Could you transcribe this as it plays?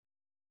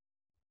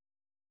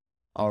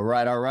All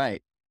right, all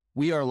right.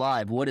 We are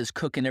live. What is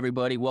cooking,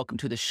 everybody? Welcome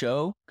to the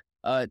show.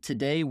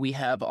 Today we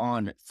have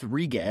on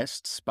three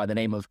guests by the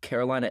name of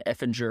Carolina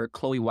Effinger,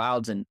 Chloe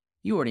Wilds, and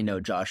you already know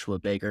Joshua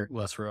Baker.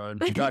 Let's ride.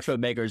 Joshua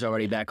Baker is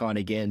already back on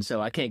again,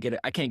 so I can't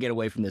get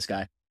away from this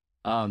guy.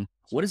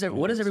 What is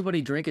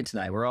everybody drinking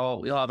tonight? We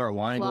all have our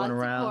wine Lots going of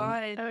around.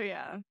 wine. Oh,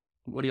 yeah.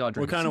 What do y'all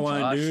drink? What kind of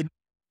wine, dude?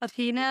 A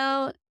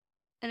Pinot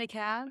and a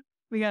cab.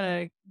 We got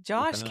a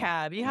Josh Okay.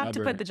 cab. You have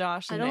to put the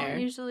Josh I in don't there.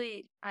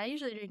 I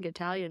usually drink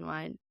Italian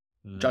wine.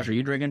 Josh, are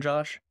you drinking,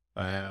 Josh?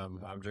 I am.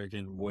 I'm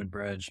drinking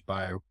Woodbridge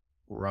by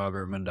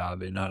Robert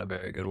Mondavi. Not a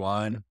very good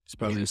wine. It's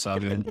probably a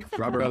Sauvignon.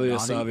 Robert probably a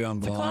Mondavi? Sauvignon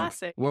It's a Blanc.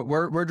 classic.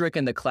 We're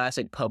drinking the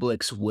classic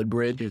Publix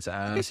Woodbridge. It's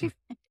ass.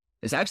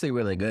 It's actually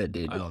really good,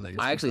 dude. I don't think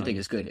it's I actually good. think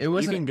it's good. It You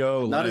wasn't can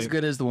go not as like-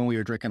 good as the one we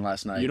were drinking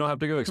last night. You don't have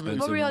to go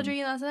expensive. What were y'all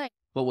drinking last night?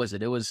 What was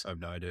it? It was I have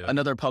no idea.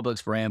 another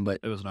Publix brand, but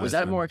It was nice. was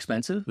that man. more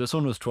expensive? This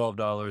one was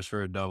 $12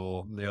 for a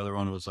double. The other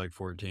one was like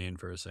 14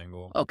 for a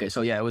single. Okay,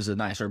 so yeah, it was a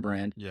nicer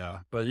brand. Yeah,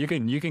 but you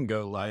can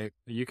go light.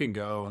 You can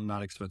go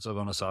not expensive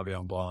on a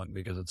Sauvignon Blanc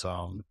because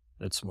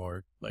it's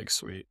more like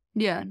sweet.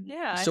 Yeah.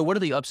 Yeah. So what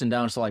are the ups and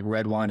downs to like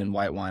red wine and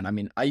white wine? I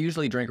mean, I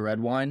usually drink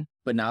red wine,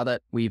 but now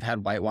that we've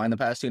had white wine the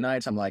past 2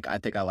 nights, I'm like, I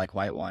think I like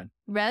white wine.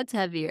 Red's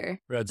heavier.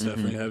 Red's Mhm.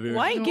 definitely heavier.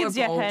 White More gives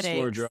you bold, More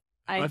headaches. dry.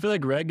 I I, feel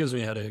like red gives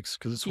me headaches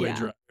because it's way Yeah.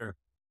 drier.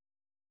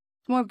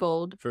 It's more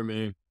bold. For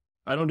me,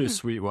 I don't do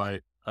sweet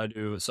white. I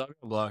do Sauvignon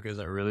Blanc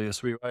isn't really a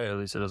sweet white. At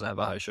least it doesn't have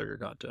a high sugar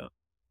content.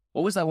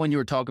 What was that one you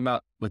were talking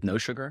about with no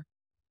sugar?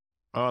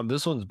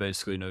 This one's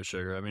basically no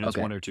sugar. I mean, it's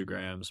Okay. 1 or 2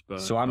 grams, but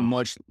So I'm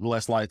much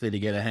less likely to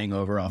get a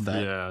hangover off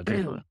that. yeah,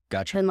 definitely.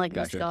 Gotcha. And like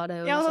gotcha.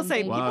 Moscato. yeah, I was or gonna say,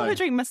 something. people Why? who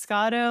drink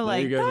Moscato,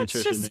 like, you go, that's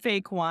nutrition. just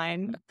fake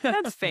wine.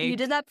 That's fake. You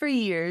did that for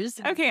years.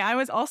 Okay, I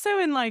was also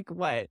in like,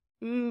 what?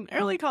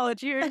 Early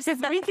college years. We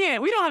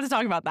don't have to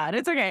talk about that.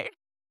 It's okay.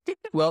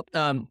 Well,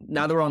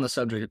 now that we're on the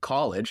subject of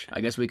college,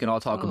 I guess we can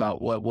all talk Oh.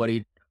 about what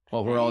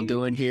we're all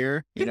doing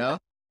here, you know?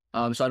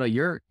 So I know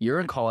you're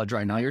in college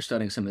right now. You're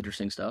studying some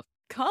interesting stuff.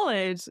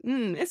 College.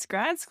 It's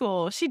grad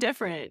school. She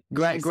different.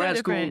 Grad She's so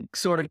school, different.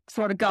 sort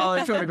of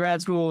college, sort of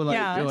grad school, like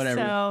yeah,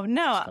 whatever. so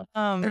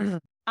no,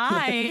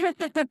 I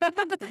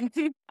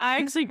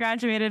actually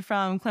graduated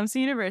from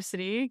Clemson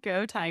University.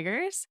 Go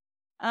Tigers!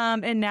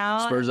 And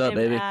now Spurs up, I'm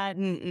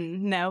baby.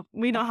 no,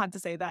 we don't have to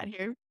say that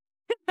here.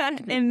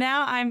 And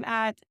now I'm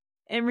at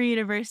Emory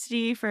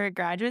University for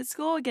graduate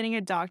school, getting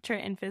a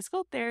doctorate in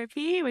physical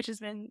therapy, which has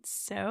been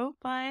so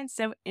fun,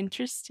 so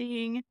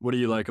interesting. What do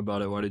you like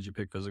about it? Why did you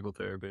pick physical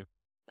therapy?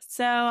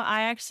 So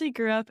I actually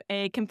grew up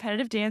a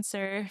competitive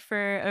dancer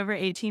for over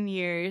 18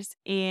 years.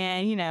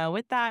 And,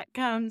 with that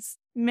comes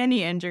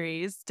many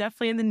injuries,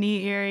 definitely in the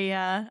knee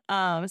area.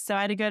 So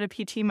I had to go to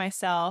PT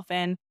myself.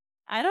 And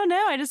I don't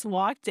know, I just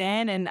walked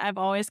in and I've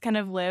always kind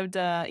of lived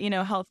a,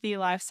 healthy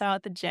lifestyle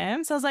at the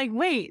gym. So I was like,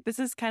 wait, this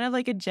is kind of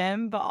like a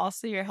gym, but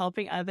also you're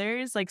helping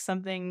others, like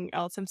something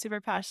else I'm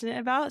super passionate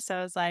about. So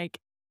I was like,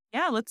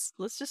 yeah, let's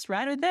just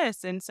ride with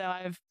this. And so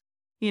I've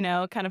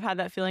kind of had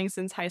that feeling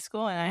since high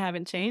school and I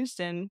haven't changed.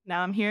 And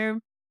now I'm here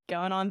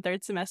going on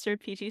 3rd semester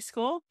PT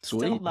school. Still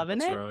Sweet. loving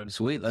That's it. right.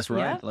 Sweet, let's ride,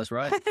 Yeah. let's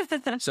ride.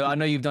 So I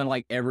know you've done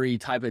like every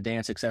type of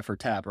dance except for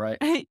tap, right?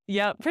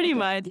 Yep, pretty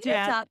much. You did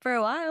Yeah. tap for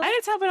a while. I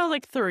did tap when I was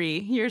like 3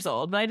 years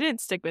old, but I didn't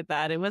stick with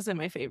that. It wasn't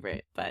my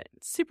favorite, but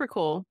it's super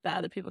cool that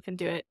other people can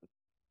do it.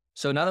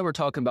 So now that we're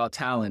talking about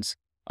talents,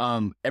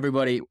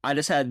 everybody,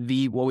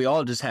 we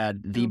all just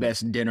had the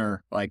best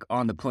dinner like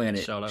on the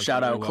planet. Shout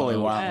out Chloe Chloe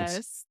Wilds.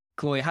 Yes.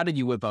 Chloe, how did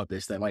you whip up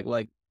this thing?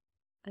 Like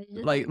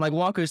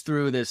walk us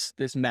through this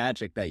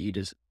magic that you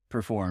just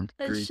performed.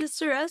 It's Greek.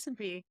 just a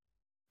recipe.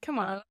 Come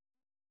on.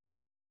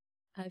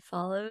 I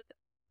followed.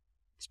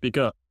 Speak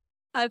up.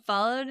 And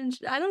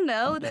I don't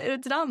know.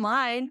 It's not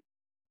mine.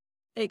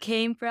 It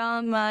came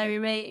from my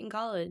roommate in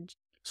college.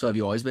 So have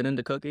you always been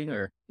into cooking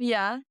or?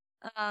 Yeah.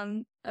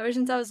 Ever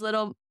since I was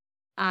little,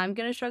 I'm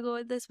gonna struggle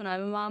with this when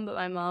I'm a mom, but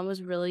my mom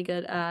was really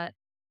good at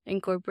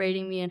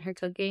incorporating me in her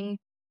cooking.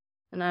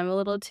 And I'm a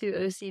little too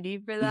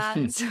OCD for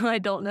that. So I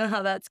don't know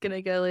how that's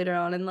gonna go later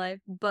on in life.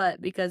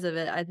 But because of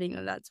it, I think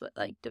that's what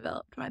like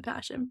developed my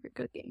passion for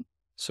cooking.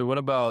 So what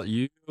about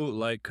you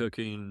like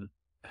cooking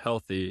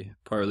healthy,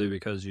 partly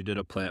because you did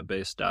a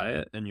plant-based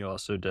diet and you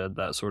also did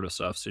that sort of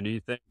stuff. So do you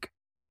think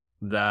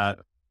that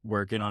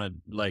working on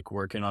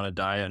a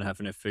diet and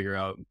having to figure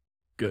out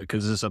good,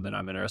 because this is something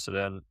I'm interested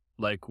in,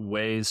 like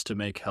ways to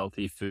make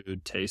healthy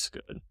food taste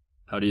good.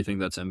 How do you think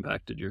that's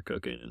impacted your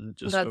cooking and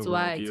just That's overall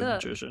why I view of cook.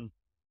 nutrition?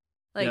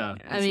 Like, Yeah,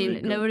 I that's mean,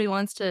 really cool. nobody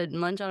wants to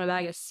munch on a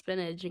bag of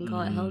spinach and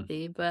call it Mhm.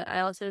 healthy, but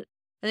I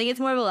think it's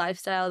more of a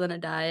lifestyle than a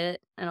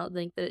diet. I don't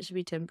think that it should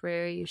be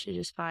temporary. You should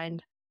just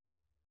find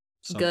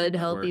Something good, that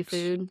healthy works.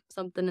 food,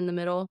 something in the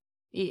middle.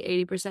 Eat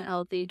 80%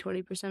 healthy,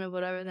 20% of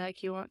whatever the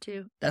heck you want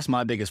to. That's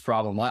my biggest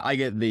problem. I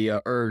get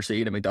the urge to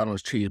eat a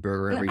McDonald's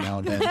cheeseburger every now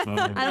and then.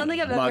 I don't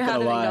think I've Not ever had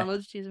gonna a lie.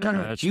 McDonald's cheeseburger. No,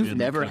 That should you've be in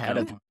the never had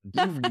cookout.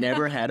 You've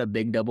never had a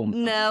big double.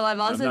 No, I've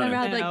also not never a-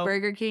 had No. like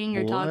Burger King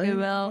or Taco What?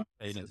 Bell.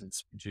 Hayden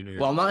since junior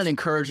Well, I'm not year.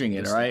 encouraging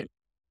it, Just all right?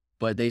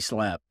 but they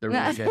slap. They're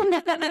really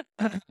good.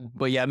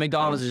 But yeah,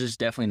 McDonald's is just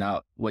definitely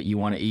not what you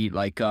want to eat.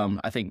 Like,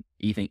 I think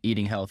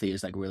eating healthy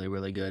is like really,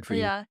 really good for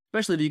you. Yeah.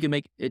 Especially if you can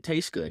make it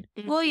taste good.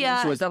 Well,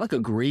 yeah. So is that like a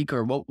Greek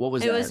or what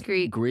was It that? was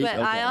Greek. But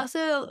I okay.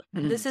 also,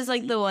 this is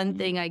like the one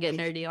thing I get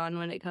nerdy on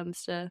when it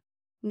comes to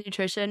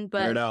nutrition.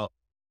 But Nerd out.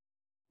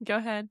 Go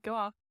ahead. Go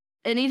off.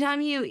 anytime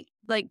you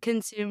like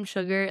consume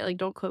sugar, like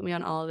don't quote me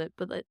on all of it,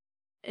 but like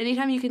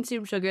anytime you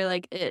consume sugar,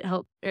 like it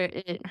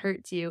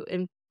hurts you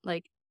and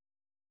like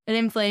it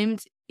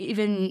inflames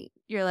even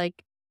your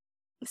like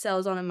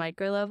cells on a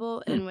micro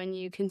level. And when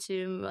you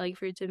consume like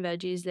fruits and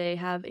veggies, they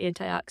have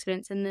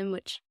antioxidants in them,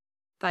 which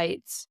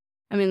fights.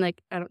 I mean,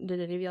 like did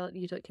any of y'all,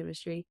 you took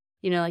chemistry?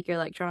 You know, like your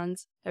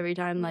electrons every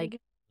time like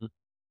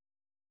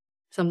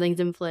something's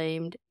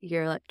inflamed,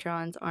 your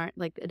electrons aren't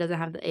like it doesn't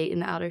have the 8 in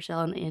the outer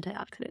shell, and the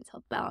antioxidants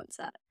help balance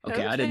that.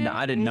 Okay, I did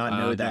not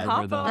know that.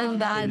 Hop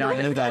on. I did not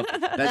know that.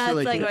 That's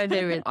really like good. my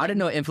favorite. I didn't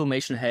know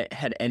inflammation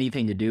had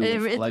anything to do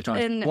with electrons.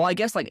 and- Well, I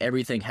guess like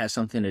everything has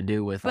something to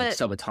do with like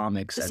But-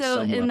 subatomics. at So,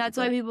 some and level, that's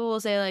why but- people will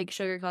say like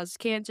sugar causes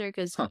cancer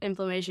because Huh.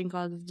 inflammation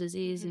causes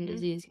disease, and Mhm.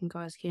 disease can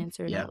cause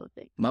cancer and Yeah. all the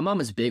things. My mom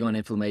is big on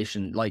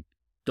inflammation. Like,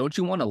 don't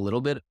you want a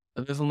little bit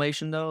of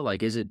inflammation though?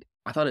 Like, is it?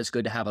 I thought it's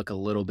good to have like a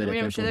little bit I mean,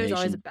 of I'm sure inflammation. there's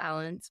always a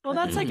balance. Well,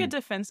 but- that's like a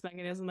defense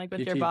mechanism, like with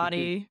You your too, you too.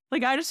 body.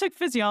 Like I just took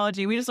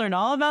physiology. We just learned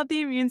all about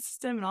the immune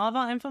system and all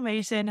about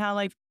inflammation, how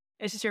like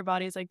it's just your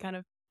body's like kind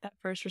of that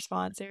first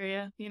response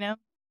area, you know?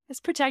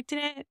 It's protecting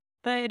it,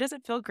 but it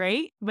doesn't feel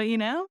great. But you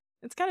know,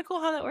 it's kind of cool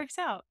how that works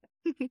out.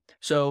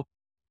 So,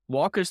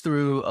 walk us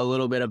through a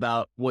little bit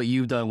about what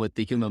you've done with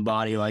the human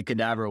body, like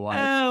cadaver wise.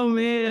 Oh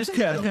man.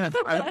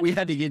 We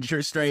had to get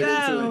your straight into it.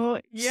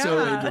 So, yeah.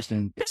 So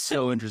interesting.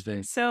 So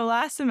interesting. So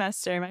last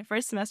semester, my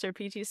first semester of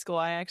PT school,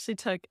 I actually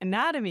took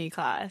anatomy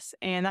class,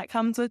 and that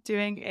comes with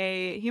doing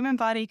a human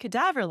body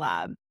cadaver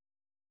lab.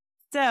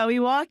 So we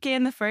walk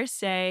in the first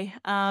day,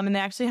 and they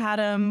actually had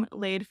them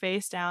laid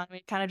face down.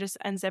 We kind of just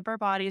unzip our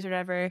bodies or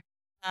whatever.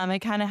 I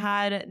kind of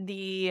had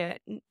the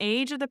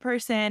age of the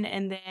person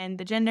and then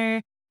the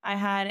gender. I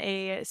had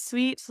a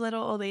sweet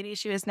little old lady.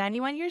 She was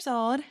 91 years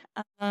old,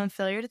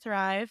 failure to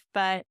thrive,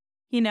 but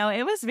you know,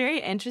 it was very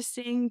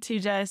interesting to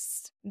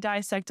just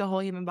dissect a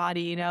whole human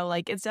body, you know,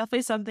 like it's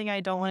definitely something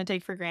I don't want to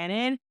take for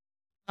granted.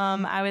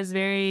 I was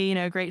very, you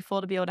know, grateful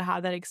to be able to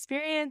have that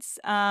experience.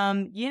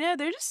 You know,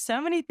 there's just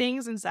so many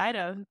things inside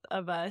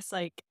of us.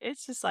 Like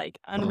it's just like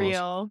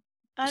unreal.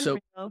 So-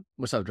 Unreal.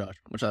 What's up, Josh?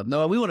 What's up?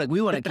 No, we want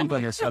to keep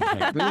on the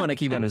subject. We want to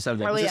keep on the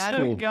subject. Are we This is out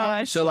of- cool. Oh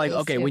gosh. So like,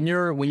 Yes, okay, yeah. when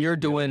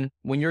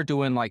you're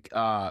doing like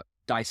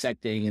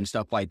dissecting and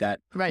stuff like that,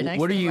 Right next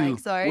what to are the you mic,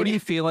 sorry. what are you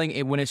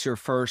feeling when it's your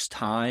first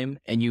time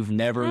and you've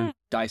never Mm.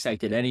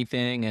 dissected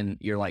anything and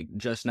you're like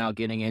just now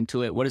getting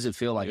into it? What does it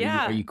feel like?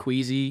 Yeah. Are you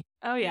queasy?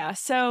 Oh yeah.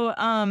 So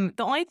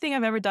the only thing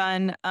I've ever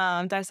done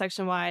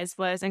dissection wise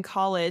was in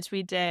college.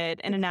 We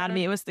did an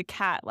anatomy. It was the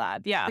cat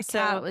lab. Yeah. The so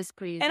cat was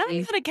crazy. and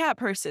I'm not a cat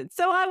person.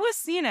 So I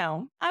was, you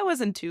know, I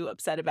wasn't too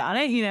upset about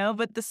it, you know,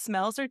 but the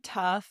smells are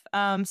tough.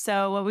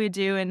 So what we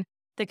do in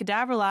the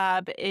cadaver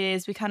lab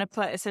is we kind of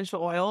put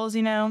essential oils,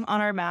 you know, on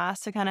our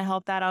mask to kind of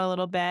help that out a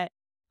little bit.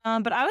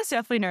 But I was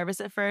definitely nervous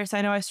at first.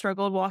 I know I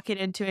struggled walking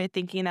into it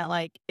thinking that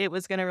like it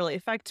was going to really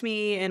affect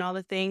me and all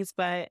the things,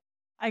 but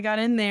I got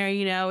in there,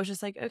 you know, it was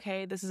just like,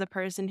 okay, this is a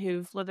person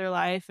who've lived their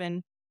life.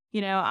 And,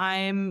 you know,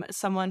 I'm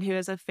someone who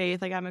has a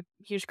faith, like I'm a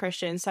huge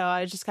Christian. So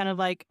it's just kind of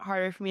like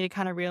harder for me to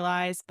kind of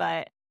realize.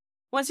 But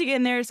once you get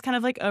in there, it's kind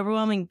of like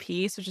overwhelming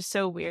peace, which is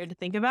so weird to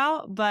think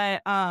about.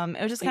 But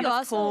it was just kind you of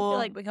also cool. feel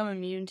like become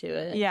immune to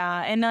it.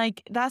 Yeah. And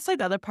like, that's like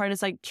the other part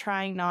is like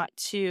trying not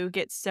to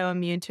get so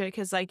immune to it.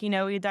 Cause like, you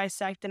know, we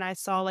dissect and I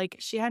saw like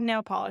she had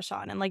nail polish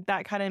on and like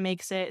that kind of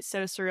makes it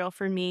so surreal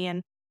for me.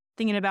 And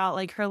thinking about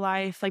like her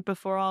life, like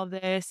before all of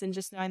this and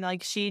just knowing that,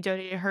 like she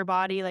donated her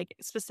body, like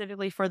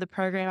specifically for the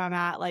program I'm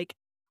at, like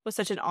was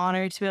such an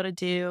honor to be able to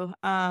do.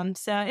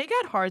 So it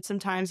got hard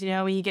sometimes, you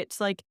know, when you get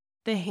to like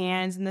the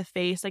hands and the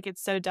face, like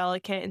it's so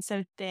delicate and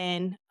so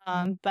thin.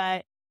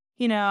 But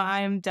you know,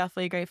 I'm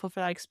definitely grateful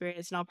for that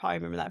experience and I'll probably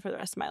remember that for the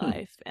rest of my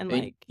life. And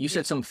And like you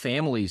said some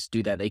families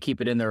do that. They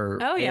keep it in their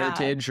Oh, yeah.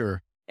 heritage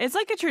or it's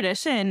like a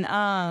tradition,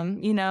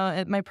 you know,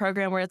 at my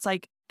program where it's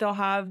like they'll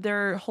have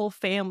their whole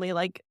family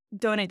like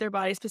donate their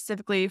body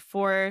specifically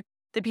for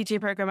the PTA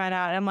program I'm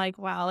at. And I'm like,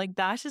 wow, like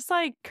that's just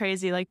like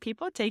crazy. Like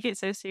people take it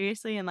so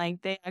seriously and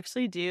like they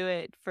actually do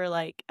it for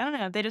like, I don't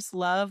know, they just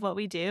love what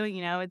we do.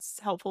 You know, it's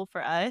helpful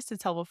for us.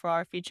 It's helpful for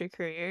our future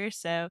careers.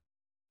 So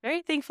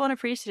very thankful and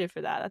appreciative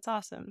for that. That's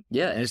awesome.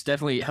 yeah, and it's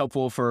definitely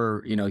helpful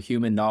for, you know,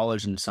 human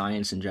knowledge and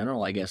science in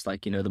general. I guess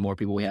like, you know, the more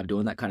people we have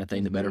doing that kind of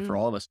thing, the better for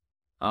all of us.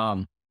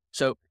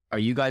 So are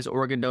you guys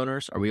organ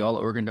donors? Are we all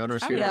organ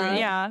donors here? Yeah.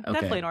 Yeah, Okay.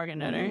 definitely an organ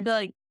donor. But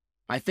like,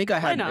 I think I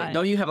Why had. not?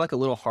 Don't you have like a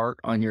little heart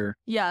on your?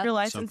 yeah. Your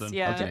license, Something.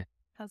 yeah, Okay.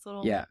 has a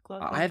little Yeah,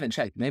 glove I on. haven't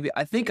checked. Maybe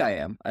I think I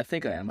am. I You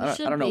don't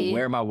should know be.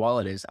 where my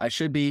wallet is. I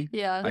should be.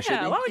 Yeah. I should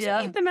Yeah, be. why would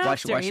Yeah. you eat the Why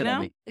master, should you I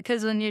know? be?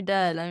 Because when you're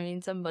dead, I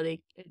mean,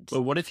 somebody.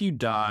 But what if you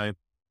die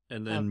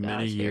and then Oh,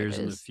 many gosh, here it years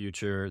in the is.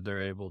 future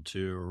they're able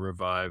to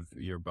revive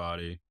your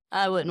body?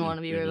 I wouldn't want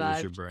to be You lose your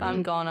revived. If brain.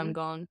 I'm gone, I'm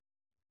gone.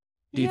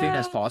 Do you think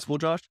that's Yeah. possible,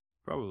 Josh?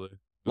 Probably.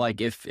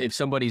 Like if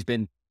somebody's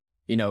been,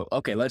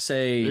 okay, let's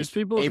say There's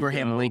people who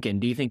Abraham go- Lincoln,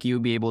 do you think you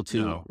would be able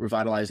to No.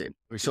 revitalize it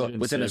so didn't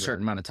within a say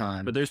certain that. amount of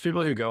time? But there's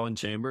people who go in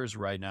chambers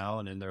right now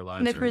and in their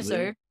lives they early,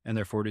 preserve. in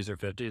their 40s or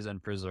 50s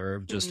and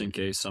preserve just in Mhm.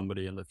 case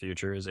somebody in the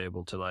future is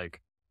able to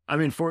like. I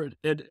mean,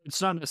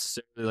 it's not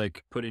necessarily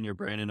like putting your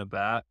brain in a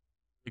vat.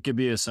 It could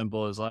be as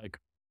simple as like,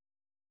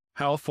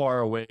 how far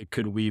away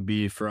could we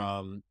be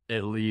from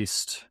at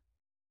least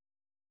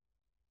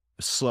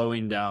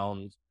slowing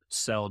down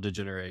cell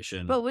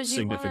degeneration But would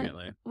you wanna-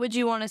 significantly? Would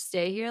you want to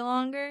stay here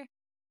longer?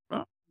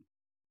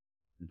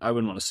 I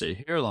wouldn't want to stay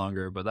here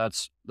longer, but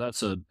that's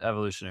an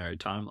evolutionary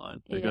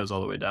timeline that Yeah. goes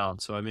all the way down.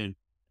 So I mean,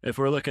 if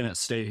we're looking at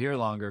stay here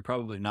longer,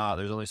 probably not.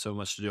 There's only so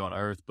much to do on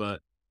Earth,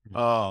 but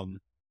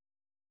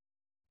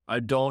I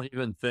don't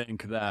even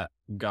think that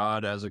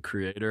God as a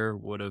creator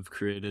would have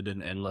created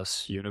an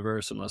endless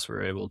universe unless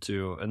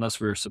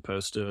we're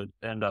supposed to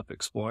end up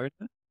exploring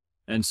it.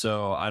 And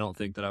so I don't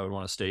think that I would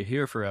want to stay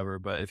here forever.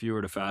 But if you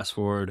were to fast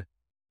forward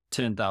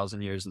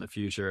 10,000 years in the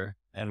future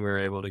and we were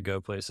able to go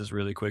places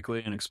really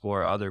quickly and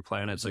explore other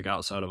planets like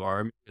outside of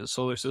our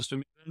solar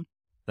system, even,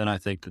 then I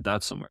think that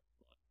that's somewhere.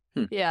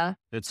 Yeah.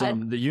 It's I-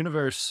 the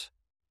universe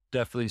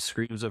definitely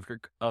screams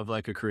of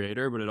like a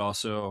creator, but it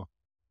also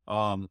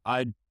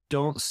I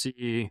don't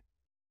see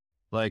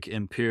like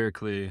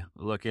empirically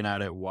looking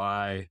at it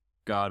why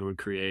God would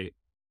create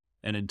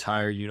an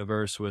entire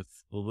universe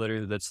that's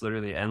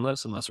literally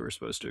endless unless we're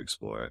supposed to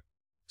explore it.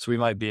 So we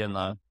might be in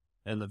the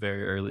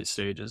very early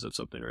stages of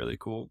something really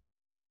cool.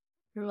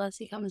 Unless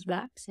he comes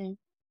back soon.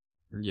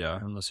 Yeah,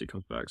 unless he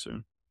comes back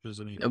soon. Which is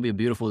an It'll be a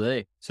beautiful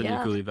day. it's an Yeah.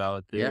 equally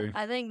valid Yeah. theory.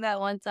 I think that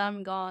once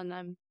I'm gone,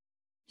 I'm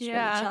straight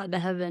Yeah. shot to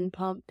heaven,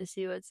 pumped to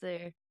see what's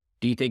there.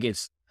 Do you think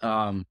it's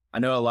I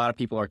know a lot of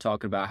people are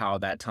talking about how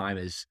that time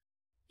is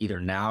either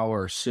now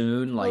or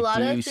soon. Like a lot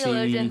do of you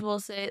theologians see will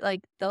say,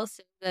 like, they'll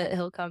say that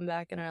he'll come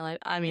back in our life.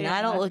 I mean, I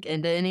Yeah. don't look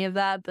into any of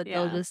that, but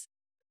they'll Yeah. just,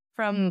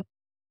 from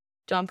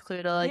John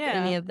Cluta, like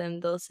any Yeah. of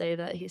them, they'll say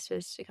that he's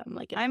supposed to come.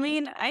 Like, in I our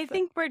mean, lifetime, I but-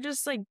 think we're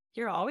just like,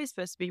 you're always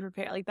supposed to be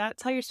prepared. Like,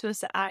 that's how you're supposed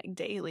to act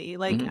daily.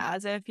 Like, Mhm.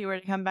 as if you were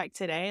to come back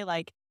today,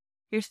 like,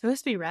 you're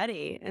supposed to be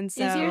ready. And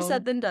so easier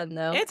said than done,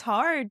 though. it's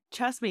hard.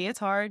 Trust me, it's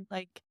hard.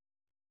 Like,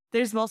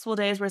 there's multiple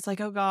days where it's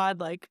like, oh God,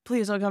 like,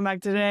 please don't come back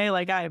today.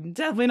 Like, I'm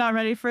definitely not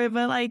ready for it.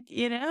 But, like,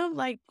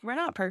 like, we're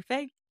not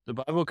perfect. The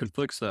Bible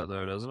conflicts that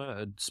though, doesn't it?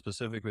 It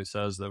specifically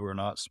says that we're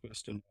not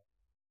supposed to.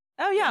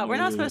 Oh, yeah, we're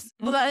not Yeah. supposed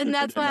Well, and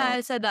that's why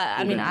I said that.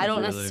 I mean, I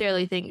don't Really.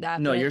 necessarily think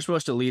that. No, but you're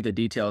supposed to leave the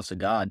details to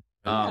God.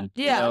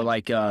 Yeah.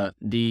 Like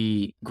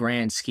the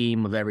grand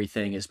scheme of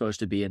everything is supposed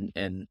to be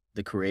in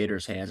the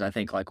creator's hands. I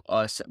think like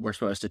us, we're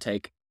supposed to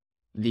take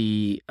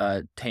the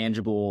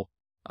tangible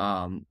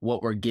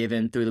what we're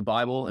given through the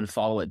Bible and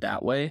follow it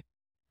that way.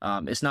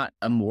 It's not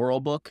a moral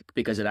book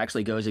because it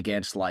actually goes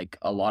against like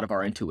a lot of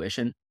our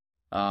intuition.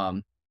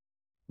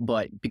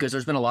 But because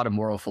there's been a lot of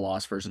moral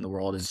philosophers in the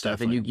world and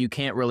stuff, and Definitely. you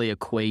can't really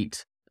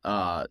equate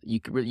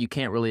you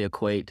can't really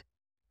equate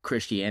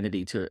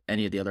Christianity to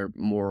any of the other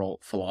moral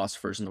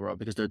philosophers in the world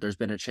because there's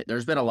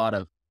been a lot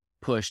of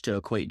push to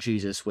equate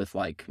Jesus with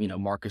like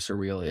Marcus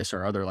Aurelius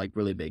or other like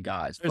really big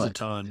guys. There's a But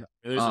ton.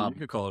 You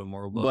could call it a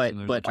moral book. and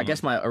there's a but I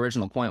guess ton. my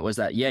original point was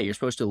that you're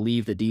supposed to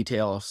leave the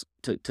details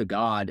to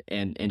God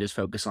and just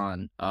focus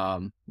on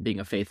being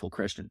a faithful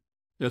Christian.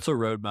 It's a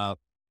roadmap.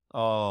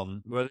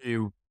 Whether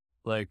you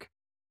like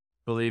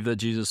believe that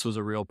Jesus was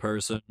a real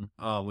person,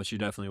 which he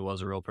definitely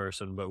was a real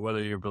person, but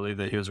whether you believe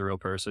that he was a real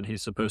person,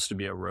 he's supposed to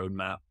be a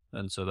roadmap.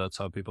 And so that's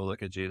how people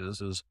look at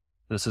Jesus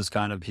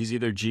he's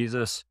either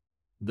Jesus,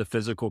 the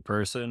physical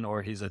person,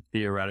 or he's a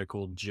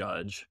theoretical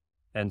judge.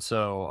 And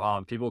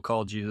so people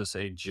call Jesus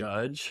a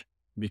judge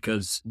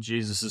because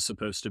Jesus is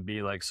supposed to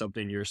be like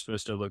something you're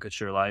supposed to look at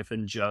your life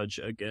and judge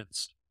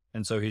against.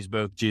 And so he's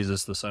both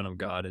Jesus, the Son of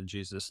God, and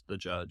Jesus, the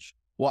judge.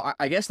 Well,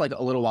 I guess like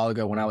a little while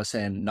ago when I was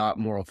saying not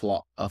moral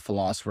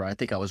philosopher, I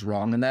think I was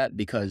wrong in that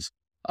because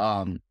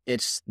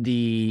it's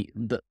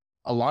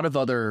a lot of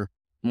other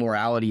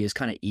morality is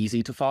kind of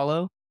easy to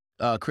follow.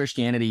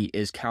 Christianity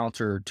is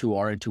counter to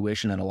our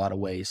intuition in a lot of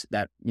ways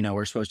that,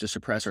 we're supposed to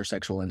suppress our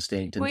sexual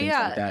instinct and well, things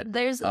yeah, like that.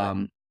 there's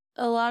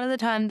a lot of the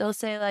time they'll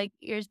say like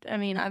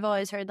I've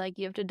always heard like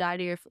you have to die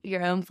to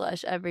your own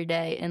flesh every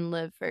day and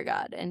live for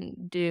God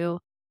and do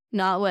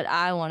not what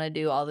I want to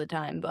do all the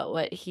time, but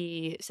what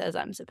he says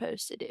I'm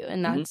supposed to do.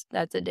 And Mhm.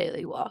 that's a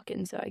daily walk.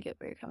 And so I get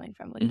where you're coming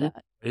from with Mhm.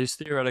 that. He's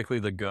theoretically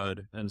the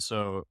good. And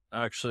so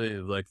actually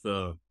like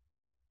the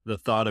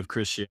thought of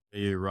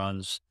Christianity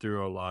runs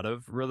through a lot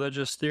of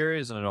religious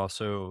theories and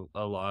also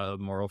a lot of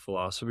moral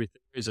philosophy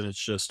theories. And it's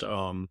just,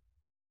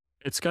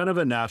 it's kind of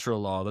a natural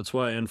law. That's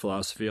why in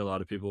philosophy, a lot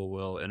of people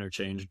will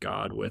interchange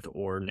God with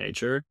or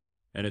nature.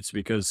 And it's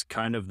because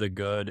kind of the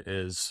good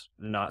is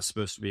not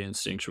supposed to be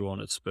instinctual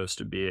and it's supposed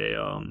to be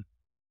a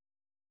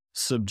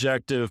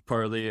subjective,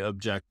 partly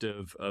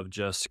objective of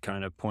just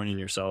kind of pointing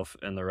yourself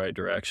in the right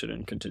direction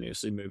and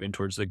continuously moving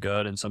towards the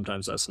good. And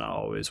sometimes that's not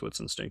always what's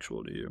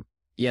instinctual to you.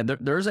 Yeah,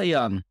 there's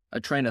a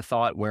train of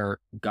thought where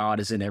God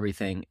is in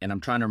everything, and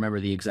I'm trying to remember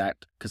the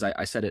exact because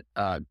I said it.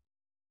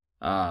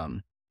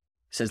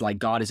 Says like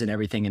God is in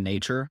everything in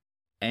nature,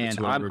 and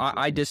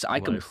I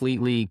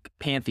completely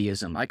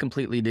pantheism. I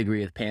completely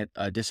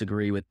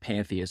disagree with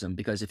pantheism,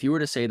 because if you were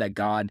to say that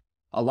God,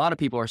 a lot of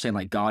people are saying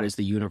like God is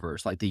the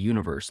universe, like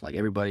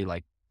everybody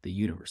like the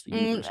universe.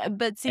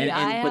 But see,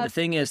 But the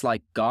thing is,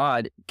 like,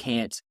 God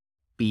can't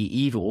be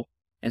evil,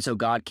 and so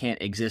God can't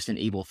exist in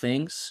evil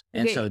things,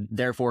 and Okay. so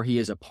therefore he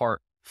is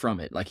apart from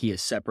it. Like, he is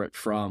separate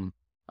from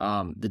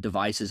the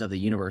devices of the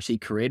universe. He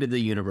created the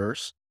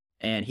universe,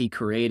 and he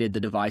created the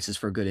devices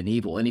for good and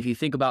evil. And if you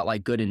think about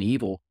like good and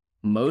evil,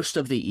 most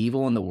of the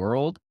evil in the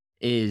world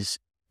is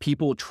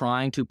people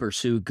trying to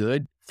pursue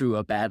good through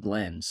a bad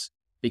lens.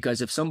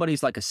 Because if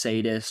somebody's like a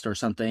sadist or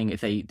something, if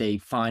they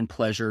find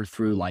pleasure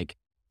through like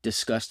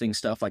disgusting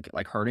stuff,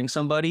 like hurting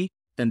somebody,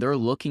 then they're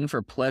looking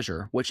for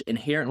pleasure, which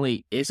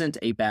inherently isn't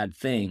a bad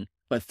thing,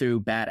 but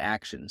through bad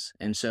actions.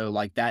 And so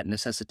like that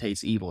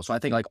necessitates evil. So I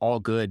think like all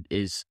good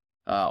is,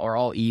 or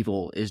all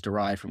evil is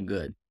derived from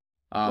good.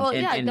 Well,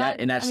 yeah, God-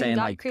 and that's I mean, saying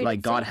God like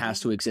created God Satan. has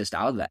to exist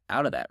out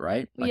of that,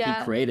 right? Like Yeah.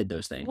 he created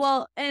those things.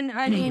 Well, and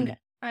I mean,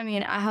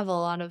 I have a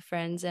lot of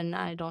friends, and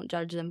I don't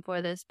judge them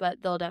for this,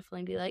 but they'll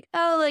definitely be like,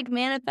 "Oh, like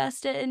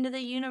manifest it into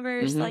the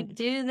universe, Mhm. like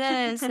do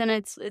this," and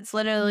it's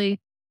literally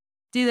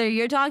it's either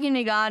you're talking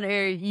to God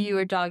or you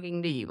are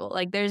talking to evil.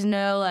 Like, there's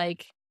no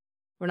like,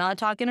 we're not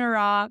talking to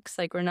rocks.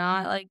 Like, we're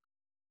not like,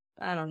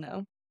 I don't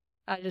know.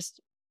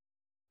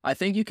 I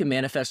think you can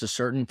manifest a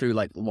certain through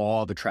like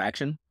law of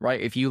attraction, right?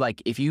 If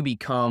you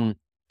become,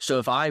 so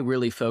if I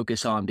really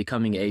focus on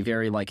becoming a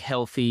very like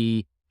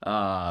healthy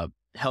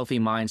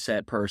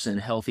mindset person,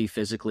 healthy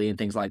physically and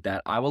things like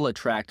that, I will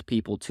attract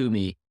people to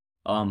me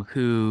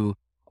who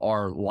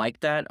are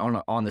like that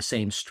on the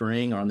same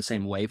string or on the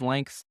same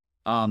wavelength.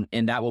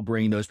 And that will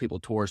bring those people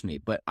towards me.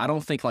 But I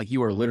don't think like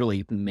you are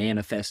literally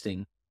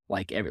manifesting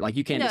like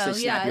you can't just like,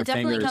 snap your it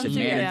definitely fingers comes and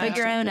through manifest.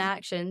 your own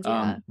actions.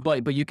 Yeah.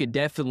 But you could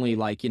definitely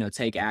like,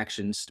 take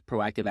actions,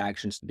 proactive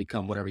actions to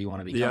become whatever you want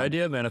to become. The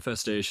idea of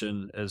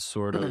manifestation is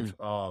sort of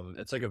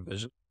it's like a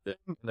vision thing.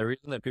 The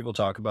reason that people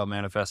talk about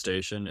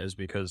manifestation is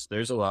because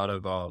there's a lot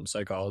of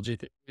psychology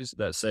theories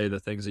that say the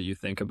things that you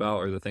think about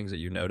are the things that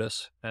you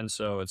notice. And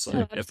so it's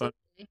like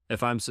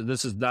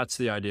that's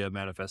the idea of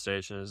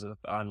manifestation, is if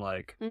I'm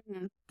like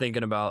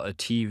thinking about a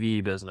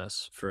TV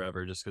business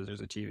forever just because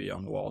there's a TV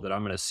on the wall, that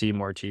I'm going to see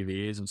more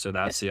TVs. And so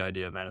that's the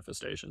idea of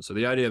manifestation. So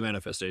the idea of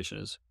manifestation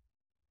is,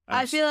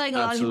 I feel like a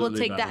lot of people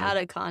absolutely take that valid.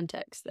 out of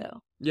context, though.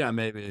 Yeah,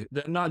 maybe.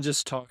 They're not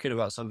just talking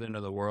about something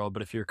into the world,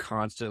 but if you're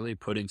constantly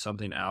putting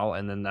something out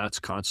and then that's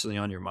constantly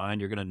on your mind,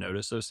 you're going to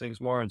notice those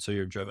things more. And so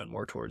you're driven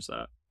more towards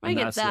that. I And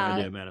get that's that. the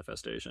idea of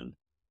manifestation.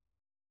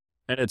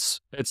 And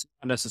it's not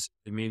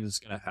necessarily means it's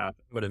going to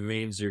happen, but it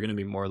means you're going to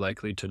be more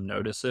likely to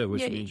notice it,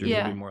 which means you're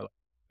going to be more likely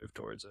to move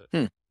towards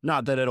it.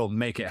 Not that it'll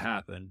make it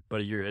happen, but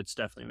it's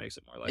definitely makes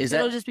it more likely.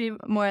 It'll just be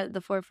more at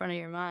the forefront of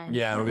your mind.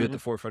 Yeah, it'll be at the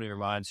forefront of your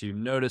mind. So you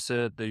notice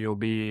it, that you'll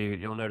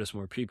notice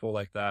more people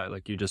like that.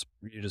 Like you just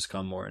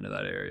come more into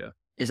that area.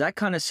 Is that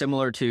kind of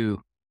similar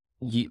to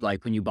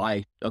like when you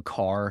buy a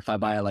car? If I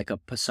buy like a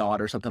Passat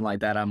or something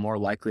like that, I'm more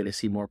likely to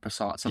see more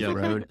Passats on the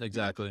road.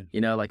 Exactly.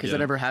 Like, has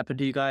that ever happened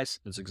to you guys?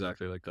 It's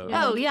exactly like that.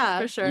 Oh,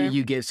 yeah. For sure.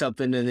 You get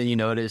something and then you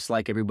notice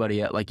like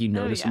everybody, like you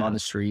notice them on the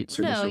streets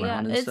or just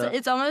around and stuff.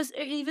 It's almost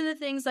even the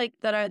things like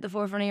that are at the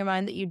forefront of your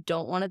mind that you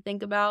don't want to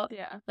think about.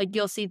 Yeah. Like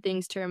you'll see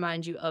things to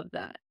remind you of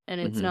that, and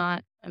it's Mhm.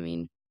 not. I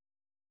mean,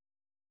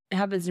 it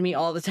happens to me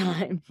all the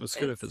time. It's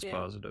good if it's Yeah.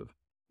 positive.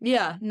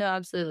 Yeah, no,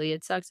 absolutely.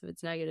 It sucks if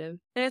it's negative.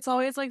 And it's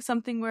always like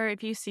something where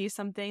if you see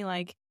something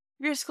like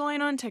you're scrolling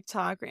on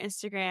TikTok or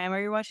Instagram or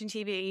you're watching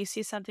TV, you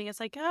see something,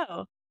 it's like, oh,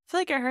 I feel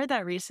like I heard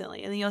that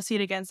recently. And then you'll see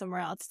it again somewhere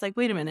else. It's like,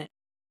 wait a minute,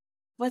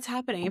 what's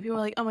happening? And people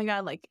are like, oh my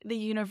God, like the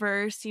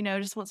universe,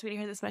 just wants me to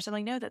hear this much. I'm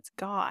like, no, that's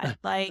God.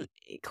 Like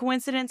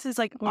coincidences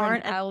like Or an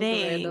aren't a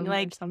algorithm thing. or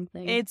Like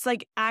something. it's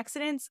like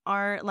accidents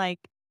aren't like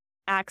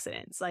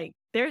accidents. Like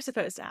they're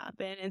supposed to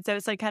happen. And so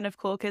it's like kind of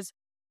cool because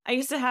I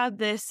used to have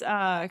this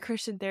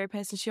Christian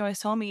therapist and she always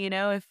told me,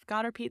 if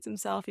God repeats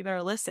himself, you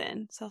better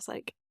listen. So I was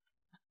like,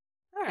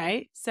 all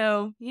right.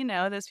 So,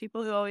 those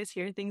people who always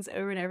hear things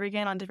over and over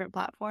again on different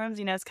platforms,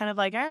 it's kind of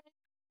like, all right,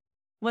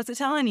 what's it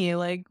telling you?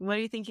 Like, what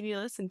do you think you need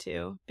to listen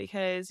to?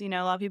 Because, a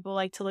lot of people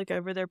like to look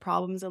over their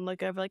problems and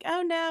look over like,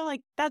 oh no,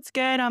 like that's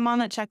good. I'm on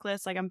that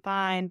checklist. Like I'm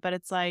fine. But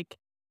it's like,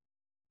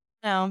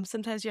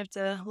 sometimes you have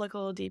to look a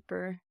little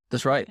deeper.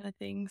 That's right. Kind of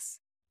things.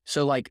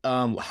 So like,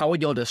 how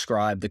would y'all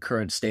describe the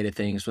current state of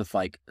things with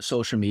like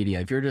social media?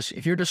 If you're just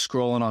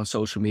scrolling on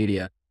social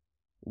media,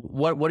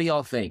 what do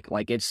y'all think?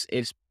 Like,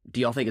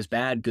 do y'all think it's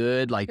bad,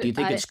 good? Like, do you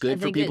think it's good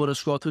for think people to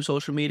scroll through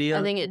social media?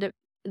 I think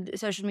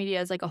social media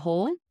as like a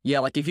whole. Yeah,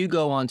 like if you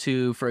go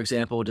onto, for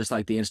example, just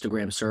like the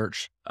Instagram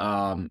search,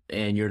 and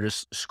you're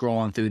just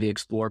scrolling through the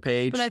explore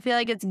page. But I feel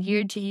like it's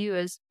geared to you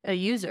as a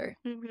user.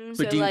 Mm-hmm.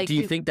 But do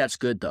you think that's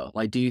good though?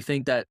 Like, do you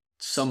think that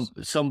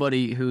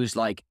somebody who's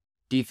like,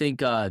 do you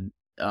think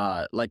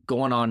like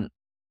going on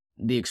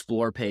the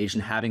explore page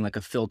and having like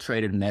a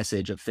filtrated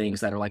message of things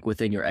that are like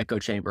within your echo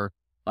chamber,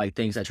 like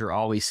things that you're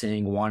always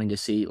seeing, wanting to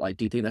see? Like,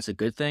 do you think that's a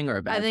good thing or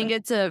a bad I think thing?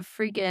 it's a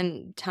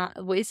freaking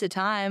waste of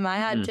time. I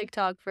had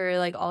TikTok for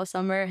like all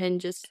summer, and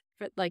just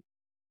for, like,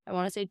 I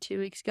want to say 2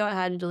 weeks ago, I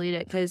had to delete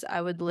it because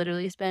I would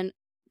literally spend.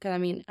 Because I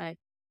mean, I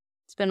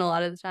spend a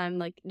lot of the time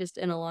like just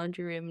in a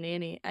laundry room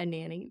nanny,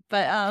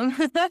 but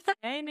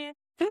Hey, man.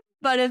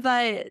 but if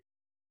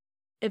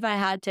I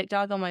had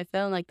TikTok on my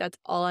phone, like that's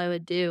all I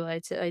would do.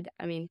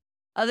 I mean,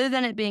 other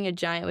than it being a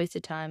giant waste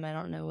of time, I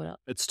don't know what else.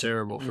 It's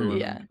terrible for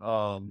Yeah.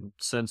 women.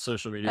 Since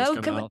social media's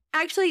Oh, come out.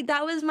 actually,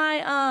 that was my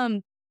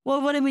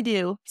Well, what did we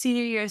do?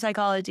 Senior year of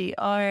psychology,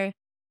 or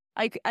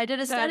I did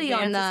a study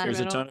on advanced that. There's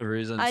a Criminal. ton of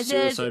reasons. I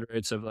did- Suicide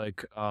rates have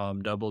like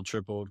doubled,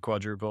 tripled,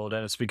 quadrupled,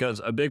 and it's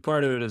because a big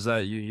part of it is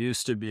that you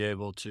used to be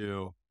able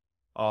to.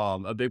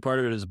 A big part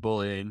of it is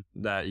bullying,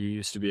 that you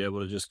used to be able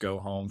to just go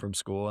home from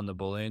school and the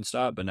bullying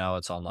stopped, but now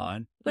it's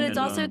online. But it's And,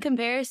 also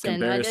comparison.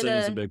 comparison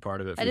is a big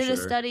part of it. For I did sure. a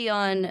study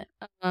on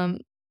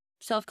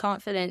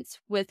self-confidence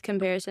with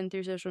comparison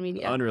through social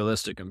media.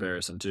 Unrealistic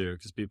comparison too,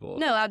 because people.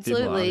 No, People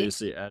absolutely.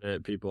 obviously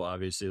edit. People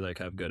obviously like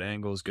have good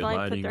angles, good Like,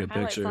 put lighting, their good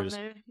highlights on pictures.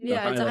 there.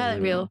 Yeah, it's a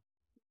highlight reel.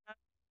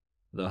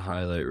 The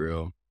highlight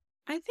reel.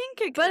 I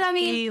think it But could I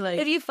mean, be, like,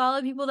 if you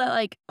follow people that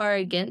like are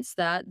against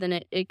that,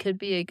 then it could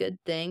be a good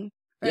thing.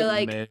 Or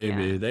like,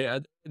 Maybe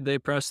they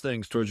press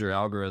things towards your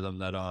algorithm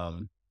that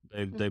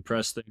they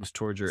press things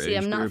towards your see,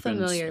 age I'm not group and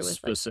familiar with like,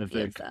 any of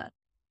specific. that.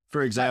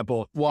 For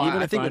example, Well, even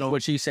I if think don't,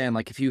 what she's saying,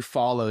 like if you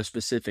follow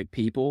specific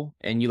people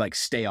and you like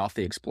stay off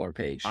the explore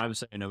page. I'm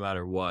saying no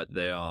matter what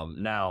they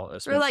now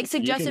Or like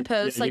suggested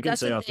posts, you like can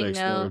that's stay the off the thing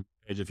explore now.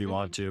 page if you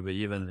want to, but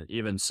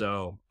even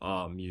so,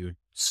 you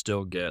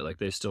still get like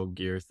they still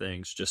gear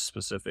things just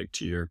specific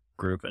to your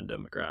group and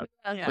demographic.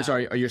 yeah. But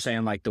sorry, are you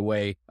saying like the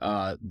way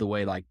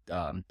like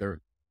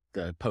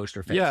the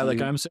poster face? Yeah,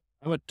 like I'm saying,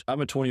 I'm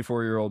a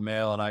 24-year-old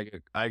male, and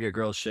I get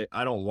girls shit.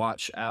 I don't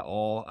watch at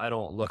all. I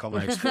don't look on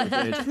my explore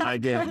page. I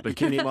get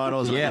bikini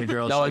models. I Yeah, get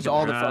girls. no, it's shaking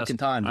all their the ass. fucking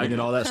time. I get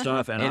all that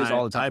stuff, and It is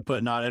all the time. I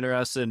put not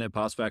interested, and it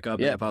pops back up,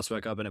 Yeah. and it pops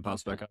back up, and it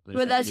pops back up. There's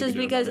But that's nothing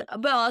just you can do because, about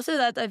it. but also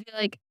that's, I feel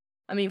like,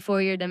 I mean,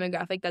 for your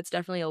demographic, that's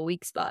definitely a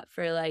weak spot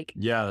for like,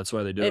 Yeah, that's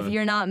why they do if it.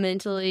 you're not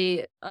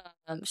mentally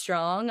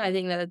strong, I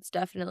think that's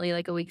definitely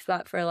like a weak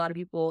spot for a lot of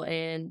people,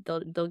 and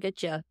they'll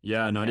get you.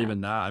 Yeah, not Yeah.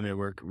 even that. I mean,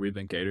 we've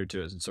been catered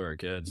to it since we were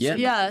kids. Yeah.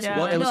 Yeah. Yeah.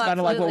 Well, it was No, kind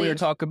of like what we were absolutely.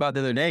 talking about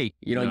the other day.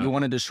 You know, Yeah. you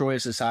want to destroy a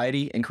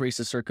society, increase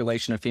the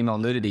circulation of female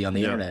nudity on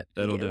the Yeah, internet.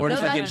 that'll do. Or it.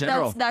 just like in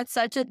general. That's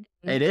such a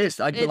It is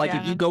like It-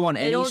 if you go on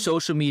any it'll-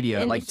 social media,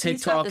 and like he's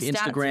got TikTok, the stats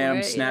for Instagram,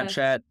 it, yeah.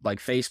 Snapchat, like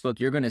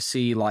Facebook, you're gonna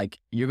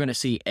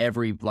see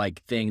every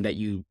like thing that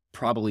you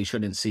probably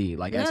shouldn't see.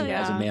 Like as a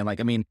Yeah. man, like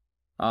I mean,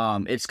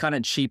 it's kind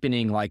of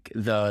cheapening like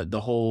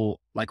the whole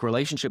like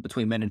relationship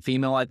between men and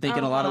female. I think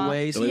in a lot of Uh-huh.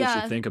 ways, The way we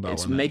Yeah. should think about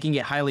it's women. making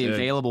it highly Yeah.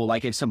 available,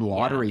 like it's some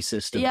lottery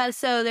system. Yeah,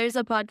 so there's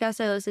a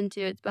podcast I listen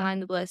to. It's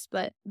Behind the Bliss,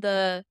 but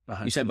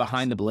You said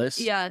behind the bliss.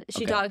 yeah,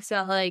 she Okay. talks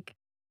about like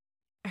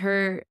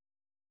her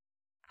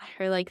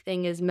like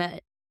thing is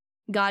met.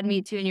 God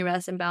meets you in your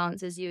rest and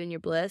balances you in your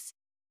bliss.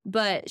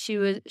 But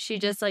she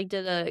just like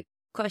did a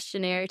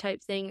questionnaire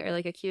type thing, or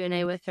like a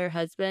Q&A with her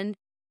husband,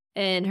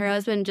 and her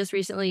husband just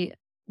recently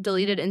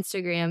deleted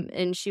Instagram,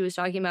 and she was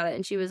talking about it,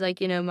 and she was like,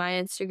 my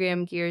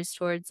Instagram gears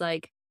towards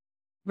like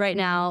right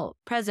now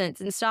presents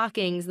and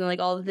stockings and like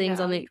all the things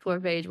on the explore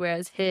page,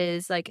 whereas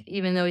his, like,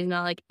 even though he's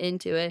not like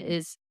into it,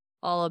 is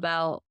all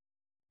about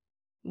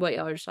what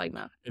y'all were just talking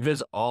about. If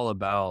it's all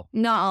about,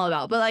 Not all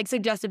about, but like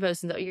suggested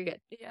posts and stuff, you're good.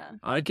 Yeah.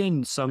 I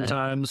can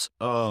sometimes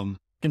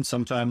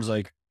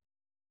like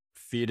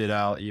feed it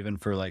out even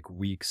for like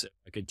weeks.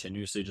 I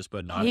continuously just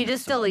put not. He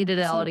just deleted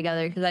it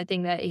altogether because I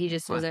think that he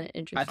just Fine. wasn't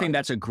interested. I think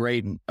that's a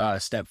great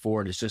step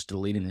forward. Is just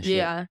deleting the shit.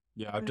 yeah.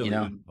 Yeah, I've You know?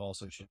 deleted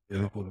also shit.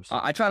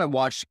 I try to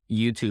watch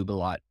YouTube a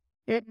lot.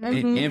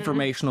 Mhm.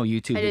 Informational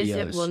YouTube I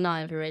videos. just, well,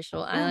 not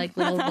informational. I like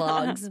little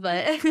vlogs,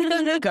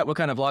 but What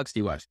kind of vlogs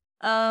do you watch?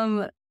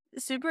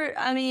 super.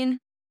 I mean,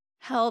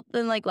 health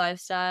and like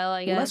lifestyle. I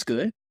Well, guess. that's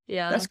good.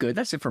 Yeah. That's good.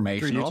 That's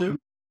informational. YouTube?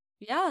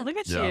 Yeah. Look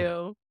at Yeah.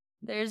 you.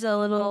 There's a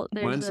little.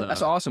 When's There's a,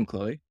 That's awesome,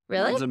 Chloe.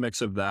 really. It's a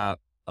mix of that,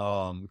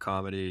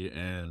 comedy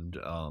and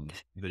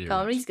video.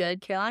 Comedy's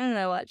good. Carolina and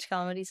I watch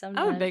comedy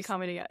sometimes. I'm a big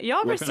comedy guy. Y'all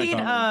ever What kind of seen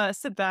comedy?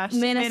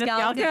 Sebastian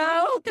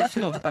Maniscalco.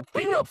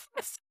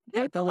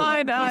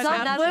 I know. He's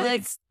on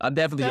Netflix. I've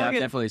So good.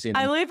 definitely seen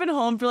I it. live at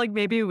home for like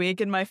maybe a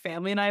week, and my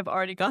family and I have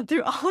already gone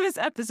through all of his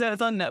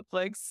episodes on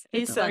Netflix.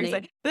 He's It's so funny.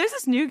 exciting. There's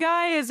this new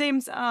guy. His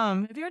name's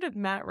have you heard of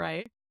Matt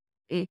Wright?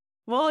 Eh.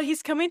 Well,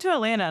 he's coming to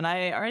Atlanta, and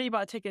I already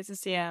bought tickets to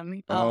see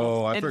him.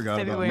 Oh, I in forgot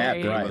about February. Matt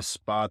What Wright. a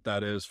spot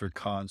that is for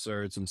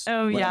concerts and stuff.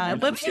 Oh What- yeah,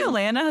 what- living in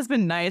Atlanta has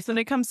been nice when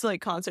it comes to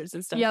like concerts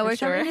and stuff. Yeah, for we're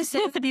sure. trying to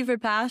Sympathy for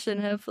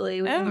Passion.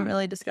 Hopefully, we Oh. haven't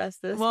really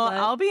discussed this. Well, but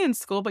I'll be in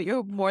school, but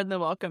you're more than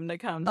welcome to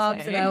come.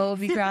 obviously I will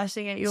be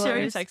crashing at She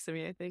already yours. texted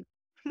me, I think.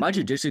 My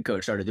jujitsu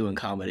coach started doing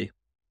comedy.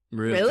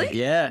 Really?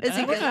 Yeah. Is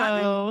he good?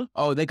 Oh.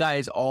 Oh, the guy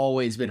has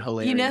always been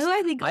hilarious. You know who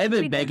I think? I have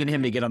we been begging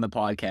him to get on the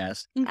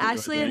podcast.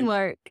 Ashley and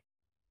Mark.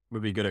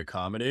 Would be good at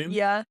comedy.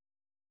 Yeah.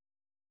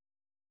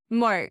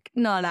 Mark,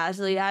 not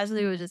Ashley.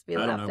 Ashley would just be I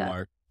don't laughed know at.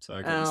 Mark, so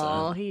I can't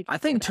Oh, say. I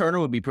think Turner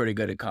would be pretty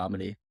good at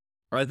comedy.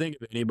 Or I think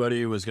if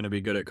anybody was going to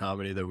be good at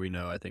comedy that we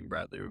know, I think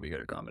Bradley would be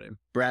good at comedy.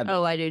 Brad.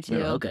 Oh, I do too.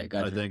 Yeah, okay,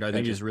 gotcha. I think Gotcha.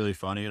 he's really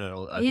funny,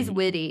 and He's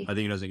witty. I think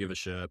he doesn't give a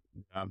shit.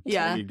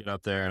 Yeah. So he'd get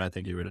up there, and I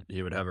think he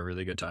would have a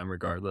really good time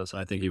regardless.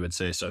 And I think he would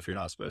say stuff you're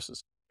not supposed to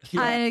say.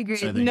 I agree.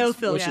 So I think No it's-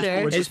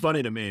 filter. which is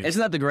funny to me. Isn't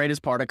that the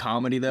greatest part of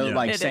comedy though? Yeah.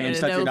 Like It saying is.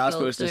 stuff No you're not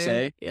supposed to filter.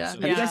 say. Yeah.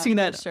 Have you guys seen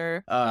that?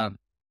 Sure.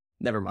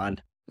 Never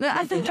mind.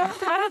 I think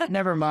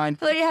Never mind.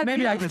 Well, yeah,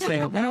 Maybe I can say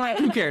it.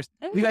 Who cares?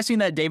 Have you guys seen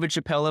that David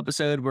Chappelle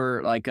episode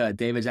where like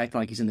David's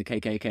acting like he's in the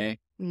KKK?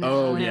 Oh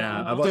No.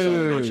 yeah, I've watched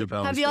Dude.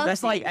 Chappelle. Have y'all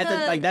That's like seen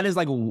the- like that is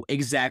like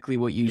exactly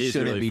what you He's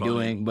shouldn't really be funny.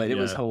 doing, but it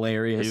was Yeah.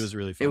 hilarious. He was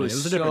really It funny.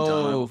 was a different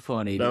so time.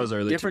 funny. That dude. was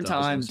early different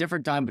time, 2000s.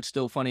 different time, but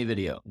still funny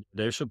video.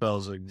 Dave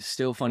Chappelle's a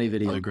Still funny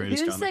video. the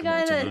greatest Who's the comic of all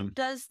guy that time.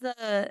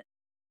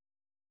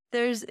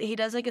 does he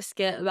does like a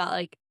skit about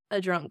like a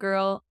drunk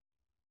girl,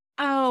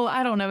 Oh,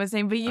 I don't know his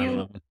name, but I don't you.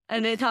 know.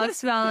 and it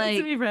talks about It's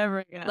like me forever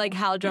ago.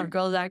 how drunk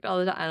girls act all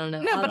the time. I don't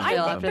know. No, I'll but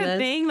fail I after think the this.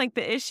 thing, like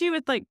the issue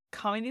with like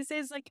comedy these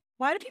days, like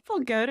why do people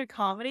go to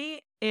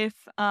comedy if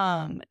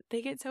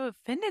they get so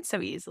offended so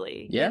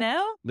easily? Yeah. You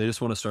know? They just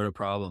want to start a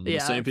problem. The Yeah,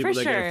 same people for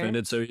that sure. get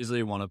offended so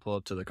easily want to pull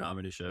up to the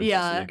comedy show just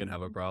Yeah. so they can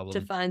have a problem.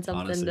 to find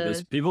something Honestly, to.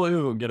 there's people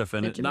who get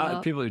offended, bitch not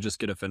about. people who just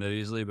get offended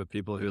easily, but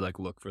people who like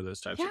look for those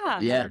types of Yeah.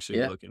 things. Yeah, Are actually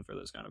yeah. looking for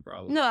those kind of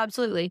problems. No,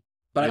 absolutely.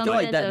 But I Some feel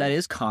like kinds that of- that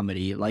is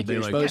comedy. Like They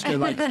you're like- supposed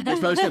to you're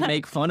supposed to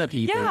make fun of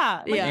people.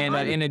 Yeah. Like, Yeah. And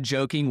in a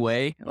joking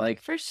way.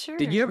 Like for sure.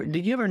 did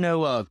you ever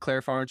know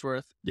Claire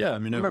Farnsworth? Yeah, I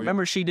mean,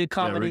 Remember she did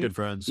yeah, we're comedy? good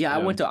friends. Yeah,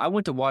 I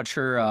went to watch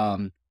her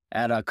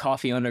at a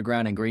Coffee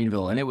Underground in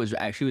Greenville, and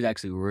she was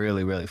actually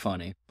really, really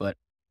funny. But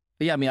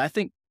yeah, I mean, I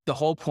think the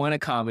whole point of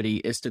comedy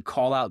is to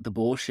call out the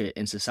bullshit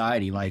in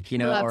society, like Oh,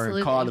 or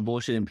absolutely. call out the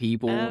bullshit in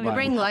people. We We like-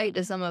 bring light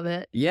to some of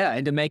it. yeah,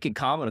 and to make it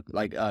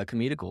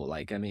comedical,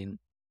 like I mean,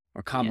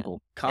 or comical,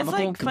 It's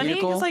comical, like funny comedical.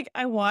 because like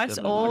I watch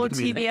Definitely old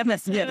comedic. TV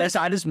episodes.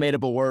 yeah, I just made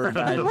up a word.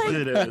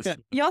 It is.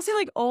 Y'all see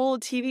like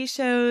old TV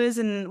shows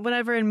and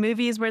whatever in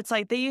movies where it's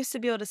like they used to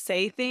be able to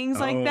say things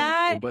like Oh,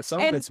 that. But some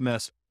And of it's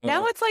mess.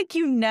 Now it's like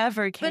you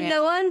never can. But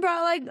no one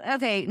brought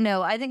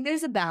I think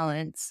there's a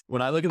balance.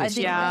 When I look at I the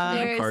think Yeah. on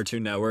there's-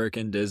 Cartoon Network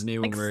and Disney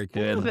when Like, we were a some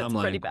kid, of it's I'm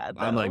pretty like, bad,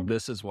 I'm like, though.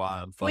 this is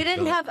why I'm fucked We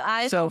didn't up. have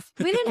eyes. So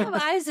We didn't have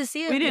eyes to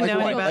see it. We didn't like know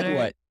what? any Like better.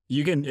 what?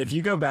 You can, if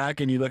you go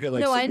back and you look at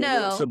like No, I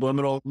know.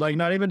 subliminal, like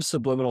not even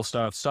subliminal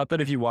stuff that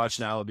if you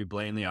watch now it'd be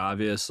blatantly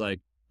obvious. Like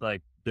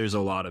there's a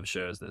lot of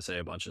shows that say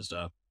a bunch of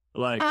stuff.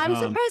 Like I'm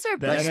surprised our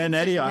the Ed and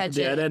Eddie, the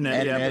Ed and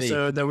Eddie Ed and Eddie.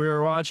 episode that we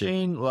were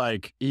watching,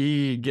 like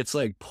he gets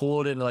like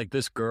pulled into like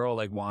this girl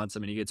like wants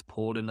him and he gets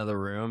pulled into the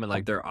room and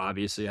like they're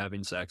obviously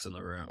having sex in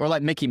the room. Or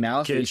like Mickey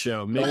Mouse. Kid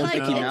show, But Mickey like,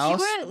 Mickey Mouse.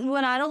 Mouse.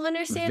 what I don't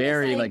understand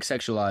Very is like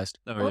sexualized.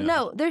 Oh, well, yeah.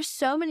 no, there's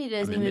so many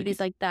Disney Mickey- movies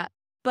like that.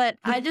 But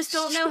I just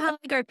don't know how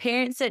like our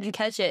parents didn't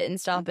catch it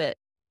and stop it.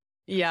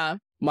 Yeah.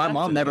 My That's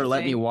mom never let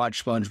me amazing.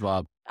 watch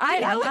SpongeBob. I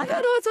don't know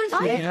what's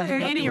on Yeah. fire.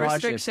 Any Watch it.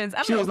 restrictions?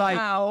 I'm She was like-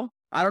 wow.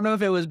 I don't know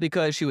if it was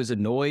because she was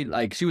annoyed.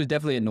 Like she was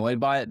definitely annoyed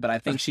by it, but I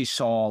think she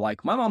saw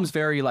like my mom's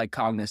very like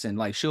cognizant.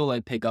 Like she'll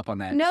like pick up on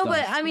that. No, stuff.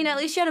 but I mean, at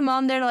least you had a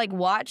mom there to like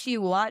watch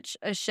you watch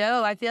a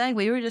show. I feel like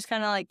we were just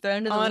kind of like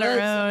thrown to the On our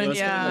woods. own, That's kind of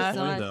yeah. the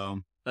point, though.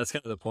 That's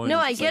kind of the point. No,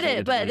 I It's get like,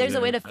 it, but there's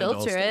a way to adult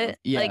filter stuff. it.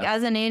 Yeah. Like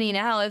as a nanny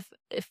now, if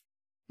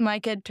my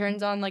kid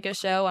turns on like a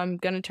show, I'm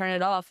gonna turn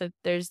it off if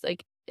there's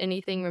like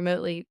anything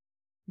remotely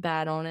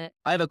bad on it.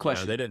 I have a No,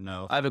 question. they didn't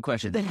know. I have a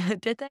question.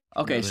 Did they?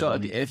 Okay, No, so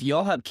they if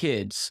y'all have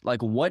kids,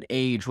 like what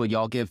age would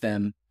y'all give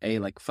them a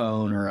like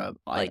phone or a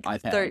Like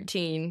iPad?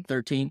 13.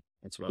 13?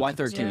 That's what Why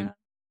 13? Yeah.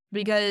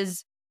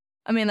 Because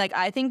I mean, like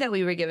I think that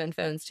we were given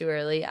phones too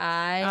early.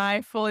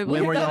 I fully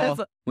When believe were that.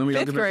 y'all? When were y'all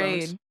Fifth given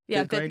grade. phones?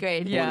 yeah, fifth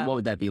grade. What- Yeah. What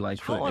would that be like?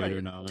 How old are Eight you?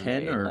 or nine.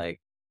 10 or Like,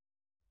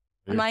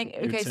 Mike,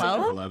 You're okay, 10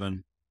 so or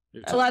 11.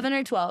 You're 10. 11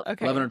 or 12.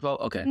 okay. 11 or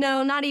 12? Okay.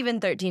 No, not even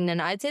 13. Then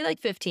I'd say like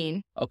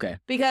 15. Okay.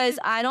 Because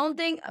I don't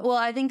think, well,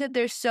 I think that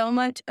there's so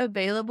much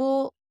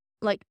available.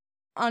 Like,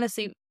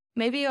 honestly,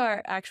 maybe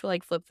our actual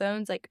like flip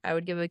phones, like I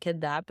would give a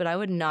kid that, but I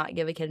would not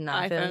give a kid an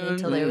iPhone iPhone.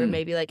 until they were Mm.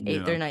 maybe like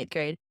 8th Yeah. or 9th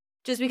grade.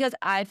 Just because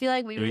I feel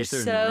like we At were least they're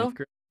in so, ninth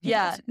grade.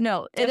 yeah,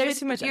 no, Definitely there's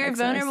too much you're access.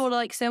 vulnerable to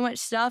like so much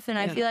stuff. And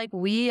I Yeah. feel like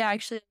we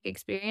actually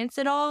experienced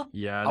it all.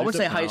 Yeah, I would there's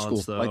say a high school,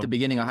 balance, though. like the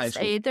beginning of high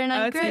school. 8th or I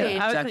 9th would, say, grade. I would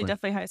Exactly. say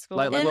definitely high school.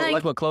 Like, And, like,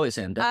 like, what Chloe's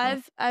saying.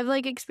 Definitely. I've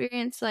like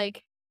experienced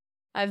like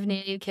I've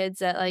nannied kids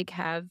that like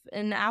have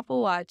an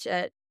Apple Watch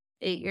at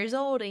 8 years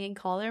old and can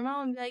call their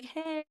mom and be like,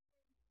 hey,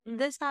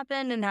 this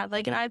happened, and have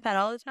like an iPad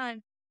all the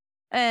time.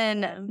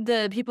 And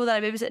the people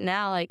that I babysit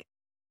now, like,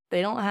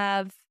 they don't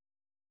have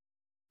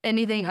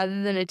anything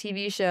other than a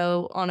TV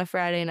show on a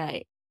Friday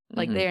night.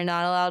 Like Mhm. they are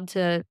not allowed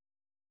to.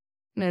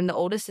 And the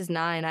oldest is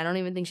 9. I don't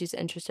even think she's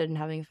interested in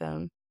having a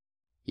phone.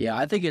 Yeah,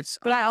 I think it's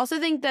But I also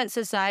think that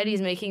society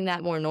is making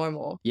that more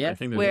normal. yeah, I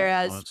think there's a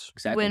Whereas balance.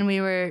 exactly. When we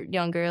were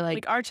younger,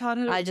 Like our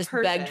childhood. I was just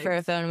perfect. begged for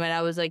a phone when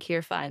I was like,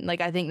 here, fine. Like,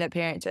 I think that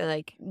parents are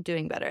like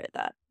doing better at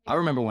that. I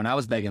remember when I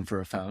was begging for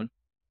a phone.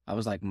 I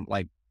was like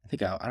I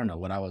think I don't know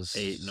when I was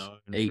 8, 9.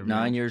 8,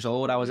 9 years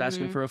old. I was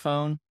asking Mhm. for a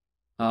phone.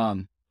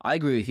 I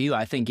agree with you.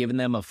 I think giving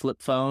them a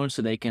flip phone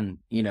so they can,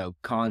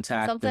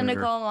 contact Something to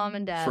their call mom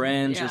and dad.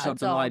 friends Yeah, or that's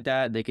something all. like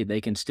that.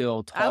 They can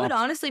still talk. I would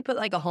honestly put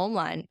like a home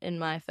line in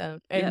my phone,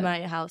 Yeah. in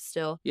my house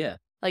still. Yeah.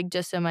 Like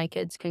just so my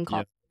kids can call.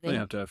 Yeah, they me.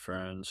 have to have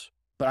friends.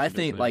 But I You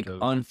think definitely like have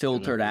to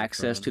unfiltered connect with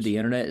access to friends. the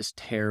internet is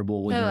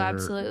terrible when Oh, you're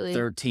absolutely.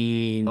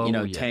 13, Oh,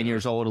 10 yeah.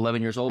 years old,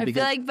 11 years old. I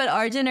feel like, but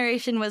our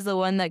generation was the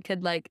one that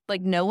could like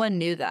no one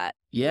knew that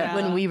yeah.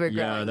 when we were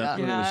Yeah, growing that's up.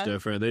 when it was Yeah.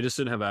 different. They just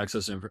didn't have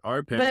access to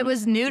our parents. But it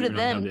was new to even don't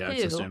have them the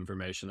access to too.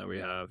 information that we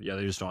have. Yeah,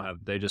 they just don't have.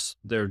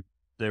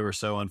 They were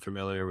so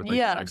unfamiliar with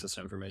Yeah. the access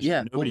to information.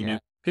 Yeah. Nobody Yeah. knew.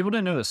 People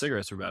didn't know that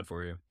cigarettes were bad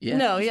for you. Yeah.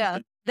 No, yeah.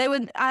 They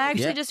would. I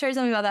actually Yeah. just heard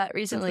something about that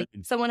recently.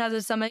 Insane. Someone has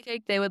a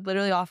stomachache. They would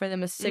literally offer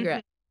them a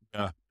cigarette.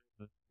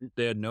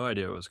 They had no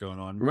idea what was going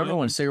on. Remember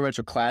when cigarettes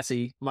were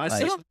classy? My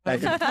Like,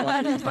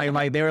 stepdad-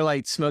 like they were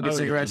like smoking Oh,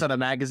 cigarettes yeah. on a the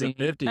magazine.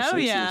 50s, Oh,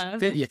 60s. yeah.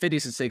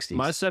 50s and 60s.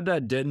 My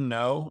stepdad didn't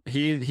know.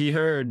 He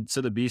heard,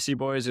 so the BC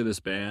Boys are this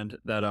band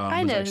that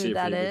I was know actually who a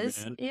that pretty big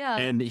is. band. Yeah.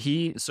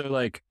 And so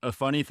like a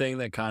funny thing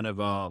that kind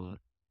of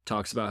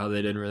talks about how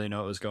they didn't really know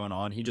what was going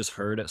on. He just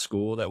heard at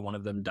school that one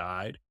of them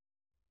died.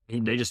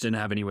 They just didn't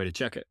have any way to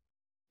check it.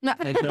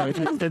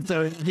 And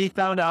so he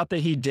found out that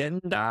he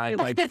didn't die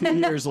like 2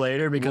 years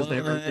later because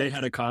they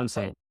had a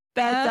consult.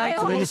 That's So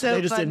actually they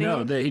so just didn't know.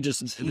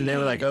 funny. They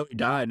were like, oh, he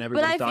died, and But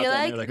everybody I thought feel that.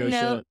 like, And they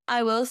were like, oh shit.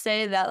 I will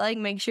say that like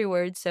makes your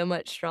words so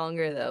much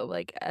stronger though.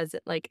 Like as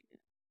it like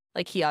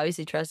he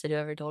obviously trusted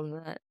whoever told him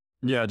that.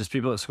 Yeah, just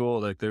people at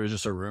school, like there was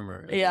just a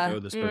rumor. Like, Yeah. oh,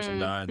 this person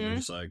died. And they're Mhm.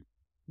 just like,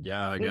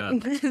 yeah, I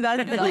guess.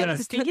 That's Yeah.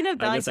 speaking of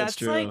that, I like, guess that's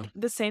that's like true.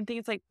 the same thing.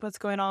 It's like what's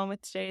going on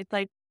with today. It's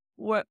like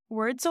what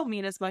words don't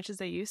mean as much as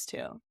they used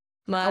to.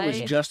 I was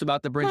My just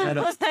about to bring that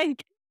up.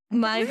 Like,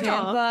 my Yeah.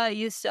 grandpa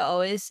used to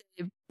always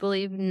say,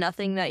 believe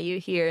nothing that you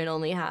hear and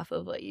only half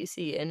of what you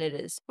see, and it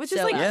is which is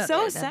so like Yeah. so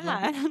accurate.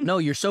 sad. No,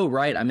 you're so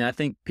right. I mean, I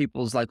think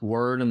people's like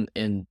word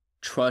and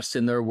trust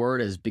in their word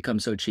has become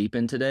so cheap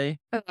in today.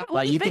 What's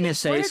Like the you can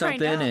biggest just say word right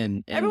something now?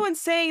 and Everyone's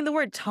saying the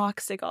word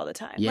toxic all the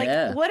time.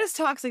 Yeah. Like, what does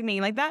toxic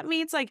mean? Like, that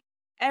means like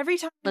every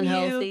time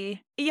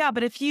Unhealthy. Yeah,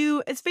 but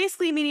it's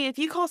basically meaning if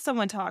you call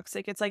someone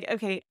toxic, it's like,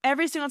 okay,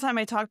 every single time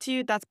I talk to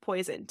you, that's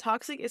poison.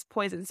 Toxic is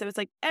poison. So it's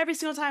like every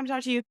single time I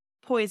talk to you,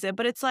 poison.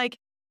 But it's like,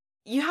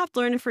 you have to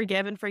learn to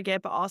forgive and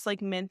forget, but also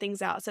like mend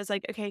things out. So it's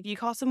like, okay, if you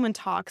call someone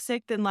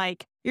toxic, then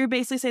like you're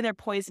basically saying they're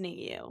poisoning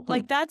you.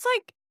 Like, that's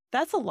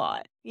a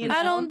lot. You know?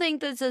 I don't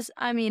think that's just.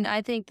 I mean,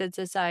 I think that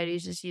society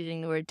is just using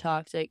the word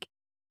toxic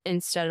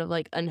instead of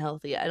like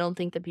unhealthy. I don't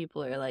think that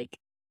people are like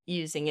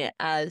using it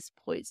as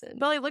poison.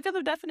 But like, look at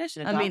the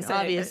definition. Of I mean, toxic.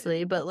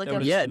 obviously, but look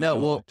at Yeah, no,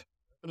 well-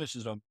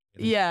 Definitions don't.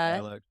 Yeah.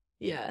 Dialect.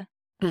 yeah.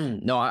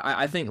 no,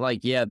 I think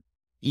like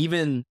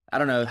even I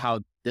don't know how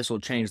this will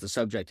change the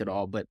subject at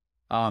all, but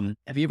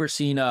have you ever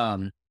seen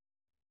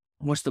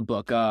what's the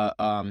book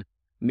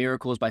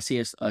Miracles by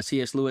C.S.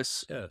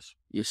 Lewis? Yes.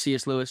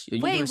 C.S. Lewis. You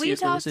know Wait, who we C.S.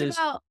 talked Lewis is?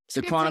 about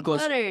The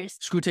Chronicles- letters.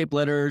 Screwtape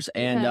Letters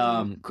and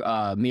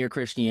Yeah. Mere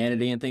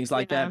Christianity and things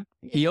like Yeah.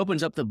 that. He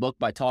opens up the book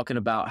by talking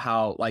about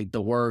how like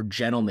the word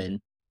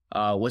gentleman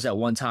was at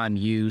one time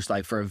used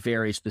like for a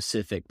very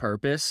specific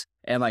purpose,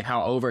 and like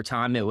how over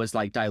time it was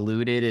like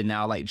diluted, and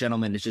now like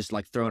gentleman is just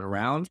like thrown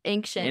around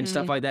Ancient and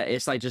stuff like that.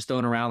 It's like just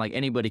thrown around. Like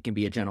anybody can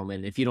be a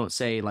gentleman. If you don't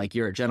say like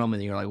you're a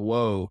gentleman, you're like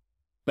whoa.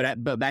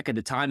 But back at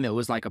the time, it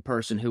was like a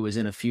person who was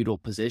in a feudal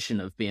position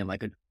of being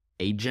like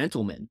a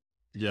gentleman.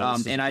 Yeah.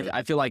 this is And good.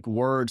 I feel like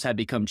words have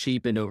become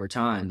cheapened over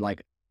time.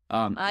 Like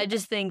I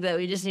just think that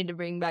we just need to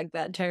bring back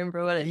that term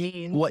for what it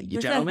means. what, you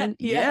gentlemen?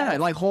 Yeah. And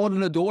like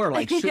holding the door.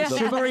 Like Yeah.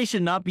 chivalry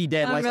should not be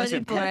dead. I'm Like ready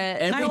listen, for it.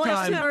 every I want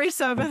time. story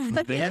so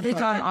bad. Every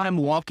time I'm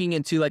walking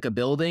into like a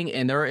building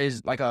and there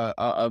is like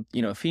a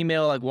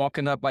female like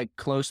walking up like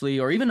closely,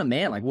 or even a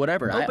man, like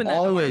whatever, Open I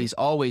that door.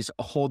 always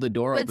hold the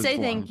door But open say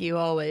for thank 'em. you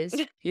always.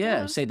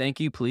 Yeah, say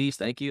thank you, please,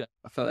 thank you.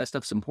 I feel that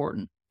stuff's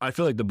important. I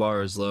feel like the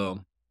bar is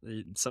low.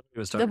 Somebody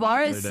was talking The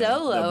bar about it is the other so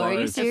day. low. The Are bar you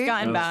is serious? It's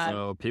gotten so bad.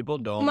 low. People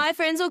don't. My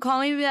friends will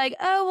call me and be like,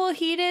 "Oh, well,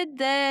 he did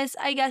this.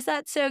 I guess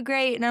that's so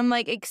great." And I'm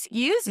like,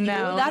 "Excuse you?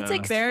 No. That's No.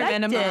 expected. Bare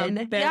minimum.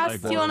 He Bare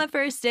asks you on minimum. a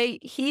first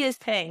date. He is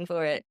paying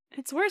for it.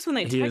 It's worse when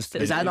they He is- text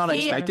it. Is that not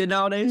He- expected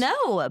nowadays?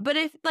 No, but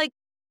if like,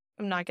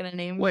 I'm not gonna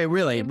name. Wait,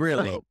 really? him.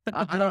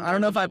 I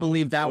don't know if I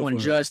believe that Go one for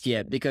it. just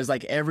yet, because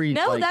like every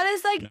No, like, that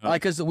is like. No.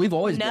 like because we've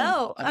always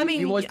No, been, I mean,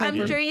 you've always paid I'm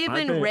for- sure you've I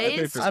been pay- I pay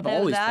raised for to I've know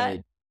always that.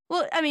 paid.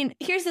 Well, I mean,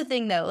 here's the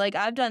thing though. Like,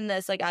 I've done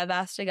this. Like, I've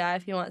asked a guy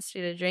if he wants to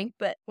get a drink,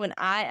 but when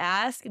I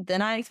ask,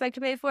 then I expect to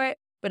pay for it.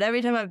 But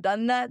every time I've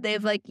done that,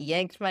 they've like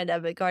yanked my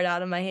debit card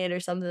out of my hand or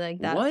something like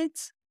that. What?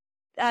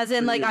 As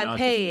in, like, Really I'm not-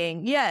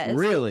 paying. Yes.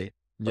 Really?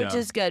 Which Yeah.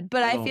 is good.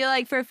 But I I don't- feel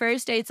like for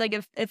first dates, like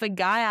if a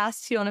guy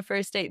asks you on a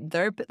first date,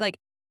 they're like,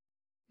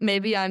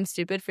 maybe I'm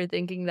stupid for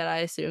thinking that I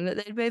assume that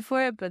they'd pay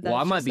for it. But that's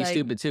Well, I might just, be like,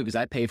 stupid too because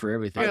I pay for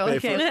everything. Oh, I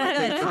pay okay.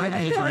 I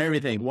pay for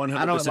everything. 100%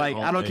 I don't like.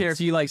 all I don't care dates.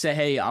 if you like say,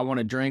 "Hey, I want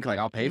a drink." Like,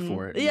 I'll pay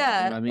for it. You know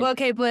Yeah. what I mean? Well,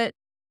 okay, but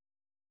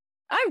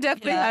I've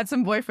definitely Yeah. had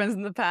some boyfriends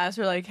in the past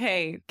who are like,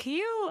 hey, can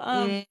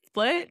you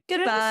split? Get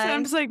it? Fine.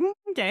 I'm just like,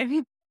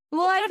 okay.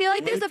 Well, I feel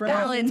like there's a Boyfriend?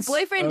 balance.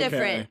 Boyfriend Okay.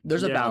 different.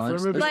 There's a Yeah,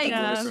 balance. for a Like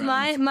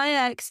Yeah. my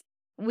ex,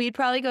 we'd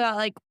probably go out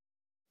like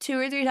 2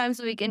 or 3 times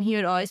a week, and he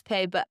would always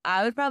pay. But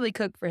I would probably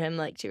cook for him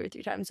like 2 or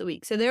 3 times a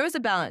week. So there was a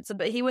balance.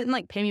 But he wouldn't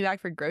like pay me back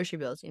for grocery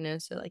bills,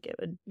 So like it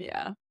would.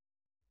 Yeah.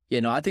 You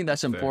know, I think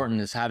that's Fair.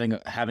 important is having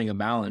a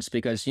balance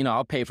because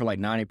I'll pay for like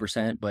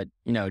 90%, but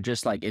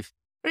just like if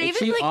Or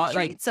If even she like au-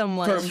 treat like,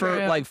 someone.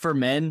 for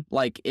men,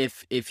 like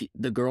if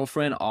the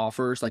girlfriend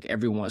offers like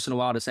every once in a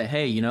while to say,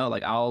 hey,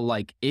 like I'll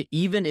like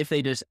even if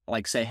they just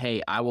like say,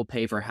 hey, I will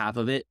pay for half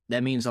of it,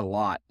 that means a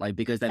lot, like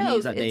because that No,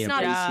 means that they it's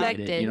not appreciate it.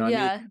 expected, You know what I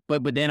yeah. mean?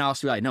 But then I'll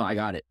also be like, no, I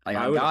got it. Like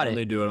I I would got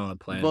only it. do it on a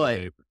planned But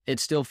date. It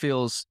still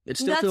feels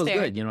That's feels fair.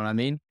 good. You know what I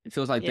mean? It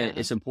feels like Yeah. that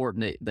it's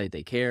important that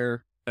they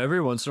care.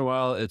 Every once in a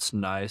while, it's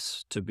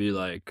nice to be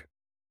like,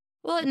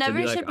 Well, it to never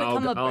be like, should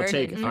become a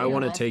burden. I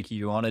want to Yeah. take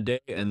you on a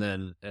date and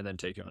then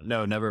take you on.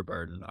 No, never a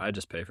burden. I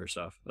just pay for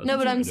stuff. That's No,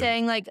 what but you I'm do.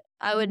 saying like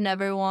I would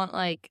never want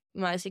like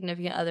my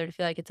significant other to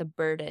feel like it's a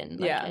burden,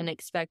 like Yeah. and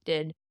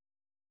expected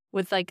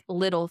with like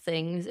little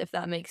things, if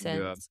that makes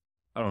sense.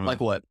 Yeah. I don't know. Like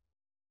what?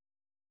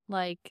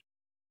 Like,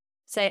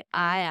 say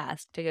I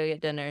ask to go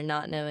get dinner,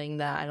 not knowing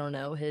that I don't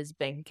know his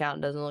bank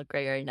account doesn't look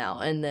great right now,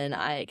 and then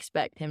I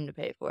expect him to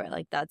pay for it.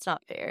 Like that's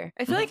not fair.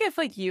 I feel like if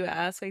like you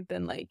ask, like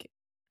then like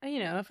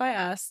if I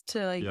asked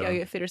to like Yeah. go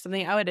get food or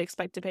something, I would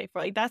expect to pay for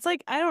it. Like that's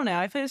like I don't know.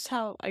 I feel that's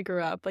how I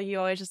grew up. Like you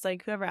always just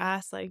like whoever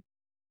asks, like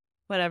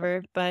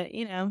whatever. But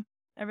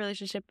a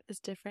relationship is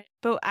different.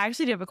 But I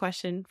actually do have a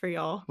question for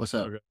y'all. What's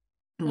up? Okay.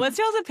 What's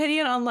y'all's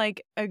opinion on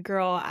like a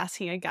girl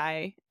asking a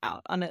guy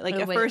out on it, like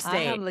Oh, a wait, first I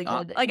have, date?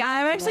 good- Like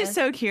I'm actually yeah.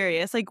 so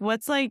curious. Like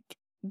what's like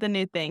the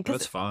new thing?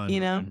 That's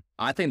fine.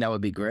 I think that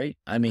would be great.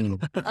 I mean,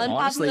 Unpopular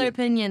honestly,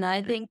 opinion.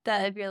 I think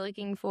that if you're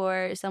looking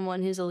for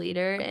someone who's a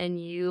leader and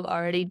you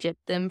already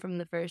gypped them from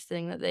the first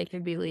thing that they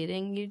could be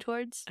leading you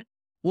towards,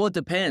 well, it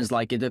depends.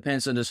 Like it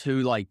depends on just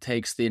who like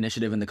takes the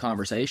initiative in the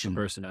conversation.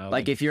 Personality.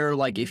 Like if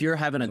you're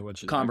having So a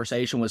what you like.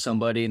 conversation with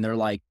somebody and they're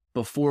like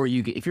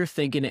if you're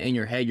thinking it in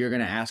your head, you're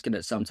gonna ask it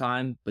at some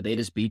time, but they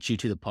just beat you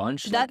to the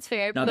punch. like, that's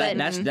fair. no, but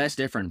that's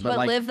different. But, but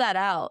like live that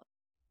out.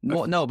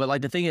 well, no, but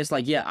like the thing is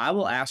like yeah, I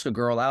will ask a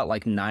girl out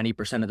like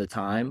 90% of the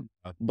time.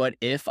 But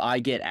if I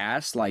get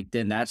asked, like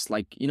then that's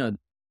like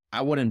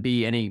I wouldn't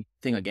be anything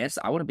against.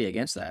 I wouldn't be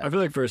against that. I feel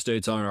like first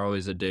dates aren't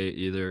always a date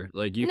either.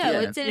 Like you No,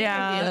 can, it's an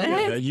Yeah. interview.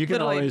 yeah, you can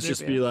Literally always an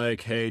just interview. be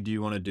like, hey, do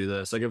you want to do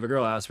this? Like if a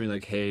girl asks me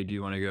like, hey, do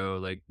you want to go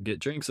like get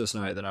drinks this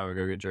night? Then I would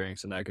go get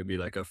drinks, and that could be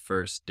like a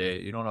first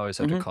date. You don't always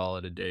have Mhm. to call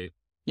it a date.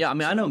 Yeah, I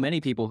mean, I know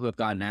many people who have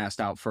gotten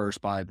asked out first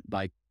by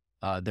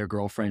their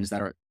girlfriends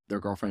that are their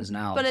girlfriends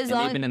now, But as and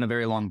long- they've been in a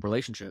very long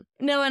relationship.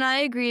 No, and I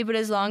agree, but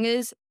as long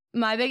as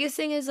my biggest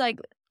thing is like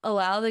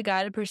allow the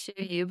guy to pursue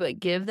you, but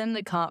give them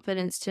the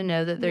confidence to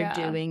know that they're Yeah.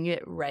 doing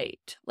it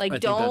right. Like I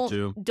think that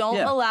too. don't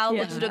Yeah. allow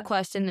Yeah. them to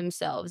question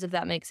themselves, if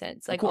that makes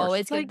sense. Like course.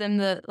 always give Like- them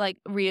the like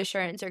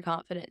reassurance or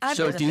confidence. I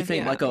So, think do you that's-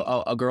 think yeah.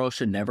 like a girl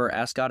should never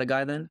ask out a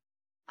guy then?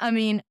 I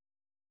mean,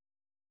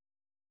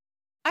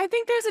 I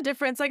think there's a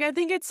difference. Like I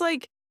think it's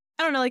like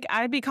I don't know. Like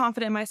I'd be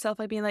confident in myself.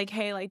 Like being like,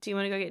 hey, like do you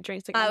want to go get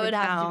drinks? Like I I'm would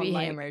have to down, be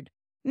like- hammered.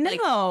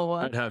 No.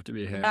 I'd have to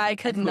be here. I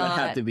could Would not.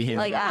 have to be him.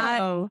 Like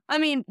No. I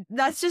mean,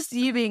 that's just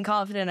you being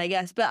confident, I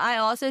guess. But I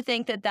also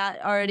think that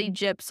already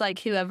gyps like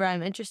whoever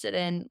I'm interested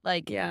in,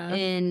 like Yeah.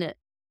 in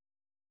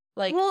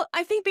like Well,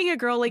 I think being a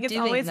girl, like it's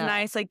doing always that.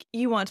 nice. Like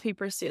you want to be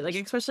pursued, like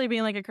especially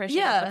being like a Christian.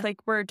 Yeah. It's like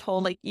we're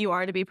told like you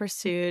are to be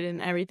pursued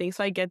and everything.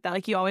 So I get that.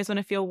 Like you always want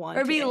to feel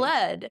wanted or be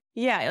led.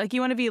 Yeah, like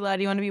you want to be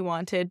led, you want to be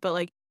wanted. But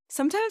like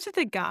sometimes with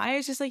a guy,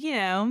 it's just like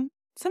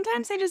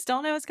sometimes they just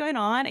don't know what's going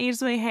on, and you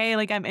just like, hey,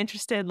 like I'm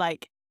interested.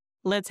 Like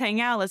let's hang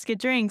out, let's get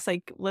drinks,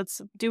 like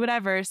let's do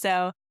whatever.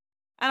 So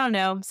I don't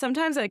know.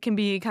 Sometimes it can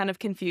be kind of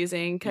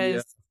confusing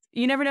because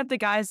you never know if the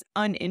guy's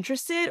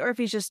uninterested or if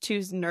he's just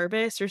too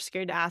nervous or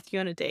scared to ask you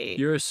on a date.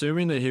 You're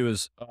assuming that he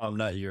was,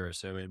 not you're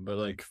assuming, but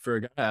like for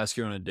a guy to ask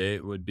you on a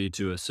date would be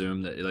to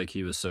assume that like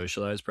he was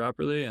socialized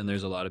properly, and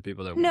there's a lot of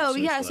people that No,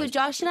 weren't yeah. So socialized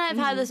Josh and I have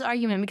had Mhm. this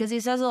argument because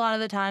he says a lot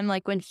of the time,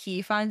 like when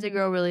he finds a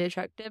girl really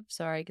attractive.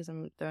 Sorry, because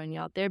I'm throwing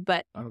you out there,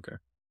 but I don't care.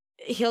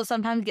 he'll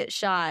sometimes get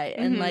shy,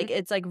 and Mhm. like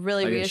it's like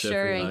really I get shit for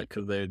reassuring. that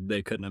because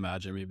they couldn't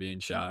imagine me being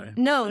shy.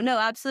 No,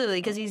 absolutely,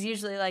 because he's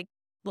usually like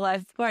the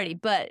life of the party,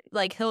 but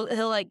like he'll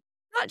like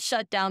not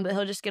shut down, but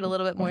he'll just get a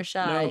little bit more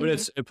shy. No, but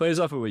it plays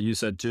off of what you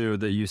said too.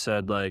 That you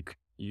said like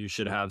you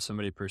should have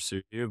somebody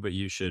pursue you, but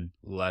you should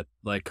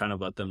kind of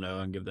let them know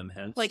and give them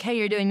hints. like, hey,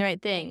 you're doing the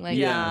right thing. Like,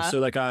 Yeah. So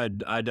like I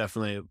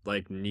definitely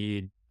like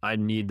need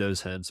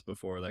those hints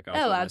before like I'll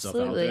Oh, put myself out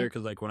absolutely. there,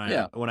 because like when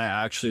Yeah. I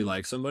actually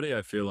like somebody,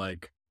 I feel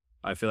like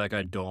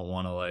I don't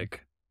want to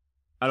like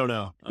I don't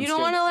know. I'm you don't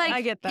scared- want to like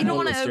I get that. you don't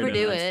want to Totally scared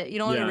overdo to ask. it. You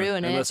don't want to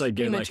ruin unless it I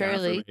get like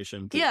prematurely.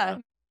 affirmation to Yeah.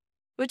 that.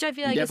 Which I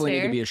feel You like is definitely need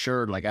fair. to be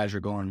assured, like as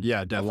you're going.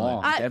 Yeah, definitely.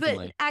 along. But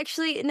Definitely.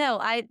 actually,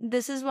 no.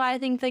 This is why I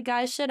think that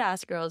guys should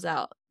ask girls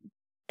out.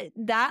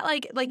 That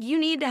like you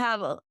need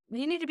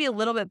to be a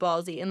little bit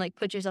ballsy and like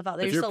put yourself out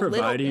there If just you're a little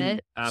providing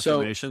bit.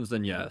 affirmations,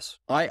 then yes.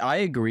 I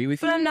agree with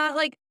But you. I'm not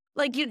like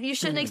Like you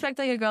shouldn't Mm. expect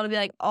like a girl to be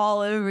like all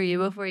over you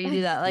before you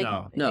do that. Like,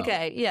 No.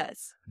 okay,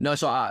 yes. No,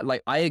 so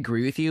I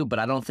agree with you, but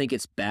I don't think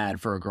it's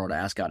bad for a girl to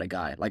ask out a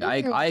guy. Like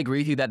I agree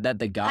with you that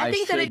the guy I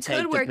think that should it take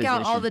could the work out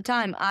all position the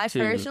time. I to-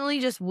 personally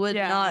just would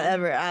Yeah. not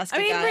ever ask I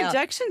a mean, guy out.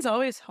 rejection's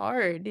always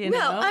hard, you No,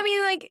 know? I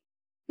mean like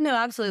no,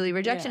 absolutely.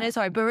 Rejection Yeah. is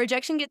hard, but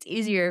rejection gets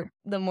easier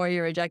the more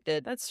you're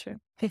rejected. That's true.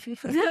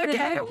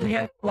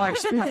 Okay. Like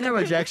speaking of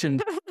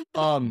rejection,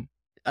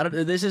 I don't.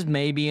 This is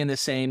maybe in the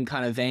same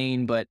kind of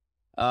vein, but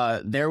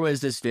there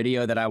was this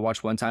video that I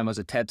watched one time. It was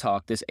a TED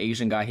Talk. This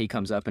Asian guy, he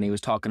comes up and he was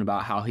talking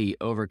about how he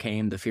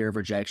overcame the fear of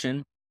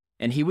rejection,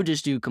 and he would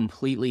just do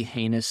completely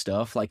heinous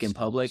stuff, like in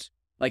public.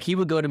 Like he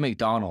would go to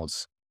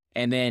McDonald's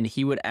and then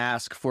he would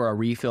ask for a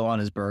refill on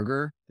his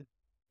burger.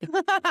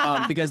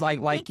 Because like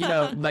you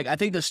know, like I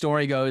think the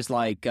story goes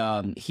like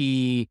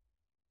he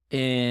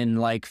in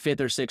like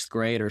 5th or 6th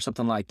grade or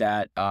something like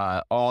that,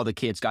 all the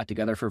kids got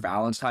together for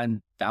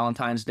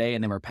Valentine's Day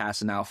and they were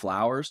passing out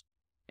flowers,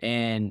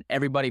 and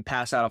everybody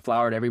passed out a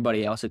flower to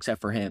everybody else except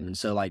for him. And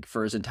so like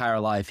for his entire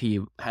life he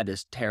had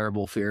this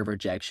terrible fear of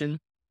rejection.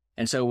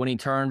 And so when he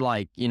turned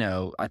like, you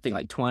know, I think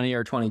like 20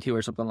 or 22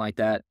 or something like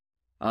that,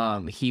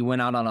 he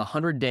went out on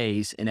 100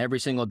 days, and every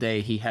single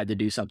day he had to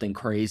do something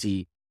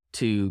crazy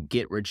to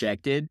get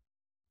rejected.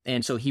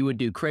 And so he would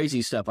do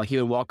crazy stuff. Like he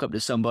would walk up to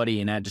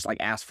somebody and I'd just like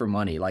ask for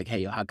money. Like,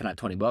 hey, how can I have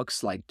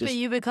 $20? Like just But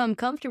you become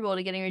comfortable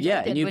to getting Yeah,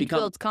 rejected, and you which become-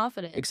 builds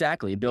confidence.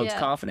 exactly. It builds Yeah.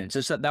 confidence.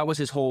 So that was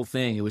his whole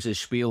thing. It was his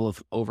spiel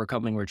of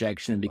overcoming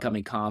rejection and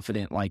becoming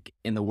confident like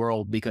in the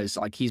world, because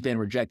like he's been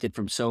rejected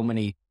from so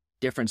many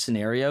different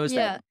scenarios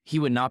Yeah. that he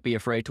would not be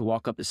afraid to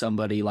walk up to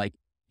somebody like,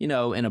 you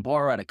know, in a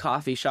bar or at a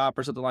coffee shop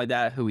or something like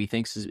that, who he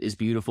thinks is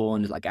beautiful,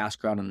 and just like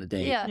ask her out on a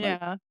date. Yeah. Like,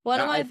 Yeah.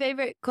 One of I- my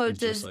favorite quotes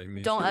just is like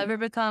me. don't ever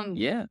become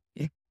yeah.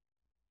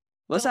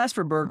 Let's ask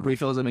for burger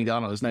refills at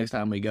McDonald's next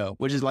time we go,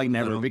 which is like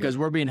never, Okay. because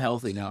we're being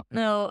healthy now.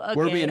 No, okay.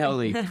 We're being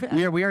healthy.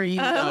 We are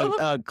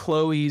eating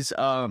Chloe's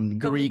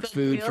Greek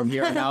food from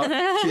here on out.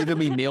 She's gonna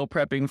be meal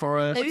prepping for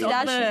us. Maybe all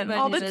that should the, be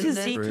all the mentioned.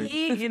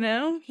 tzatziki, you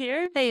know,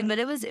 here. Hey, but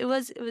it was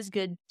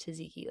good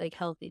tzatziki, like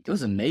healthy. It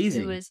was tzatziki.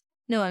 amazing. It was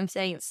no, I'm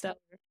saying it's so.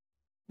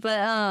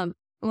 But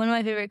one of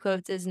my favorite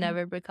quotes is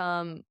never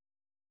become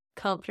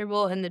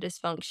comfortable in the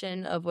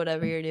dysfunction of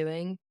whatever you're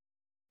doing,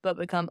 but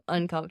become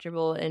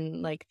uncomfortable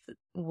in like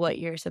what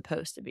you're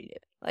supposed to be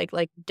doing.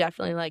 Like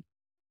definitely like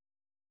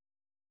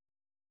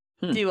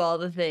Hmm. do all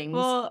the things.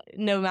 Well,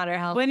 no matter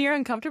how. when you're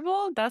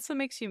uncomfortable, that's what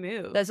makes you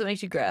move. That's what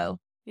makes you grow.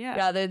 yeah.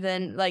 Rather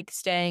than like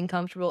staying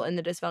comfortable in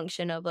the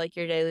dysfunction of like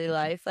your daily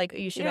life. Like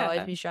you should always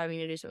Yeah. be striving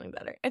to do something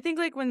better. I think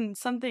like when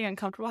something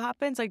uncomfortable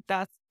happens, like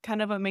that's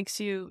kind of what makes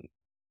you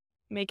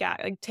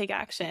take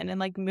action and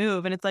like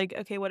move. And it's like,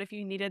 okay, what if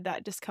you needed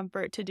that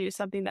discomfort to do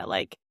something that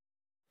like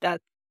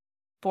that's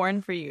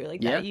foreign for you,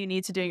 like Yeah. that you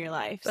need to do in your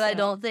life? But I So-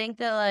 don't think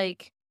that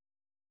like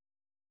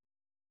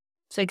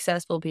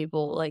successful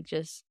people like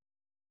just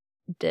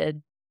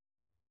did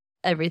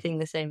everything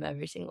the same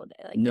every single day.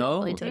 Like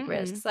No. they took Mm-mm.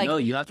 risks. Like no,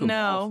 you have to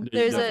No. You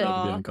There's definitely a-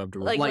 have to be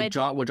uncomfortable. like, like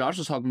my- what Josh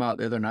was talking about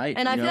the other night.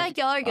 and I you feel know? like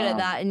y'all are good at um,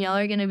 that, and y'all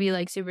are gonna be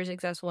like super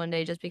successful one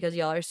day just because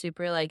y'all are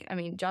super like. I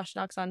mean, Josh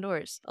knocks on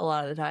doors a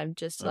lot of the time,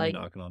 just I'm like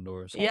knocking on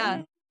doors.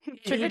 yeah,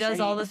 he does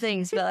all the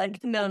things, but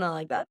like no, not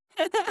like that.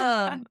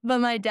 But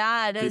my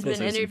dad has People been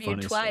say some interviewed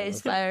funny twice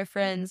stuff. by our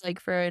friends, like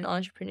for an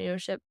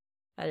entrepreneurship.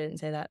 I didn't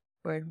say that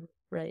word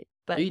right,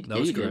 but You- That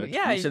was you did. correct.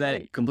 Yeah, you said you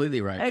that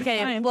completely right. okay.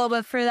 Fine. Well,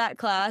 but for that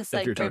class, If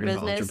like you're for talking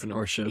about business,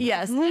 entrepreneurship.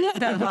 yes.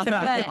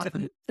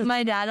 But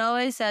my dad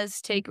always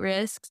says take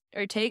risks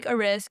or take a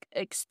risk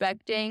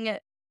expecting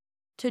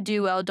to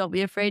do well. Don't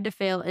be afraid to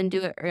fail and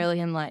do it early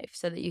in life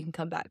so that you can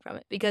come back from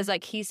it. Because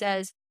like he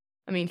says,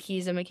 I mean,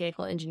 he's a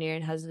mechanical engineer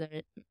and has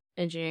an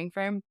engineering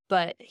firm,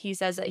 but he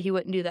says that he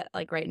wouldn't do that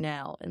like right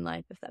now in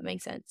life, if that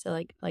makes sense. So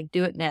like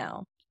do it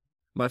now.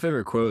 My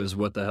favorite quote is,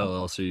 "What the hell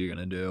else are you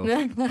gonna do?"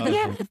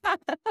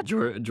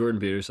 Jordan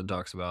Peterson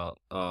talks about.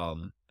 I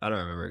don't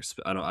remember.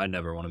 I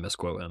never want to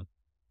misquote him,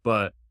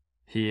 but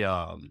he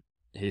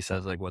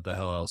says like, "What the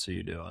hell else are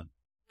you doing?"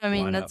 I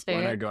mean, Why that's not,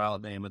 Why fair. not go out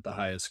and aim at the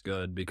highest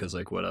good? Because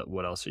like, what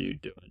else are you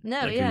doing?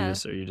 No, like, yeah.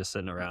 Are you just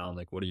sitting around?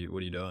 Like, what are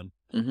you doing?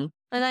 And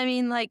I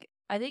mean, like,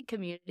 I think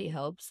community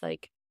helps,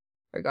 like,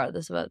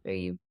 regardless of whether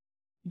you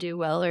do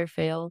well or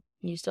fail,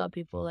 you still have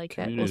people like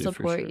that will Community for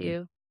support sure.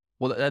 you.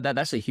 Well,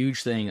 that's a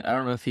huge thing. I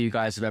don't know if you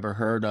guys have ever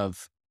heard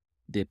of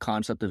the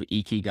concept of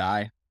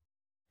ikigai.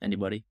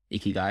 Anybody?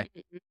 Ikigai.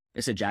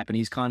 It's a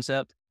Japanese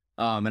concept.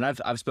 And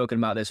I've spoken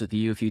about this with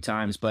you a few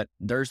times, but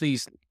there's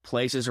these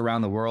places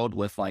around the world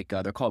with like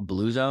they're called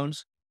blue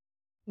zones,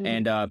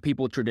 Mm. and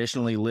people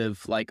traditionally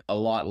live like a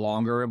lot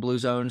longer in blue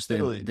zones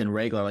Italy. than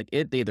regular. Like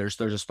there's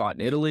a spot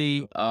in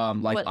Italy,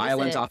 like What is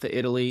islands it? off of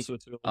Italy.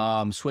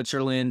 Switzerland.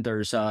 Switzerland,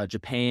 there's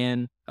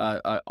Japan,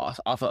 off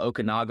of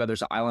Okinawa,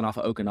 there's an island off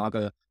of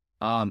Okinawa.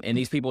 And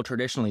these people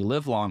traditionally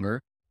live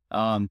longer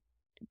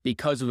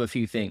because of a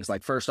few things.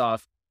 Like, first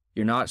off,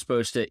 you're not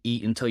supposed to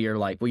eat until you're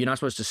like, well, you're not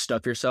supposed to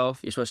stuff yourself.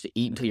 You're supposed to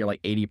eat until you're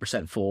like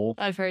 80% full.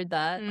 I've heard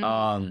that.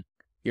 Mm.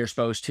 you're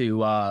supposed to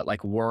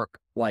like work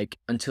like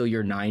until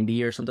you're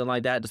 90 or something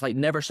like that. Just like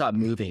never stop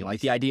moving. Like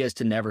the idea is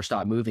to never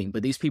stop moving.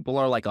 But these people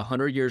are like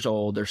 100 years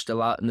old. They're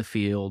still out in the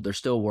field. They're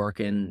still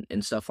working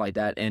and stuff like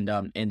that. And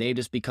they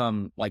just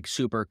become like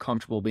super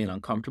comfortable being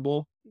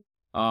uncomfortable.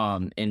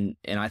 And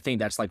I think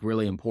that's like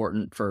really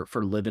important for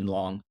living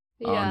long.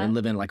 Yeah. And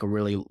living like a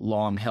really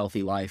long,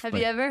 healthy life. Have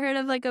you ever heard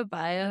of like a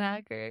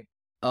biohacker?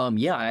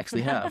 Yeah, I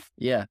actually have.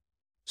 Yeah.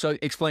 So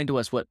explain to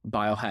us what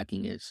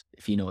biohacking is,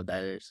 if you know what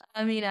that is.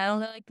 I mean, I don't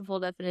know like the full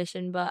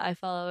definition, but I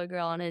follow a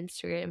girl on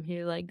Instagram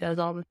who like does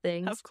all the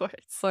things Of course.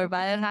 for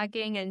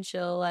biohacking, and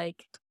she'll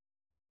like,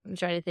 I'm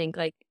trying to think,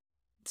 like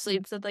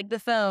sleeps with like the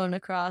phone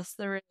across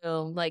the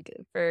room, like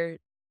for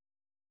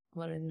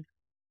what is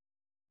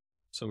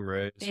Some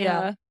rays.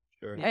 yeah.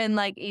 Sure. And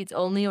like eats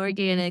only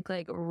organic,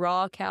 like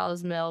raw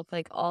cow's milk,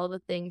 like all the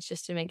things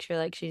just to make sure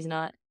like she's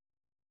not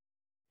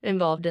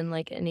involved in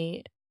like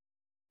any,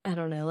 I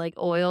don't know, like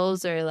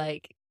oils or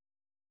like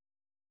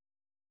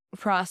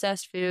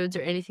processed foods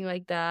or anything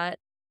like that.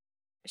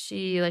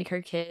 She like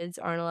her kids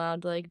aren't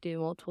allowed to like do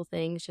multiple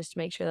things just to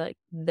make sure like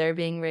they're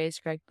being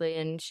raised correctly.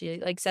 And she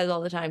like says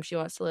all the time she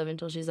wants to live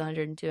until she's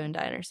 102 and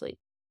die in her sleep.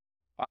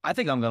 I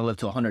think I'm going to live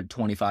to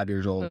 125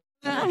 years old.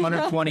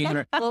 120,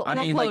 100. Well, I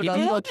mean, well, like,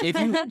 hold if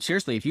on. you look,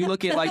 seriously, if you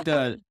look at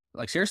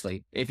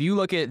if you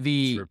look at It's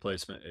the,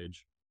 replacement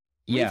age.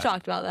 yeah, We've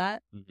talked about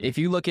that. if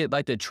you look at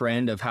like the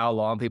trend of how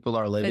long people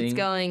are living, It's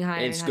going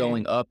higher. it's and higher.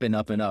 going up and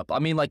up and up. I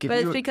mean, like, if But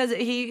it's you, because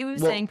he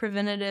was Well- saying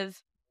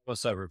preventative.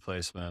 What's that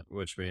replacement?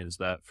 Which means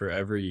that for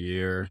every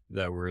year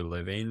that we're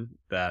living,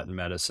 that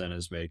medicine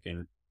is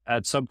making,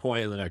 at some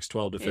point in the next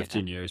 12 to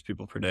 15 years,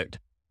 people predict,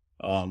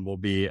 we'll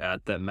be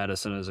at that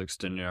medicine is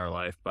extending our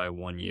life by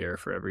 1 year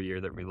for every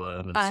year that we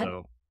live. And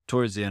so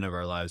towards the end of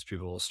our lives,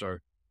 people will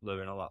start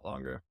living a lot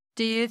longer.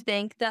 Do you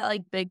think that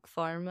like big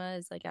pharma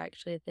is like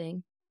actually a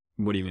thing?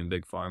 What do you mean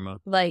big pharma?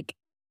 Like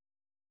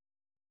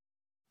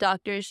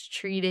doctors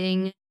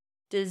treating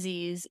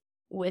disease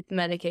with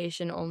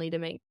medication only to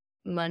make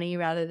money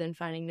rather than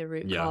finding the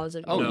root Yeah. cause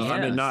of Oh, no, disease? I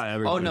mean, yes. not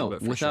everybody. oh no,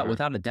 but for without sure.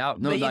 without a doubt,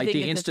 no, But you like think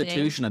the it's a thing?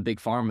 institution of big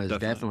pharma is Definitely.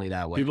 definitely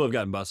that way. People have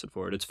gotten busted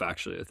for it. It's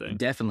factually a thing.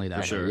 Definitely that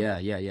For way. sure. Yeah,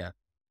 yeah, yeah.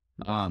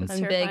 I'm big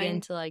terrifying.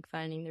 into like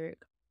finding the root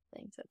cause of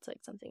things. That's like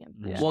something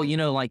I'm Yeah. Well, you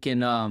know, like in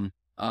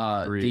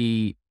Greed.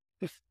 the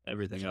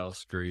Everything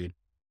else, greed.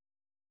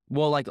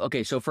 well, like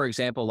okay, so for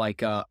example,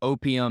 like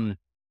opium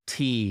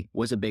tea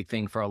was a big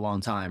thing for a long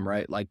time,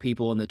 right? Like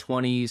people in the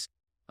 20s,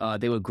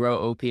 they would grow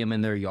opium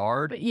in their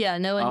yard. But yeah,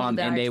 no one knew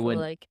the and they actual, would-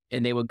 like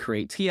and they would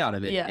create tea out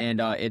of it. Yeah. And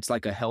it's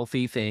like a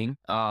healthy thing.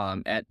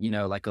 At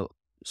like a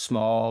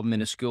small,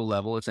 minuscule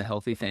level, it's a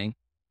healthy thing.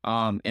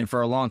 And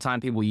for a long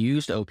time, people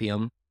used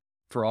opium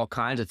for all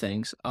kinds of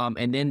things.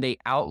 And then they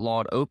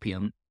outlawed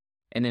opium,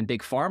 and then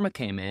Big Pharma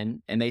came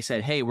in and they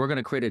said, "Hey, we're going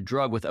to create a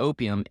drug with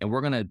opium, and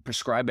we're going to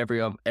prescribe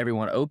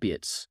everyone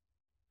opiates."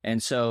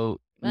 And so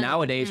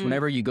nowadays, Mm.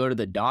 whenever you go to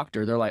the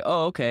doctor, they're like,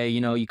 "Oh, okay,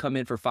 you come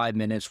in for 5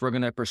 minutes. We're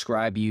going to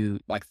prescribe you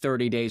like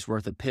 30 days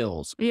worth of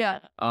pills." yeah.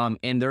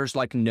 And there's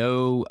like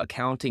no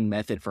accounting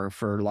method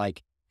for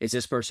like, is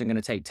this person going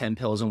to take 10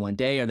 pills in one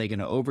day? Are they going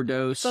to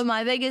overdose? But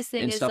my biggest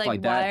thing and is stuff like like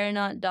why that. are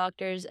not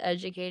doctors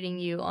educating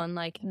you on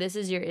like this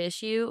is your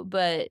issue,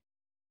 but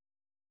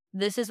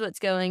this is what's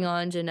going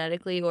on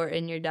genetically or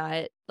in your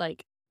diet,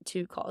 like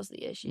to cause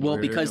the issue. Well,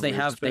 We're in because a they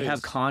weird have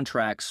space.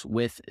 contracts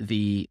with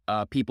the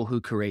people who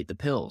create the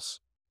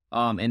pills.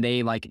 And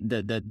they like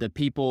the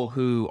people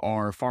who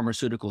are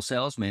pharmaceutical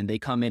salesmen, they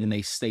come in and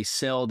they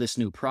sell this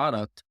new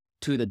product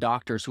to the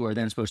doctors who are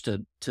then supposed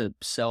to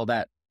sell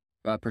that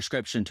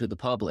prescription to the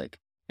public.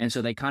 And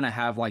so they kind of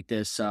have like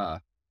this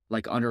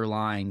like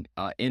underlying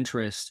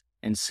interest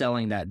in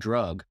selling that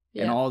drug.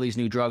 And Yeah. all these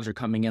new drugs are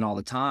coming in all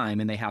the time,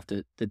 and they have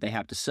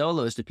to sell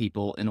those to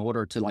people in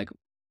order to like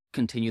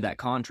continue that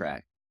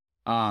contract.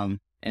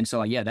 And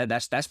so yeah,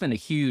 that's been a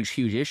huge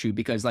issue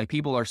because like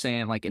people are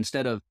saying like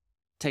instead of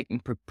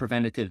taking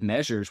preventative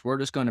measures, we're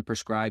just going to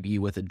prescribe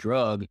you with a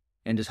drug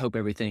and just hope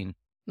everything.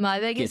 My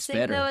biggest gets thing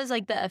better. though is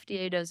like the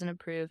FDA doesn't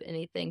approve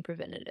anything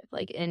preventative,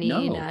 like any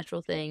No.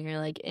 natural thing or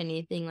like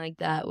anything like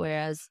that.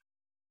 Whereas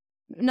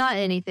not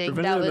anything. That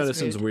Preventative was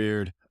medicine's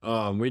rude.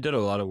 weird. We did a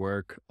lot of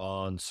work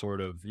on sort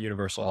of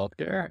universal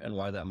healthcare and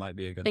why that might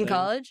be a good In thing.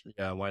 college.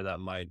 Yeah, why that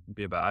might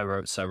be about. I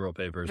wrote several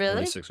papers, Really?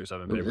 probably 6 or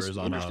 7 Ooh, this papers is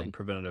on interesting.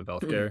 preventative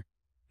healthcare.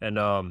 And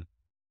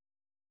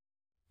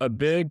a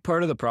big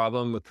part of the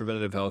problem with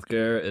preventative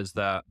healthcare is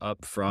that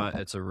up front,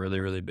 it's a really,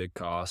 really big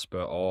cost.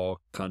 But all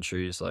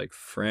countries like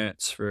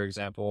France, for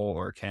example,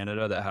 or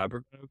Canada that have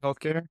preventative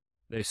healthcare,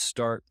 they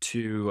start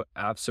to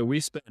so we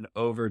spend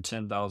over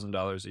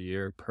 $10,000 a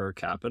year per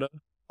capita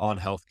on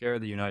healthcare.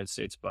 The United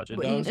States budget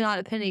But does. not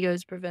a penny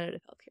goes to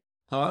preventative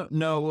healthcare.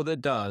 No, well,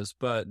 that does.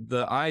 But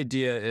the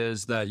idea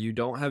is that you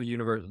don't have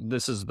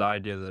This is the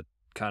idea that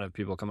kind of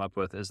people come up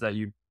with is that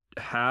you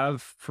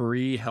have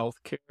free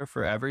healthcare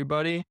for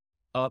everybody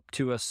up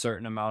to a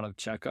certain amount of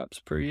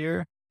checkups per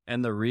year.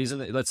 And the reason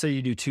that, let's say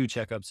you do 2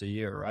 checkups a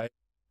year, right?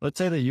 Let's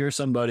say that you're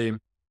somebody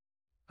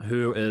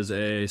who is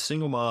a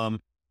single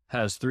mom,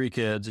 has 3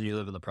 kids, and you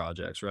live in the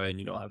projects, right? And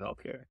you don't have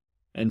healthcare.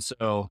 And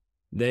so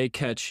they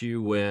catch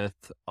you with,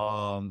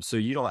 so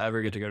you don't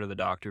ever get to go to the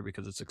doctor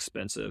because it's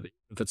expensive.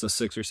 If it's a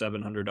 $600 or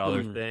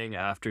 $700 thing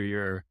after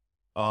your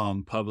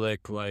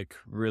public, like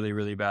really,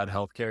 really bad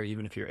healthcare,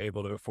 even if you're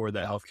able to afford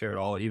that healthcare at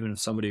all, even if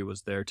somebody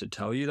was there to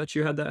tell you that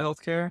you had that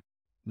healthcare,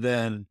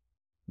 then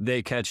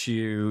they catch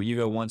you. You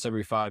go once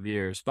every 5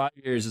 years. 5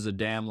 years is a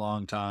damn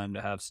long time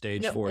to have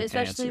stage 4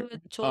 especially cancer.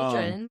 with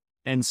children.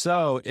 And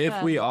so if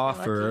Yeah, we you're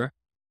offer lucky.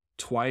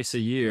 twice a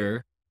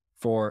year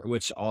for,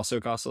 which also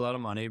costs a lot of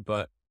money,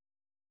 but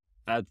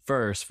at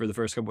first, for the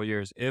first couple of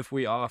years, if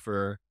we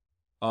offer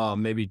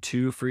maybe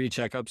 2 free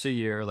checkups a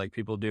year, like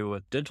people do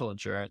with dental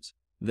insurance,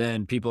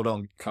 then people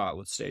don't get caught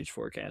with stage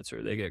 4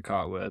 cancer. They get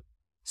caught with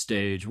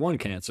stage 1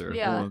 cancer,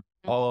 Yeah. or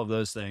all of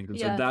those things. And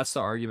so Yeah. that's the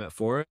argument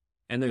for it.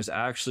 And there's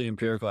actually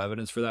empirical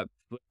evidence for that.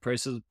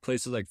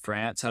 Places like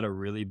France had a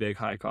really big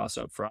high cost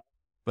up front,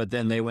 but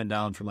then they went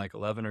down from like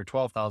 $11,000 or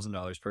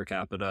 $12,000 per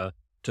capita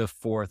to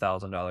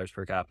 $4,000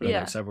 per capita Yeah.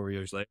 like several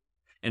years later.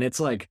 And it's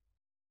like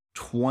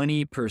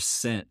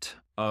 20%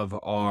 of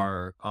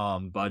our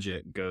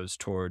budget goes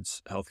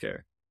towards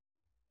healthcare.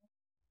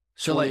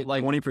 So like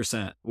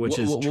 20%, which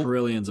is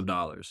trillions of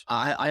dollars.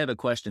 I have a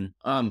question.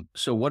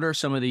 So what are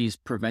some of these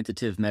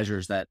preventative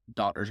measures that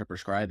doctors are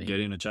prescribing?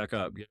 Getting a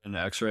checkup, getting an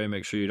X-ray,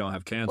 make sure you don't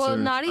have cancer. Well,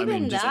 not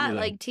even just that.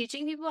 anything. Like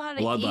teaching people how to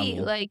Blood eat.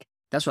 level. Like,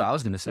 That's what I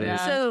was gonna say.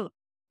 Yeah. so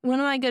one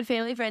of my good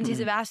family friends, he's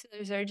a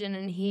vascular surgeon,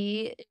 and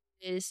he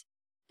is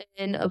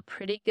in a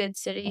pretty good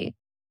city,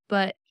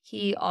 but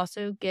he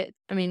also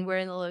we're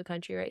in the low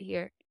country right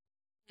here.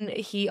 And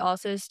he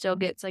also still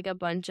gets like a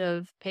bunch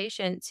of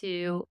patients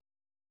who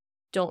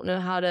don't know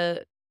how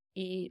to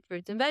eat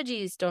fruits and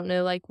veggies, don't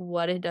know like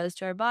what it does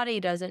to our body,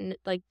 doesn't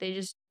like they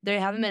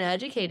haven't been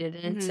educated,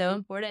 and it's so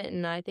important.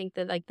 And I think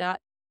that like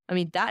that,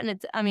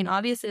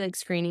 obviously like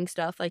screening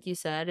stuff, like you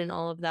said, and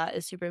all of that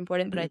is super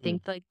important. But I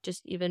think like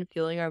just even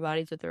fueling our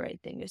bodies with the right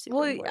thing is super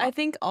Well, important. I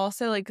think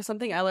also like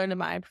something I learned in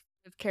my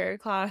preventive care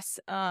class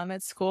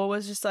at school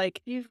was just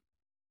like You've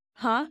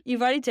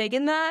already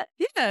taken that?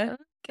 yeah.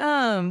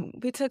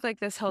 We took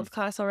like this health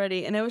class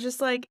already, and it was just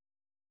like,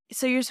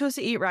 so you're supposed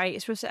to eat right,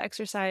 you're supposed to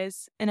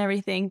exercise and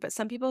everything, but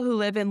some people who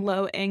live in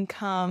low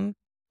income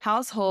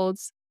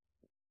households,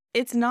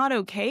 it's not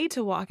okay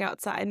to walk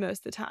outside most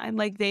of the time.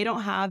 Like they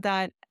don't have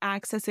that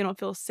access, they don't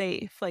feel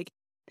safe. Like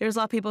there's a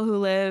lot of people who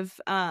live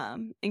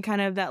in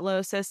kind of that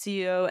low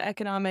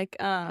socioeconomic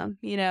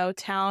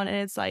town, and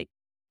it's like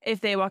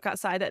if they walk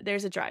outside that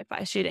there's a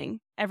drive-by shooting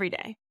every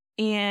day.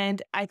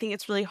 And I think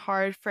it's really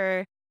hard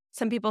for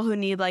some people who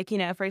need like,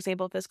 for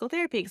example, physical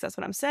therapy, because that's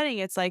what I'm studying.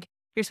 It's like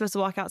you're supposed to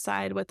walk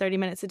outside 30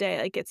 minutes a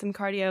day, like get some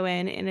cardio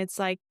in, and it's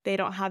like they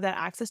don't have that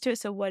access to it.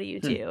 So what do you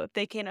do? If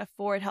they can't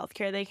afford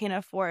healthcare, they can't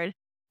afford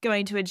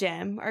going to a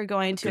gym or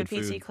going to a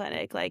PT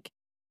clinic. Like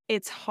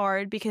it's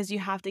hard because you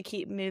have to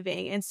keep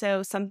moving. And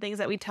so some things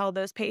that we tell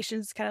those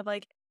patients kind of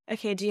like,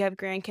 okay, do you have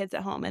grandkids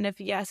at home? And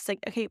if yes, like,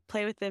 okay,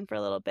 play with them for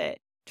a little bit,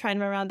 try and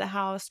run around the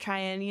house, try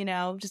and,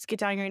 just get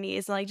down on your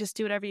knees and like just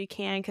do whatever you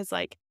can. Cause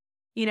like,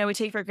 we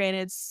take for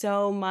granted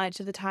so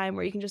much of the time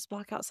where you can just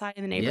walk outside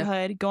in the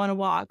neighborhood, go on a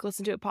walk,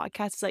 listen to a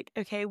podcast. It's like,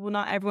 okay, well,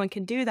 not everyone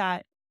can do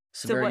that.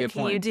 So what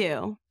can you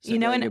do?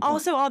 And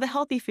also all the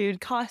healthy food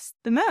costs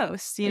the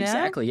most,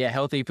 Exactly. Yeah.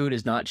 Healthy food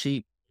is not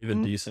cheap.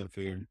 Even decent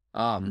food.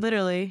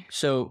 Literally.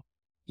 So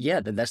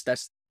yeah,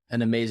 that's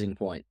an amazing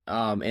point.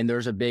 And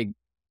there's a big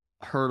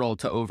hurdle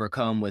to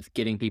overcome with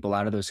getting people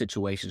out of those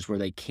situations where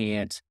they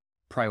can't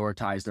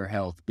prioritize their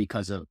health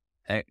because of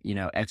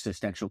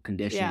existential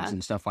conditions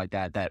and stuff like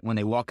that, that when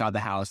they walk out of the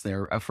house,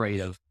 they're afraid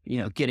of,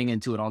 getting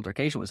into an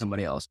altercation with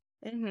somebody else.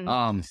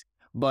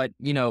 But,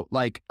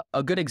 like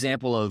a good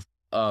example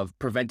of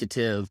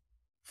preventative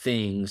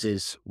things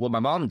is what my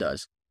mom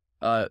does.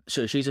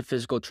 So she's a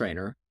physical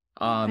trainer.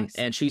 Nice.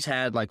 And she's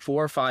had like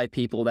 4 or 5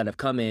 people that have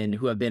come in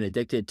who have been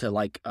addicted to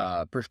like,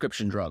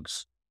 prescription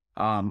drugs,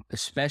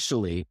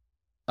 especially,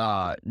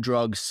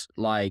 drugs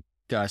like,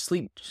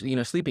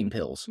 sleeping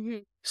pills.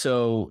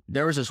 So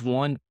there was this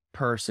one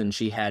person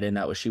she had in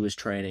that she was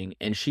training,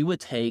 and she would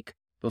take,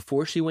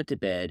 before she went to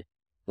bed,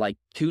 like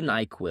 2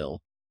 NyQuil,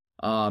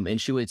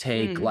 and she would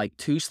take like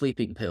 2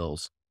 sleeping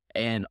pills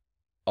and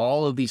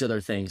all of these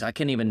other things. I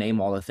can't even name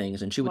all the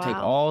things. And she would take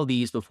all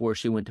these before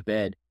she went to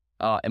bed.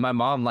 And my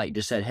mom like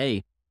just said,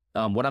 hey,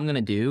 what I'm going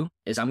to do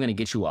is I'm going to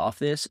get you off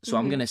this. So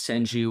I'm going to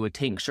send you a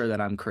tincture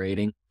that I'm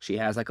creating. She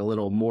has like a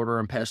little mortar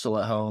and pestle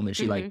at home, and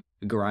she like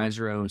grinds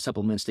her own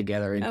supplements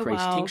together and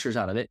creates tinctures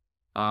out of it.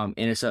 And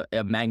it's a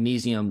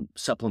magnesium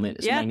supplement.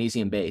 It's a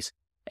magnesium base.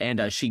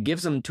 And she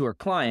gives them to her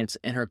clients,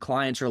 and her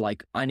clients are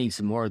like, I need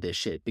some more of this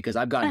shit because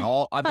I've gotten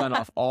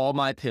off all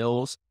my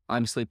pills.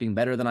 I'm sleeping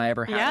better than I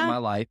ever have in my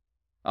life.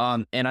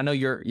 And I know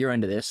you're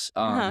into this.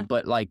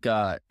 But like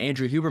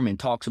Andrew Huberman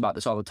talks about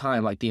this all the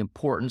time. Like the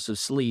importance of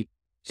sleep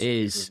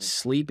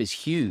is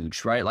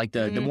huge, right? Like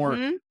the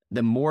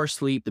more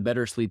sleep, the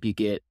better sleep you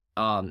get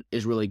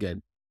is really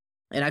good.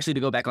 And actually, to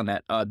go back on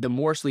that, the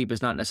more sleep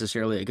is not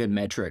necessarily a good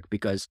metric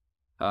because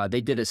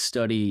they did a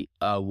study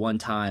one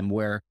time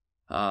where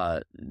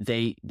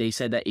they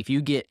said that if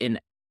you get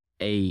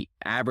a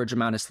average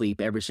amount of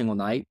sleep every single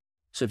night.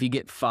 So if you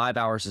get 5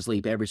 hours of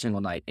sleep every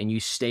single night and you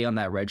stay on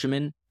that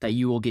regimen, that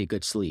you will get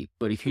good sleep.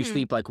 But if you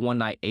sleep like one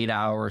night 8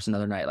 hours,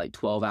 another night like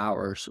 12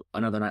 hours,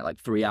 another night like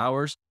 3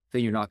 hours,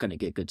 then you're not going to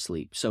get good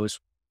sleep. So it's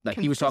like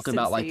he was talking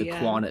about like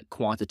the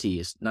quantity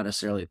is not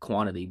necessarily a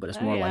quantity, but it's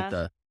more like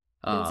the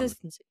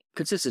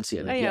consistency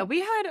of it. Oh yeah, we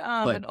had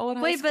an old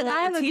high school but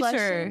I have a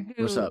teacher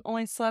What's who up?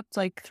 only slept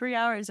like 3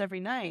 hours every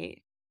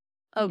night.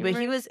 Oh, but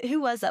who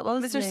was that? What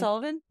was his Mr. name?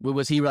 Sullivan?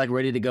 Was he like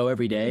ready to go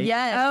every day?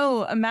 Yes.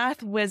 Oh, a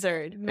math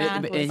wizard.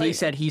 And he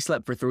said he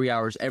slept for 3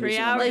 hours every 3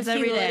 single hours night.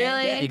 Like, he every day.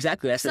 literally- Yeah,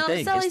 exactly. That's the Sul-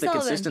 thing. Sully It's the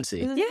Sullivan.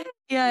 consistency.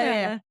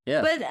 Yeah.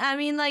 Yeah. But I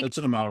mean, like, It's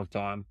an amount of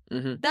time.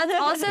 that's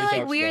also He like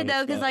talks weird about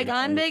though, it because like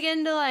several I'm times. big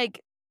into like,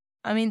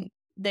 I mean,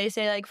 they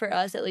say like for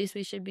us at least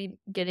we should be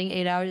getting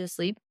 8 hours of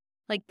sleep.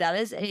 Like that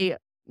is a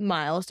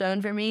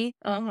milestone for me,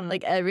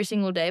 like every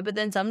single day. But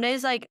then some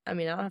days, like, I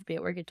mean, I don't have to be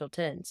at work until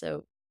 10.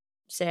 So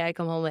say I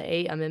come home at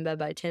 8, I'm in bed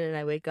by 10, and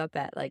I wake up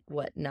at like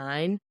what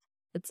 9?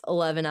 It's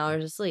 11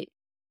 hours of sleep.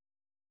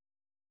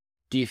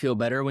 Do you feel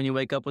better when you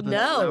wake up with No.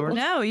 those hours?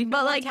 No, you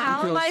But like,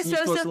 how am I You're supposed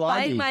supposed to to lie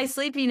to fight you. my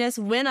sleepiness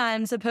when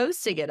I'm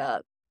supposed to get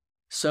up?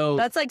 So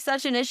That's like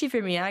such an issue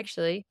for me,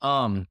 actually.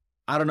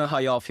 I don't know how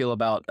y'all feel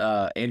about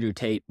Andrew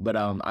Tate, but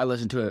I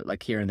listen to it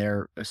like here and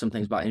there, some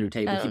things about Andrew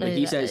Tate. I But don't know he, who but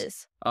he that says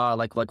is.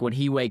 like when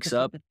he wakes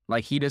up,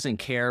 like he doesn't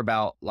care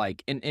about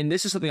like and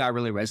this is something I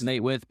really resonate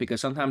with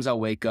because sometimes I'll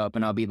wake up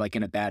and I'll be like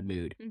in a bad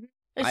mood.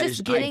 It's I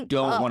just getting I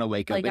don't up. want to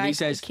wake up. Like and I he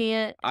says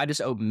can't. I just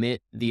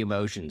omit the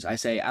emotions. I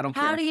say I don't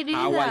How care do you do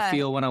how I that?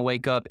 feel when I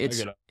wake up. get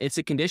it. It's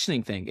a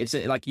conditioning thing. It's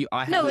like you.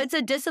 I have No, a- it's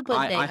a discipline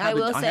I thing. I have a-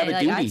 will I say, have a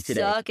like, I duty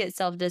today. suck at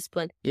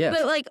self-discipline. yeah.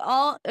 But like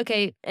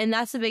okay, and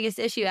that's the biggest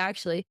issue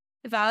actually.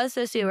 If I was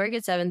supposed to work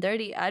at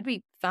 7:30, I'd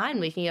be fine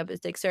waking up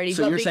at 6:30.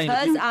 So but you're saying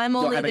that because you I'm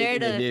don't only have there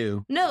anything to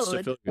do, no,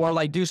 Still feel good. or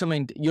like do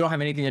something. You don't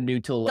have anything to do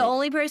till the like,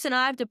 only person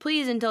I have to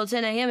please until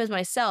 10 a.m. is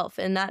myself,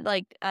 and that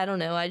like I don't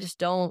know. I just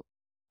don't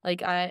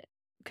like. I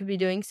could be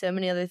doing so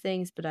many other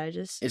things, but I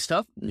just it's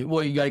tough.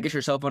 Well, you got to get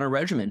yourself on a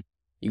regimen.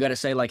 You got to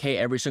say like, hey,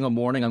 every single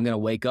morning I'm going to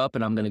wake up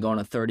and I'm going to go on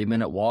a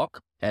 30-minute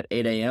walk at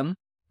 8 a.m.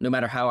 No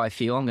matter how I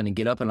feel, I'm going to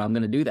get up and I'm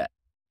going to do that.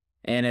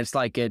 And it's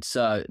like it's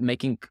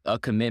making a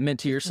commitment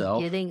to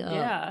yourself. getting up.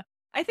 Yeah.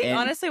 I think And-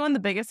 honestly, one of the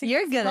biggest things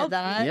You're that's good at helped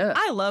that. me- Yeah.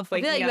 I love I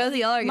waking feel like up. both of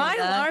y'all are good My at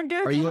that. alarm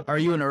goes Are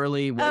you an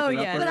early waking Oh, up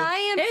yes. But person? I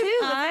am If too.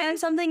 I- I have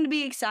something to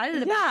be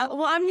excited about. Yeah,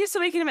 well, I'm used to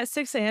waking up at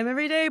 6 a.m.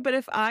 every day, but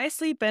if I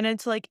sleep in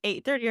until like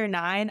 8:30 or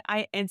 9,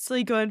 I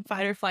instantly go in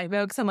fight or flight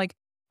mode because I'm like,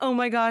 oh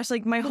my gosh,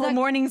 like my But whole that-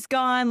 morning's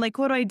gone. Like,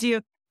 what do I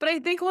do? But I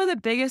think one of the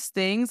biggest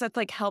things that's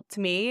like helped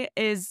me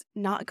is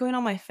not going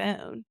on my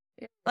phone.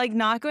 Like,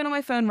 not going on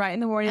my phone right in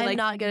the morning. I'm like,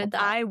 not good at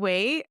that. I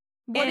wait.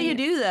 What do you and-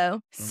 do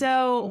though?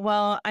 So,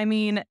 well, I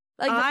mean,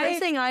 Like the I- first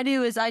thing I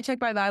do is I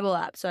check my Bible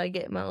app so I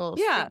get my little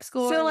Yeah,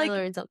 score so, and like, I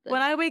learn something.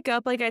 when I wake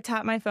up, like I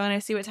tap my phone, I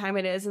see what time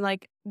it is, and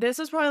like this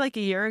was probably like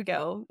a year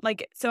ago.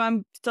 Like, so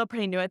I'm still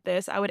pretty new at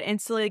this. I would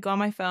instantly go on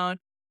my phone,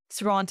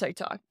 scroll on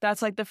TikTok.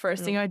 That's like the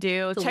first thing I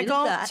do. Deleted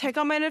that. Check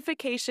all my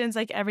notifications,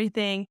 like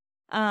everything.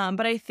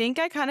 But I think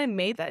I kind of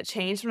made that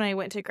change when I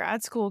went to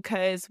grad school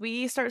because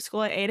we start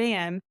school at 8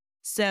 a.m.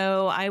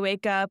 So I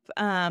wake up.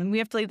 We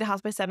have to leave the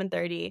house by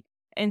 7:30.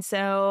 And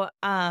so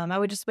I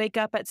would just wake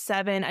up at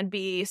 7. I'd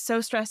be so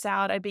stressed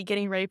out. I'd be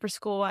getting ready for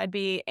school. I'd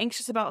be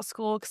anxious about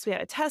school because we had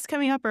a test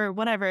coming up or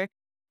whatever.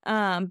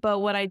 But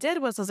what I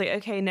did was I was like,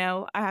 okay,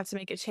 no, I have to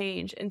make a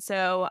change. And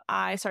so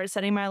I started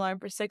setting my alarm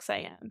for 6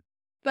 a.m.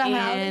 but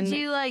how and did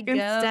you like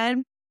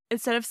go?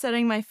 Instead of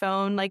setting my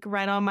phone like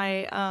right on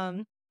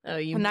my Oh,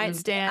 you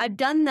nightstand. I've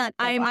done that.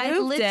 I I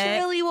moved it.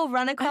 literally will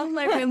run across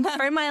my room,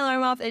 turn my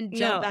alarm off, and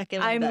jump No, back in.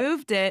 My I bed.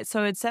 moved it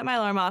so I'd set my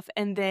alarm off,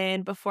 and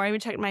then before I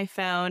even checked my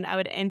phone, I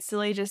would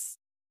instantly just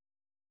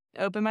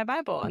open my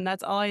Bible, and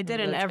that's all I did.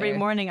 And That's every fair.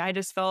 morning, I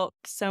just felt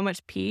so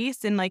much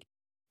peace. And like,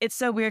 it's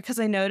so weird because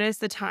I notice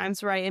the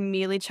times where I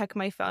immediately check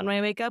my phone when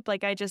I wake up,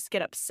 like I just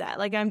get upset.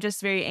 Like I'm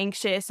just very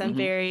anxious. I'm Mhm.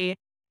 very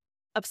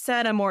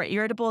upset. I'm more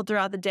irritable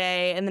throughout the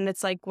day. And then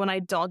it's like when I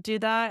don't do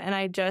that, and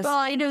I just Well,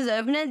 all you do is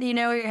open it. Do you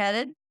know where you're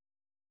headed?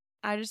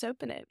 I just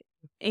open it.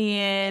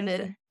 And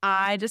Good.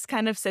 I just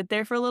kind of sit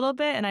there for a little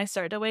bit and I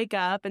start to wake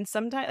up. And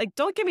sometimes, like,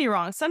 don't get me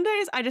wrong, some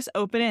days I just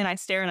open it and I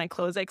stare and I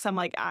close it because I'm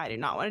like, I do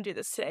not want to do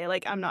this today.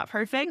 Like, I'm not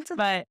perfect,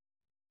 but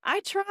I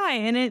try.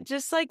 And it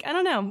just, like, I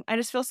don't know. I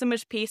just feel so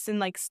much peace and,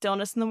 like,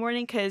 stillness in the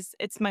morning because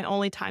it's my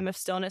only time of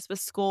stillness with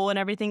school and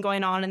everything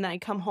going on. And then I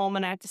come home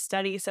and I have to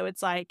study. So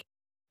it's like,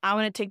 I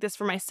want to take this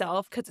for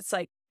myself because it's,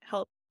 like,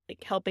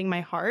 helping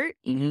my heart.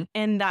 Mhm.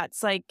 And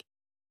that's, like,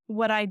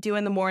 what I do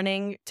in the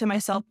morning to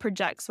myself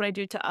projects what I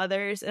do to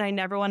others. And I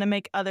never want to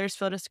make others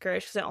feel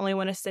discouraged because I only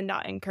want to send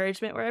out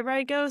encouragement wherever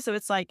I go. So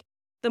it's like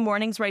the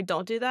mornings where I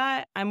don't do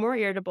that, I'm more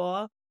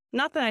irritable.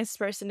 Not the nicest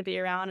person to be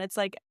around. It's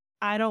like,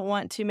 I don't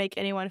want to make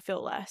anyone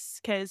feel less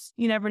because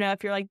you never know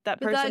if you're like that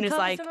But person that who's comes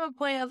like, from a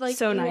point of like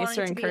so you nice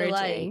or wanting to be a light,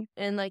 encouraging.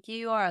 and like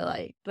you are a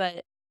light,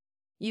 but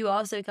you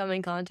also come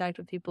in contact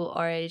with people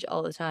our age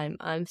all the time.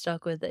 I'm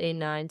stuck with a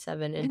 9,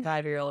 7, and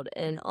 5-year-old,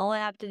 and all I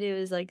have to do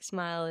is like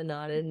smile and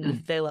nod,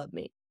 and they love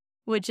me.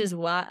 which is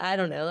why I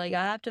don't know. Like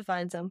I have to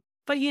find some.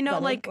 But you know,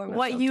 Better like for what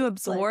myself you to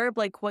absorb,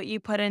 like what you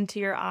put into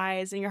your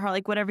eyes and your heart,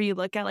 like whatever you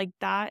look at, like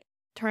that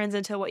turns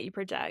into what you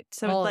project.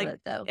 So All like of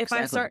it though. if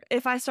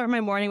I start my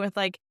morning with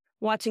like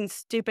watching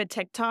stupid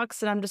TikToks,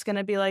 then I'm just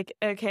gonna be like,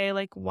 okay,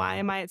 like why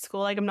am I at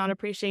school? Like I'm not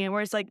appreciating it.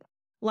 Whereas like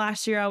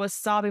last year I was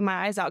sobbing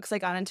my eyes out because I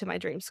got into my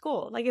dream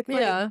school. Like it's like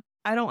Yeah.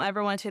 I don't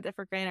ever want to take that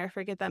for granted or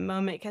forget that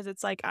moment because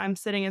it's like I'm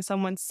sitting in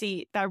someone's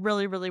seat that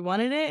really, really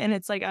wanted it, and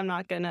it's like I'm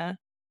not gonna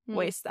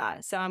waste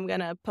that. So I'm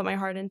gonna put my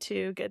heart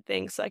into good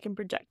things so I can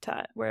project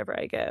that wherever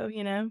I go,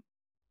 you know?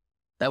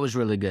 That was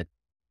really good.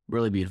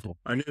 Really beautiful.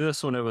 I knew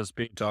this when it was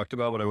being talked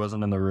about, but I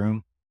wasn't in the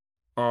room.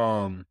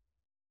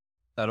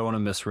 I don't want to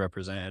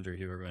misrepresent Andrew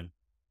Huberman.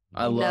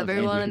 I You love never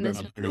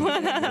Andrew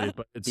wanna Huberman.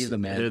 But He's the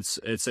man.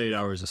 It's 8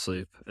 hours of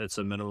sleep. It's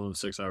a minimum of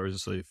 6 hours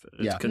of sleep.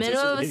 It's Yeah.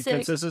 Minimum of 6.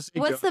 Consistency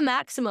What's the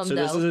maximum So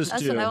this though? is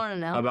That's two. what I want to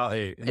know. about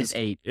 8. It's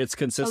 8. It's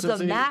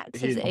consistency.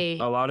 max is 8.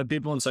 A lot of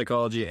people in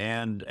psychology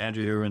and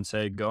Andrew Huberman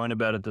say going to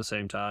bed at the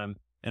same time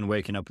and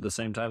waking up at the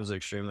same time is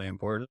extremely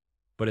important.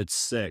 But it's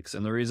 6,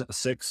 and the reason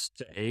 6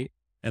 to 8,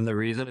 and the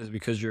reason is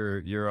because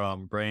your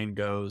brain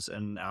goes in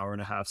an hour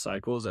and a half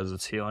cycles as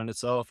it's healing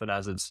itself and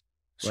as it's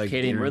like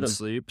Circadian during rhythm.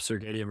 sleep,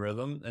 circadian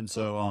rhythm, and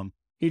so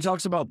he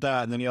talks about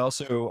that, and then he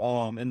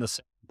also in the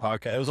same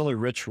podcast, it was only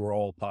Rich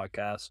Roll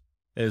podcast,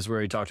 is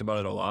where he talked about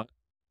it a lot,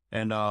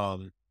 and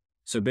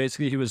so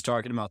basically he was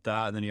talking about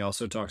that, and then he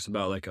also talks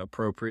about like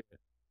appropriate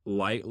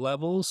light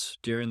levels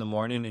during the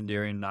morning and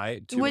during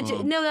night. To, Which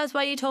no, that's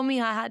why you told me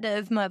I had to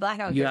have my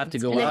blackout. You have to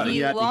curtains. go And if out.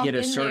 You have to walk get a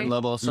in certain there-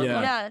 level of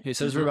sunlight. Yeah. He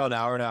says for about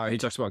an hour. He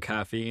talks about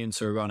caffeine,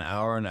 so about an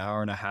hour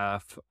and a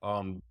half.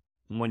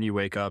 When you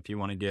wake up, you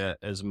want to get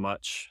as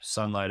much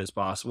sunlight as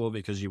possible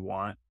because you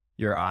want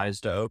your eyes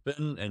to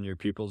open and your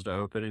pupils to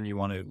open, and you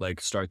want to like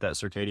start that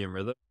circadian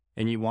rhythm.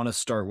 And you want to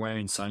start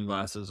wearing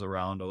sunglasses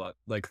around a lot,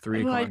 like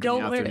 3 o'clock I in the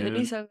don't wear afternoon.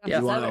 any sunglasses. Yeah.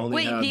 You wanna ever. only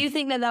Wait, have do you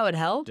think that would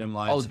help? dim Oh,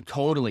 lights.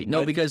 totally. No,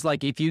 But- because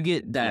like if you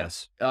get that,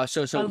 Yes.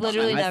 so I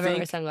literally I never wear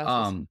think,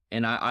 sunglasses.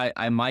 and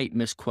I might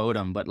misquote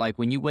him, but like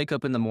when you wake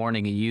up in the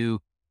morning and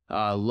you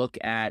look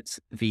at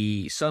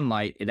the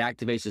sunlight, it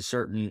activates a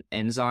certain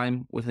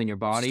enzyme within your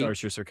body.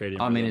 Starts your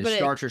circadian I mean, rhythm. it But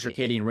starts your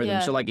circadian rhythm.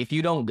 yeah. So like if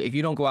you don't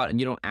go out and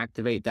you don't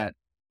activate that,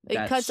 It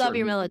that cuts off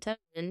your certain-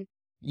 melatonin.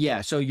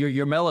 Yeah, so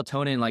your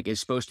melatonin like is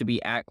supposed to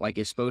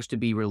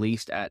be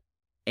released at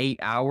 8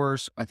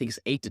 hours. I think it's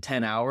 8 to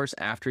 10 hours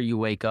after you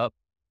wake up,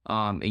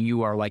 and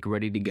you are like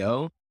ready to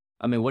go.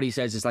 I mean, what he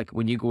says is like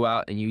when you go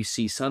out and you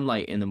see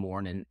sunlight in the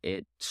morning,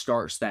 it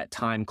starts that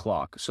time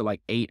clock. So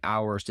like 8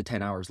 hours to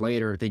 10 hours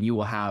later, then you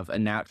will have a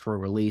natural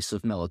release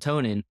of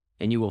melatonin,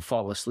 and you will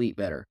fall asleep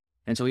better.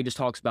 And so he just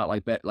talks about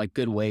like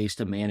good ways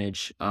to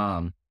manage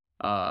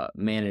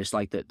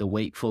like the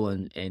wakeful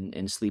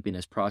and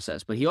sleepiness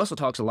process. But he also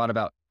talks a lot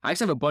about, I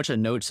actually have a bunch of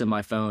notes in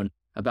my phone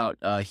about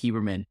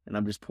Huberman, and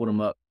I'm just pulling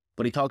them up.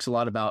 But he talks a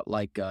lot about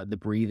like the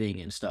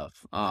breathing and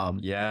stuff.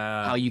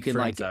 Yeah. how you can, for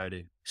like,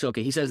 anxiety. So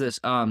okay, he says this.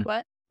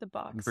 What? The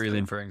box.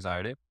 Breathing for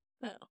anxiety.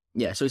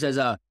 Yeah. So he says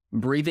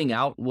breathing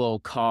out will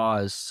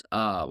cause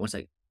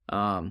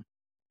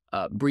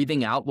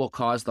breathing out will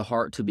cause the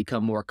heart to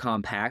become more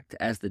compact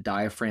as the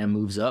diaphragm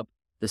moves up.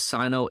 The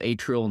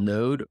sinoatrial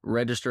node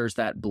registers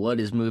that blood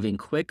is moving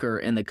quicker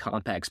in the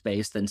compact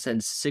space, then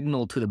sends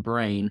signal to the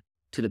brain,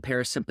 to the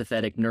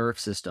parasympathetic nerve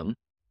system,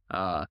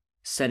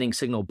 sending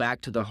signal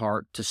back to the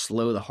heart to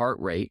slow the heart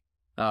rate.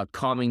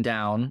 Calming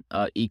down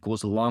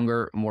equals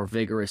longer, more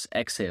vigorous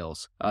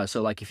exhales.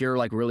 So like if you're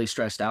like really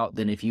stressed out,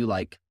 then if you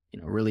like,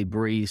 really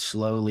breathe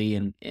slowly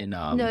and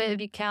No, if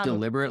you count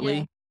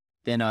deliberately,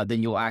 then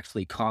you'll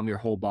actually calm your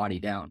whole body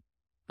down.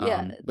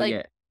 Yeah, But like-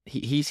 yeah,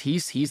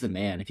 he's the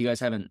man. If you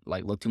guys haven't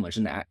like looked too much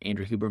into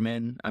Andrew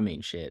Huberman, I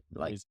mean, shit,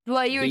 like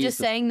What you were Beast just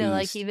of saying though,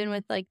 like beast. even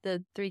with like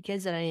the 3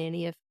 kids that I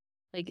nanny, if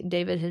like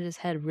David hit his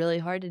head really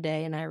hard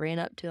today and I ran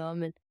up to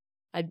him and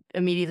I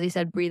immediately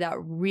said breathe out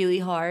really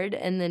hard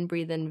and then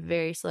breathe in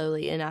very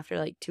slowly, and after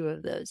like 2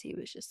 of those he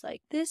was just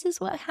like, this is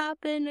what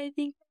happened, I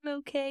think I'm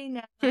okay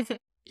now.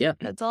 Yeah.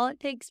 That's all it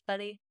takes,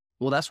 buddy.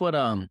 well, that's what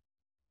I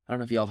don't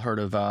know if y'all have heard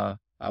of.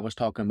 I was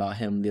talking about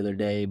him the other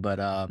day, but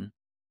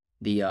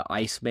the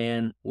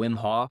Iceman Wim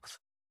Hof.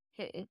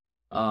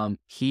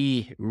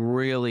 He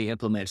really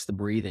implements the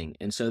breathing,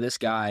 and so this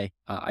guy,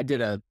 I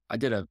did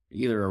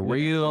either a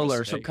reel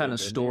or some mistake, kind of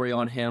didn't you? story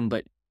on him,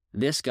 but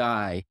this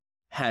guy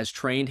has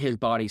trained his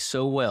body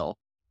so well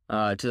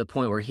to the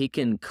point where he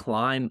can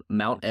climb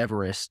Mount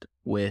Everest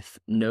with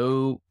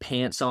no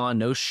pants on,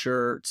 no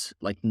shirts,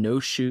 like no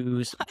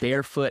shoes,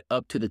 barefoot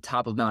up to the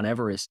top of Mount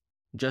Everest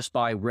just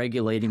by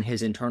regulating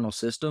his internal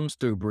systems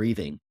through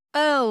breathing.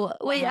 Oh,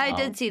 wait, I Wow.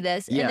 did see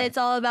this. Yeah. And it's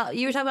all about,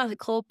 you were talking about the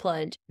cold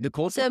plunge. The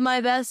cold So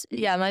my best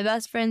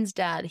friend's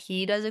dad,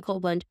 he does a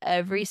cold plunge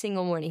every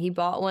single morning. He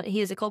bought one. He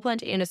has a cold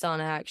plunge and a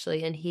sauna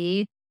actually, and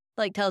he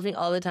like tells me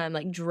all the time,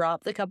 like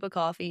drop the cup of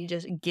coffee,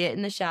 just get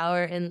in the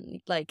shower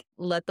and like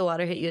let the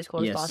water hit you as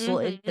cold Yes. as possible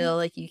Mhm. until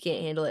like you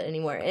can't handle it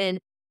anymore. And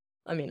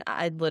I mean,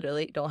 I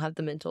literally don't have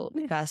the mental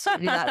capacity to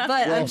do that,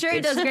 but Well, I'm sure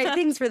it does great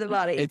things for the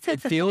body. It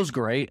feels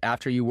great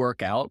after you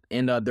work out,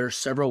 and there's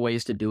several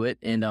ways to do it.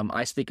 And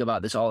I speak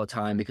about this all the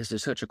time because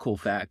it's such a cool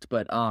fact.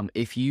 But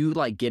if you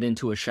like get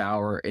into a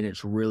shower and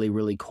it's really,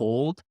 really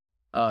cold,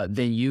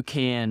 then you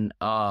can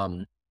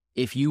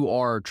if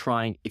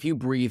you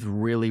breathe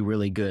really,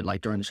 really good,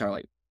 like during the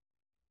shower,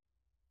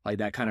 like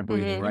that kind of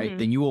breathing, right?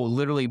 Then you will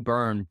literally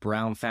burn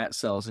brown fat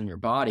cells in your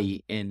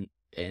body and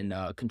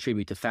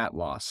contribute to fat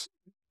loss.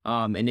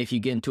 And if you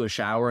get into a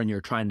shower and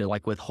you're trying to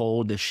like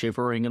withhold the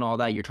shivering and all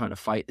that, you're trying to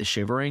fight the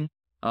shivering,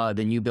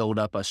 then you build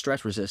up a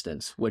stress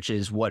resistance, which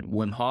is what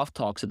Wim Hof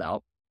talks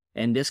about.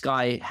 And this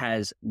guy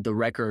has the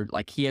record,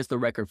 like he has the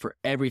record for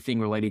everything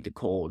related to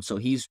cold. So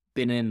he's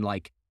been in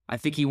like, I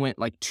think he went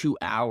like 2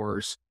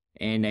 hours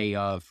in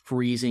a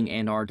freezing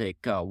Antarctic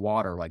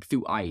water, like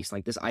through ice.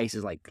 Like this ice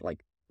is like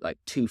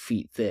 2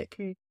 feet thick.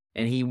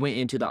 And he went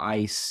into the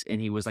ice and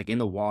he was like in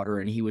the water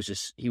and he was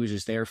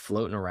just there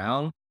floating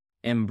around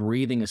and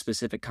breathing a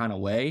specific kind of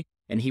way.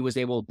 And he was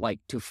able like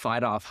to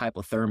fight off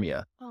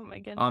hypothermia. Oh my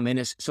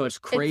goodness. And it's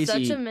crazy.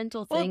 It's such a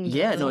mental thing.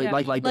 Yeah, no, though.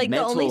 like the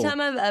mental. only time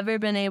I've ever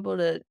been able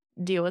to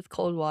deal with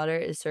cold water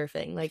is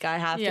surfing. Like I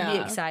have to be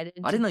excited.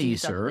 I didn't know to you do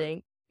surf.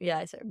 something. Yeah,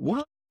 I surf.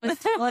 What? But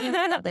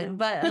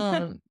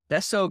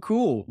That's so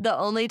cool. the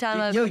only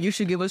time Yo, you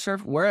should give us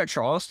surf. We're at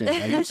Charleston.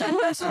 Like, you should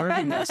go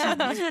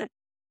surfing.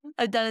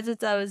 I've done it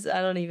since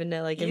I don't even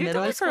know, like in You've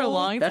middle done it school. for a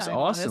long time. That's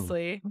awesome.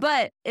 Honestly.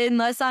 But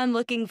unless I'm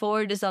looking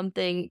forward to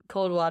something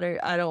cold water,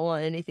 I don't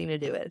want anything to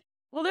do with.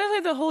 Well, there's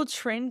like the whole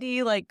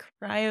trendy like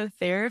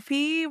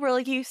cryotherapy where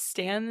like you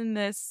stand in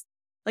this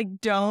like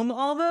dome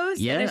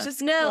almost. Yeah. And it's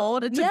just No,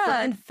 cold. It's yeah.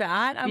 burn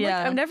fat. I'm like,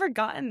 Yeah. I've never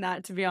gotten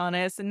that, to be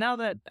honest. And now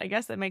that I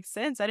guess that makes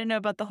sense. I didn't know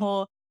about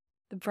the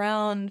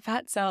brown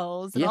fat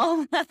cells and Yeah.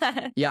 all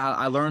that. Yeah,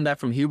 I learned that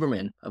from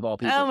Huberman, of all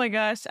people. Oh my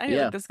gosh. I need to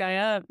Yeah. look this guy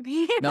up.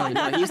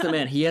 No, he's the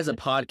man. He has a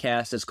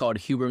podcast. It's called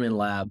Huberman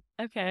Lab.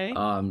 Okay.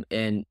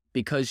 And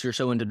because you're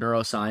so into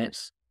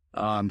neuroscience,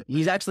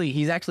 he's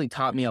actually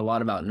taught me a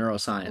lot about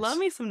neuroscience. Love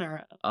me some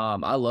neuro.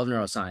 I love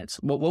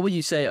neuroscience. What would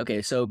you say?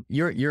 Okay, so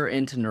you're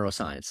into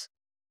neuroscience.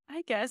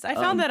 I guess. I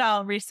found that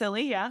out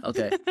recently. Yeah.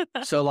 Okay.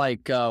 So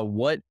like,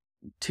 what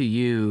to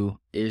you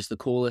is the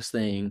coolest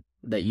thing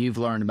that you've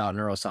learned about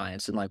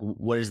neuroscience, and like,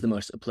 what is the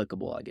most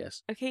applicable, I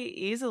guess? Okay,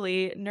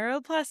 easily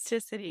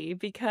neuroplasticity,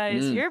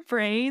 because Mm. your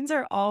brains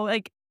are all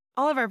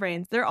of our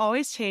brains, they're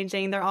always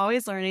changing, they're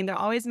always learning, they're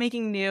always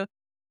making new.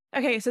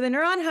 Okay, so the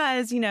neuron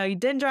has,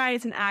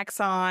 dendrites and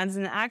axons,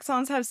 and the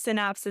axons have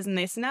synapses and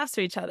they synapse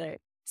to each other.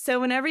 So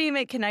whenever you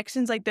make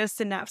connections, like those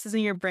synapses in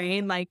your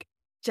brain, like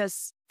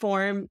just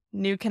form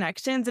new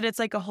connections, and it's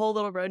like a whole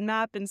little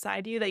roadmap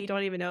inside you that you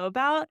don't even know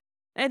about.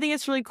 And I think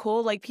it's really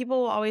cool. Like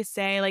people will always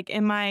say, like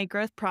in my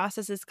growth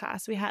processes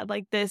class, we had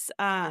like this,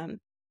 so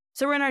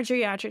we're in our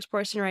geriatrics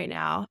portion right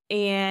now,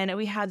 and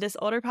we had this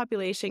older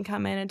population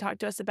come in and talk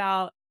to us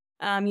about,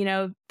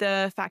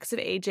 the facts of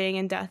aging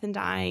and death and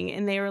dying.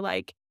 And they were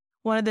like,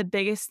 one of the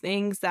biggest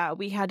things that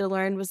we had to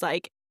learn was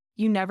like,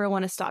 you never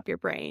want to stop your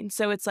brain.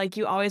 So it's like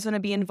you always want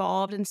to be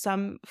involved in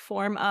some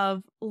form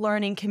of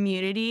learning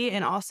community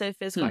and also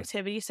physical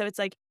activity. So it's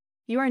like,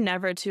 you are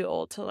never too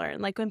old to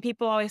learn. Like when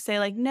people always say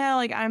like, no,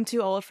 like I'm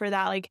too old for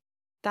that. Like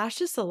that's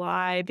just a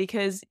lie,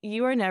 because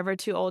you are never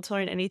too old to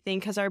learn anything,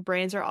 because our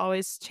brains are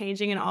always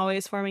changing and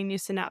always forming new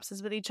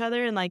synapses with each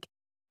other. And like,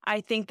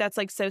 I think that's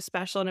like so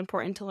special and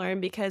important to learn,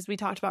 because we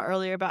talked about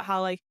earlier about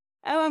how like,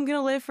 oh, I'm going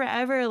to live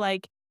forever.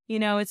 Like,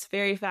 it's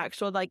very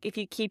factual. Like if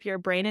you keep your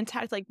brain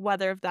intact, like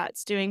whether if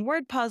that's doing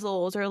word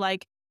puzzles or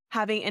like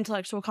having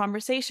intellectual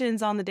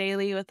conversations on the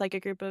daily with like a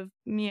group of,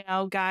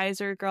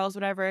 guys or girls,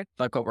 whatever.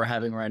 Like what we're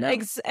having right now.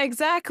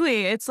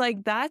 Exactly. It's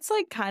like, that's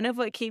like kind of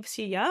what keeps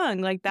you young.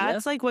 Like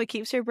that's like what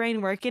keeps your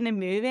brain working and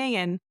moving.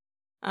 And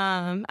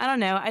I don't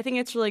know. I think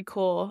it's really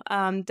cool.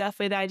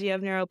 Definitely the idea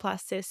of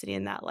neuroplasticity,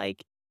 and that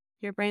like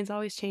your brain's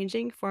always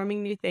changing,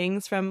 forming new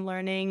things from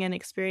learning and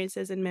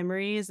experiences and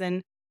memories.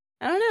 And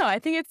I don't know. I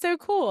think it's so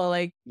cool.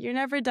 Like you're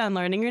never done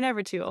learning. You're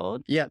never too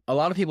old. Yeah, a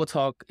lot of people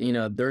talk,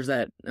 there's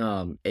that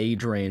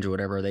age range or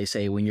whatever they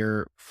say when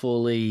your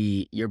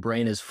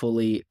brain is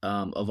fully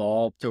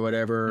evolved or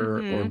whatever,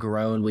 or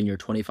grown when you're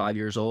 25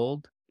 years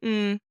old.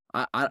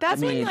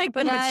 That's when like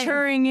the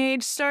maturing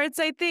age starts,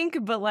 I think.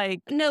 But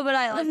like, no, but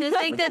I just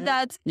think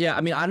that's. Yeah,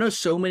 I mean, I know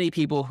so many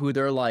people who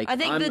they're like, I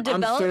think I'm the 30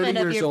 development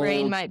of years your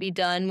brain old, might be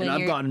done when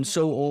and I've gotten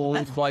so old,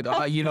 like,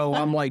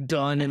 I'm like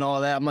done and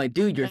all that. I'm like,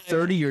 dude, you're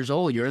 30 years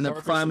old. You're in the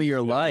prime of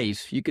your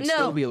life. You could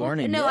still be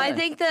learning. No, Yeah. I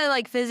think the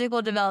like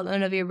physical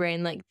development of your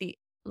brain, like the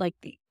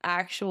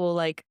actual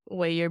like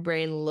way your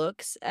brain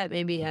looks at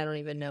maybe, I don't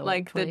even know,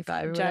 like 25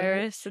 the or whatever.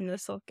 gyrus and the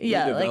sulcus.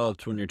 Yeah, You like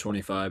developed when you're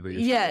 25, but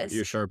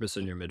you're sharpest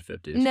in your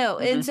mid-50s. no,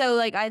 and so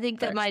like I think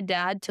that Facts. my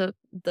dad took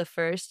the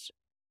first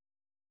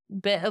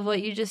bit of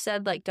what you just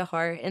said like to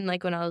heart, and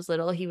like when I was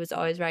little, he was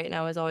always right and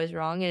I was always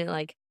wrong, and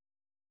like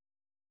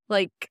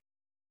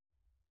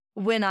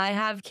when I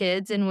have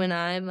kids and when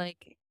I'm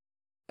like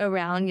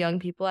around young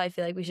people, I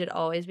feel like we should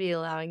always be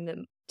allowing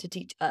them to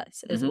teach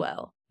us as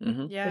well.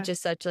 Yeah. which is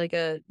such like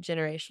a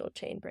generational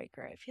chain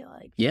breaker, I feel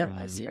like. Yeah,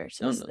 for us yeah.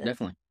 versus No, the-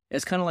 definitely.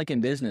 It's kind of like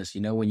in business,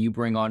 when you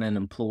bring on an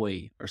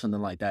employee or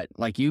something like that,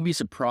 like you'd be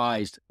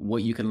surprised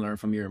what you can learn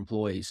from your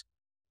employees.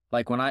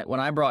 Like when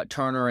I brought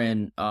Turner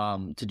in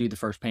to do the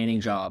first painting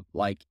job,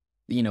 like,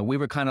 we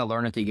were kind of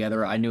learning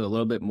together. I knew a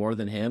little bit more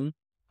than him.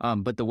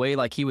 But the way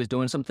like he was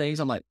doing some things,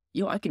 I'm like,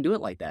 I can do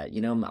it like that.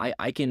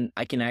 I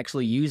can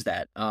actually use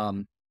that.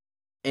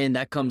 And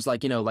that comes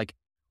like, like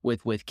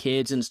with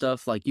kids and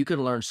stuff, like you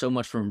can learn so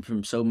much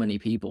from so many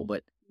people,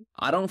 but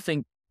I don't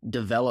think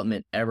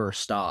development ever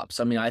stops.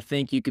 I mean, I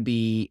think you could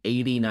be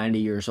 80, 90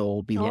 years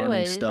old, be learning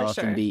Always, for stuff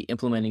sure. and be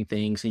implementing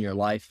things in your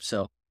life.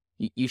 So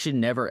you should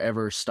never,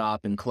 ever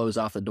stop and close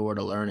off the door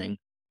to learning.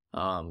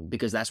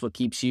 Because that's what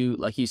keeps you,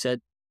 like you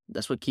said,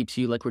 that's what keeps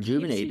you like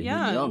rejuvenated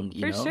and young,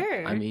 for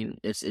sure. I mean,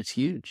 it's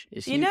huge.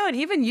 It's You huge. know, and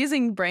even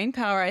using brain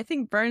power, I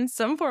think burns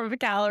some form of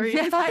calories.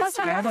 I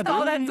saw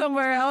that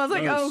somewhere. I was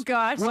like, Most- oh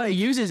gosh. Well, it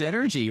uses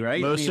energy,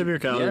 right? Most of your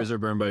calories yeah. are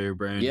burned by your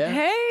brain. Yeah.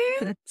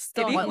 Hey,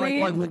 Stop. Like,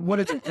 What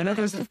is it? I know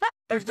there's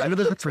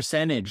a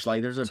percentage,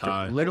 like there's It's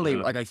high. literally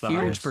Yeah, like a it's the huge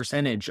highest.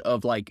 percentage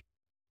of like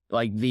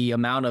the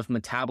amount of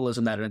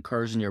metabolism that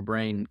occurs in your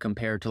brain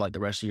compared to like the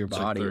rest of your It's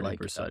like body. Like,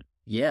 30%.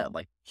 yeah,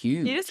 like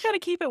huge. you just got to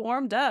keep it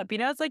warmed up.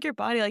 It's like your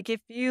body. Like if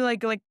you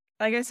like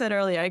I said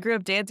earlier, I grew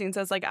up dancing,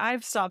 so it's like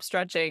I've stopped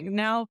stretching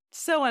now.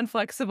 So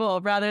inflexible,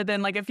 rather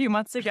than like a few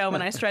months ago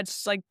when I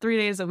stretched like 3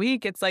 days a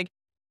week. It's like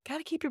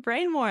gotta keep your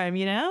brain warm.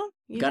 You gotta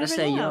never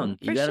stay know, young.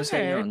 You for gotta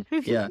stay sure. young.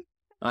 Yeah,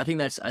 I think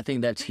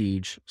that's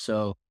huge.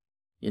 So,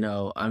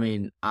 I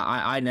mean,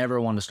 I never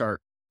want to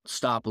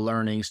stop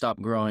learning, stop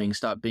growing,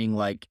 stop being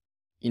like,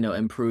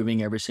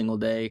 improving every single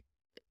day.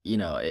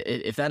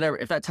 If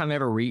that time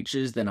ever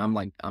reaches, then I'm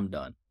like, I'm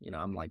done.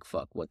 I'm like,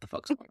 fuck, what the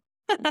fuck's going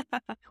on?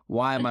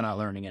 Why am I not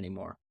learning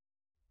anymore?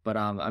 But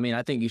I mean,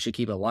 I think you should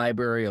keep a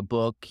library, a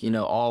book,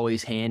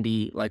 always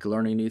handy, like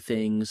learning new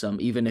things.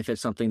 Even if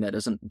it's something that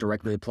doesn't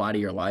directly apply to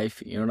your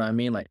life, you know what I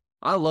mean? Like,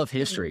 I love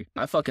history.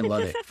 I fucking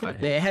love it.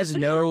 It has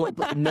no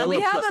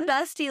We have a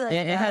bestie like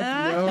it has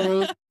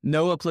that.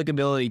 no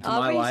applicability to my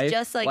Aubrey's life.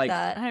 just like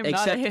that. I'm not a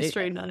Except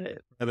history it- nut.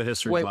 I have a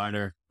history Wait,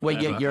 minor. wait,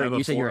 I have a- you're- I have a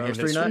you said you're a 4 on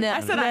history nut? No. I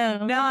said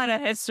I'm not a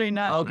history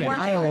nut. Okay.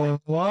 What?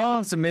 Well,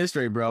 it's a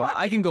mystery, bro.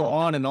 I can go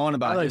on and on I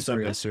about like some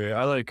history. history.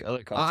 I like.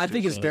 I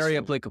think it's very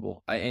constitutional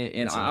applicable. And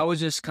It's I was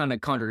just kind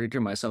of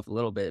contradicting myself a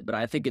little bit, but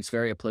I think it's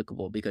very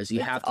applicable because you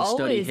It's have to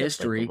study always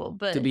history applicable,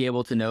 but- to be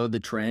able to know the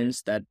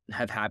trends that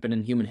have happened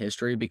in human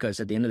history.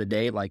 Because at the end of the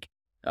day, like,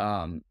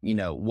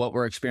 what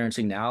we're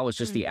experiencing now is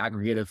just the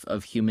aggregate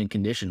of human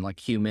condition, like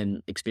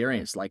human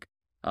experience. Like,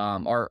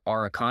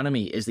 our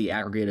economy is the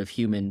aggregate of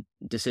human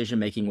decision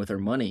making with our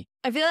money.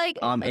 I feel like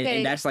okay.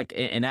 And that's like,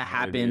 and that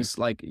I agree. happens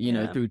like,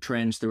 through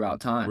trends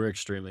throughout time. We're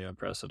extremely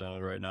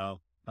unprecedented right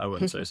now. I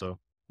wouldn't say so.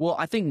 Well,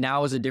 I think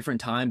now is a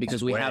different time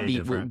because we way have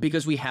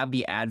different. we have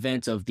the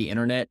advent of the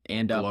internet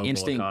and Global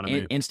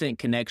economy. instant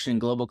connection,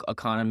 global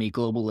economy,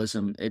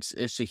 globalism.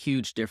 It's a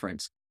huge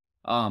difference.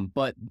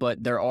 But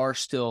there are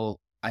still,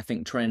 I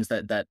think, trends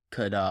that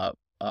could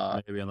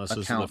Maybe unless this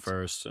is the accounts.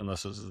 first.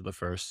 Unless this is the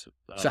first.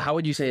 So how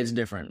would you say it's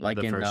different? Like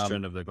the in first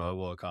trend of the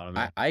global economy?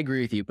 I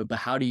agree with you, but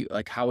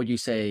how would you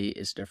say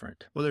it's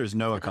different? Well, there's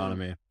no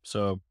economy,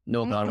 so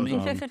No that was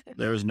economy,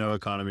 there was no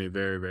economy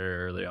very very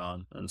early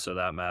on, and so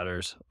that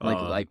matters.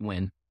 like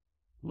when?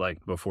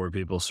 Like before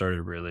people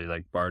started really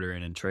like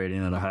bartering and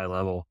trading at a high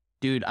level.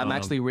 Dude, I'm Um,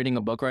 actually reading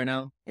a book right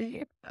now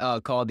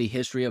called The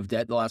History of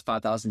Debt: The Last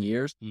 5,000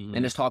 Years.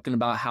 And it's talking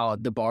about how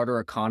the barter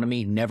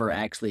economy never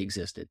actually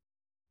existed.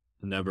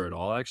 Never at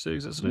all actually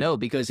existed. No,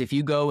 because if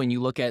you go and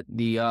you look at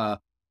the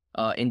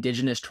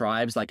indigenous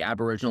tribes like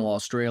Aboriginal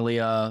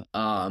Australia,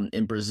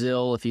 in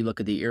Brazil, if you look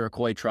at the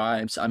Iroquois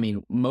tribes, I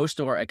mean, most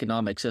of our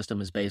economic system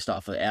is based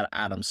off of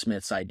Adam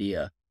Smith's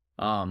idea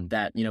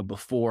that,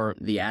 before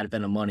the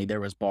advent of money,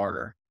 there was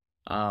barter.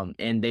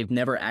 And they've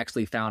never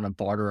actually found a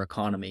barter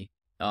economy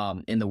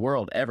in the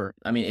world ever.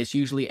 I mean, it's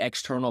usually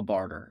external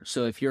barter.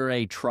 So if you're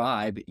a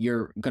tribe,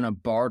 you're going to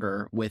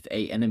barter with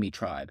a enemy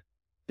tribe,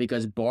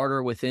 because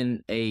barter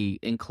within a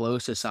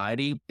enclosed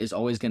society is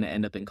always going to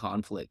end up in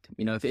conflict.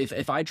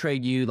 If I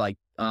trade you like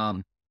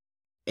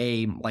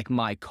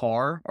my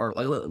car, or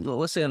like,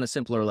 let's say on a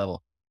simpler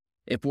level,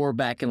 if we're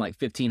back in like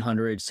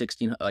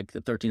 1500s, like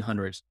the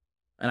 1300s,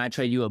 and I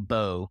trade you a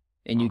bow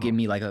and you give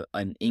me like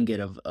an ingot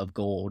of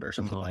gold or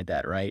something like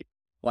that, right?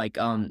 Like,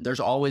 there's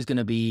always going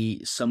to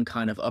be some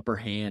kind of upper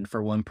hand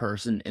for one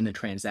person in the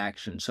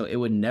transaction. So it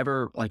would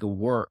never like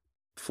work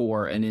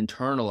for an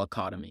internal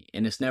economy.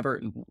 And it's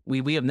never,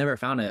 we have never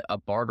found a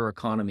barter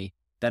economy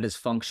that has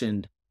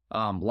functioned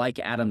like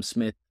Adam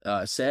Smith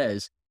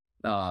says,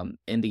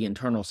 in the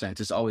internal sense.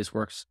 It's always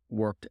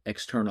worked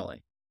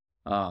externally.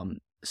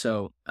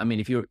 So, I mean,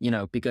 if you're,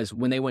 because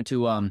when they went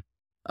to,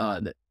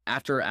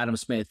 after Adam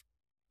Smith,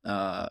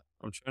 I'm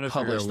trying to figure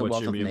published out The what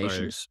Wealth you of mean by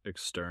Nations.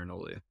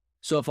 externally.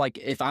 So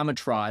if I'm a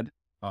tribe,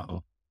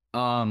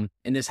 and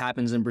this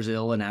happens in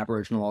Brazil and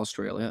Aboriginal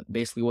Australia,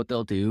 basically what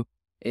they'll do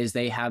is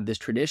they have this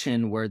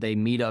tradition where they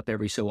meet up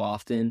every so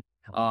often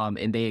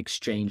and they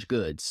exchange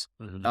goods.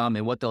 Mhm.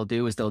 And what they'll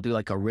do is they'll do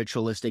like a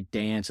ritualistic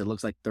dance. It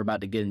looks like they're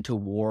about to get into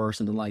war or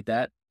something like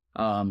that.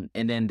 And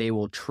then they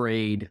will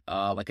trade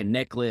like a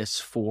necklace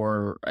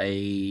for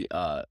a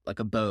like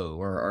a bow,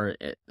 or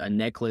a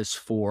necklace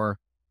for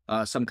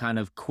some kind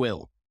of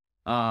quill.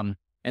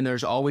 And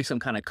there's always some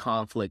kind of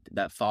conflict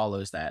that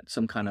follows that,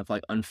 some kind of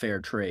like unfair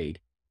trade.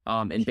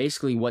 And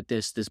basically what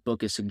this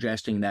book is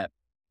suggesting, that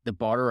the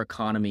barter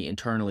economy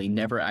internally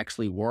never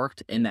actually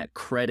worked, and that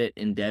credit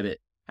and debit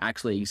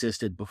actually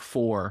existed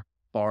before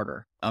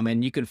barter.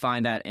 And you can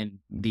find that in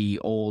the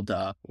old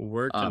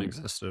Worked and Um,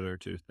 existed are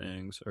two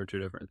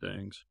different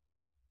things.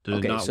 Did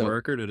Okay, it not so-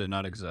 work or did it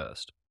not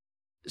exist?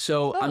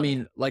 so I Oh.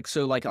 mean, like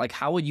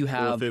how would you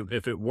Well, have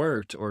if it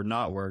worked or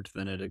not worked,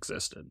 then it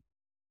existed.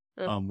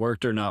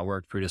 Worked or not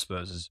worked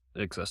predisposes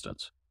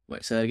existence.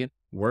 wait, say that again?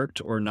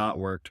 Worked or not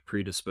worked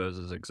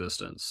predisposes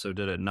existence. So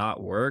did it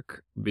not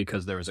work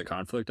because there was a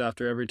conflict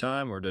after every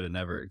time, or did it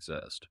never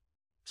exist?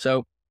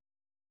 So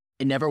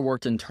it never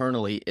worked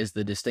internally is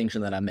the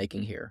distinction that I'm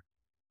making here.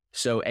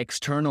 So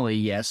externally,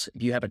 yes,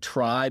 if you have a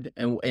tribe,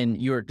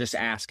 and you're just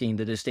asking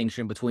the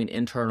distinction between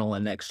internal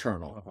and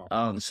external.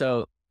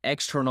 So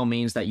external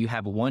means that you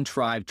have one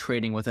tribe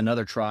trading with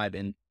another tribe,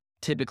 and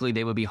typically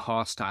they would be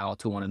hostile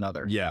to one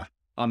another. Yeah.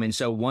 And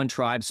so one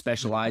tribe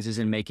specializes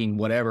in making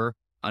whatever,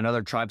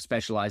 another tribe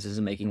specializes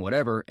in making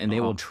whatever, and they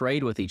will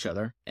trade with each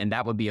other, and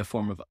that would be a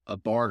form of a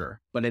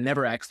barter. But it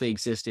never actually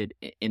existed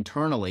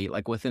internally,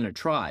 like within a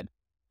tribe,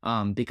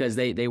 because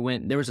they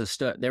went. There was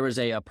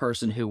a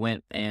person who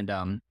went and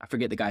I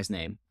forget the guy's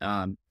name,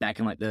 back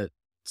in like the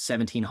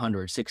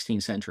 1700s,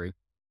 16th century,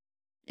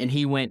 and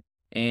he went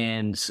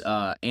and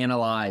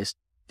analyzed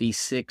the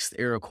 6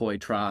 Iroquois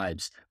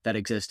tribes that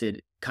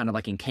existed kind of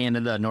like in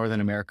Canada, Northern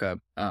America,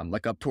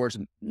 like up towards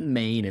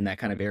Maine and that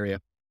kind of area.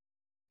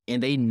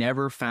 And they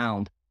never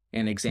found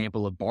an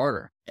example of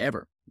barter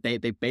ever. They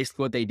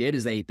basically, what they did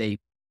is they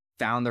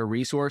found their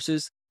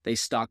resources, they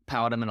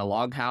stockpiled them in a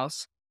log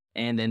house,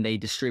 and then they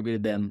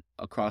distributed them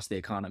across the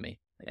economy.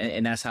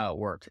 And that's how it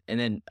worked. And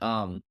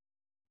then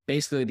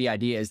basically the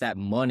idea is that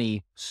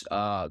money,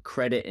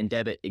 credit and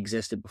debit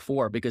existed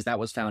before, because that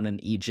was found in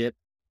Egypt.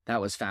 That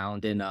was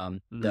found in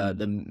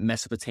the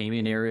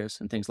Mesopotamian areas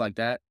and things like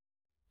that.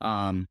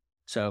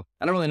 So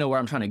I don't really know where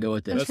I'm trying to go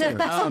with this.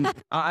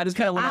 I just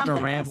kind of went on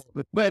a ramble,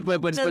 but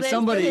there's the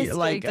somebody history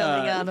like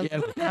coming out of-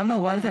 yeah, I don't know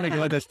why I'm trying to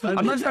go with this.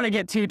 I'm not trying to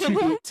get too deep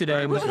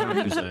today, I know what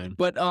you're saying.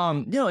 but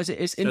it's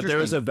interesting. If there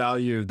was a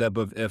value that,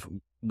 if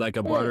like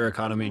a barter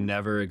economy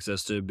never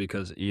existed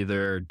because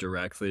either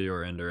directly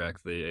or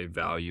indirectly a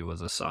value was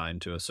assigned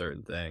to a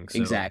certain thing. So,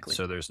 Exactly.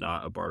 So there's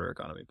not a barter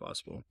economy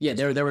possible. Yeah,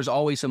 there was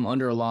always some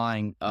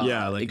underlying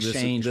like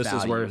exchange this is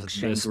value, worth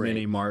exchange this rate.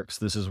 many marks.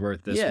 This is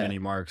worth this Yeah. many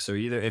marks. So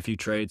either if you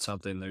trade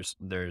something,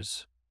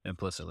 there's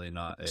implicitly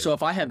not. So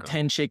if I have Okay.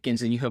 10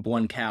 chickens and you have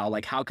 1 cow,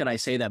 like how could I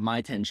say that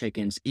my 10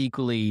 chickens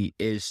equally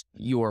is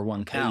your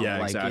 1 cow? Yeah,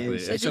 like, exactly.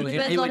 It so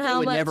depends it on how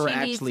would much never he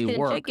needs actually 10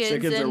 work. chickens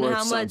Chickens are and worth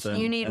how much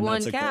something, you need and 1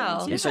 that's a cow.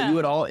 currency. So Yeah. you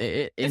would all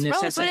it It's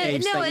relative.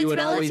 necessitates But no, that you it's would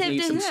always relative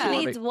need to some who sort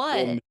needs of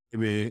what.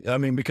 Maybe. I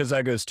mean, because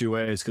that goes two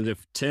ways. Because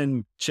if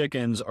 10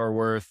 chickens are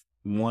worth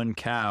 1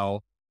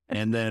 cow,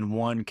 and then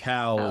 1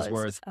 cow Oh, is it's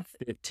worth tough.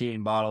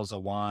 15 bottles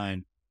of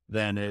wine,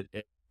 then it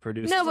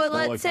produces. No, but a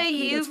full let's say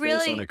economy you that's based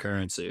really- on a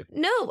currency.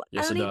 No,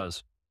 Yes, I it don't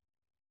does.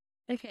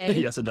 Okay.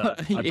 Yes, it does.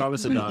 I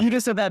promise it does. You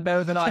just said that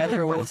better than I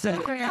ever would say.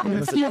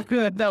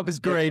 Good. That was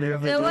great.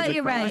 So what,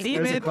 you're right.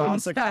 There's a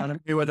cross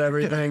economy with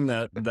everything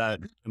that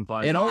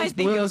implies. It always I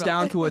think boils about-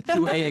 down to a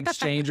two-way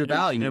exchange of It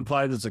value.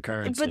 implies it's a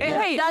currency. But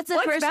Hey, that's a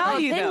what's personal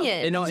value, though?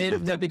 opinion. You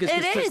know, because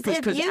It is.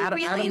 If you Adam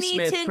really need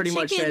Smith 10 pretty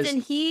much chickens says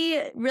and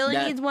he really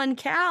that- needs 1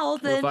 cow, Well,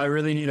 then if I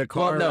really need a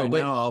car no, right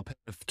but- now, I'll pay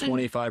a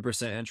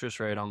 25% interest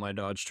rate on my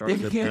Dodge Charger.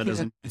 That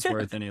doesn't mean it's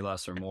worth any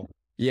less or more.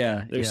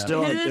 yeah, There's yeah.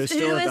 still who there's is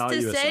still a to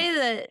value say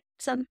that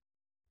some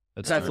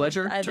It's Is that Turner.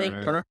 Fletcher? I think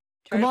Turner.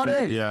 Come on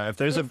in. Yeah, if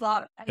there's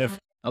a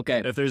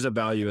Okay. if there's a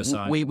value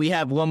assigned, We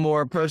have one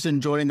more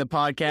person joining the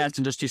podcast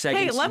in just 2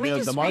 seconds. Hey, let me The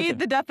just market. read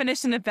the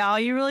definition of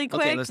value really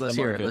quick. Okay, let's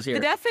hear it. Let's hear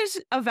The it.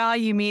 definition of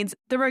value means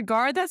the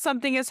regard that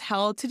something is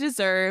held to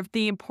deserve,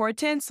 the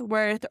importance,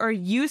 worth, or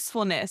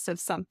usefulness of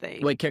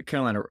something. Wait,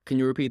 Carolina, can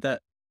you repeat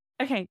that?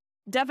 Okay,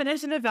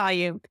 definition of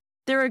value.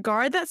 The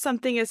regard that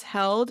something is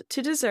held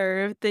to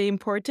deserve, the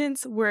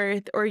importance,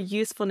 worth, or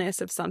usefulness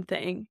of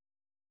something.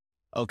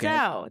 Okay.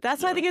 So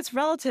that's why I think it's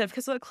relative,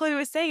 because what Chloe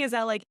was saying is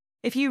that, like,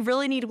 if you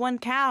really need 1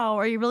 cow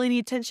or you really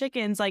need 10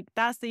 chickens, like,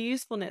 that's the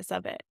usefulness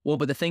of it. Well,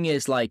 but the thing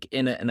is, like,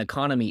 in an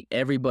economy,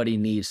 everybody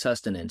needs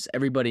sustenance.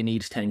 Everybody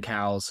needs 10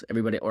 cows.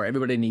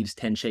 Everybody needs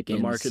 10 the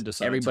chickens. market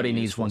decides Everybody how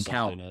needs useful 1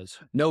 cow. something is.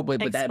 No,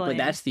 but Explain.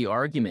 that's the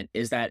argument.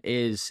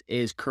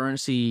 Is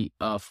currency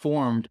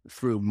formed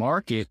through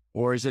market,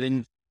 or is it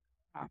in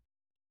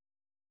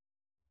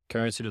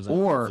Currency doesn't.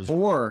 or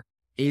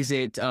is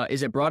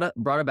it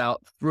brought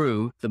about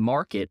through the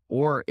market,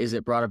 or is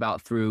it brought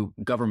about through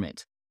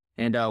government?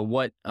 And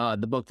what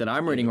the book that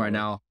I'm reading right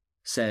now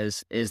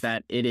says is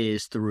that it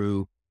is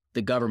through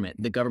the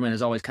government. The government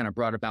has always kind of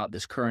brought about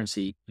this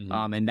currency,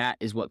 Mhm. and that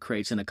is what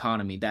creates an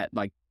economy. That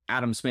like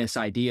Adam Smith's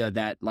idea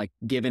that like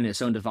given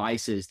its own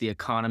devices, the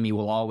economy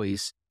will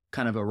always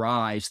kind of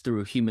arise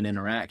through human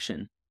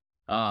interaction.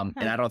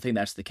 And I don't think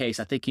that's the case.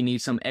 I think you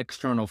need some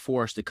external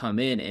force to come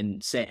in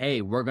and say,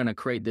 "Hey, we're going to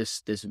create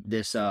this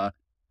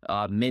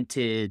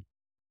minted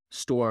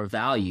store of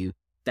value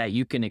that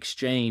you can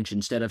exchange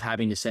instead of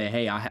having to say,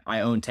 hey,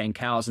 I own 10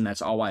 cows and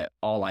that's all I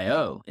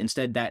owe."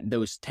 Instead, that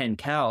those 10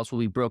 cows will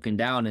be broken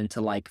down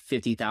into like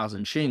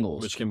 50,000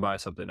 shingles, Which can buy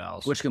something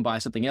else. which can buy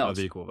something else.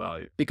 Of equal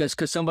value. Because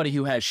somebody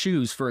who has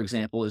shoes, for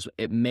example,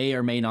 it may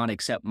or may not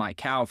accept my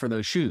cow for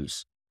those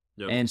shoes.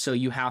 Yep. And so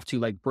you have to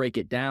like break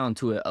it down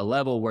to a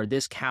level where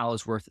this cow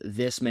is worth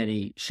this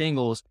many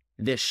shingles,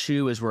 this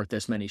shoe is worth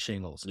this many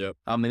shingles. Yep.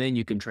 And then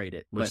you can trade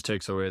it. Which But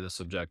takes away the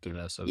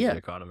subjectiveness of Yeah. the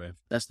economy.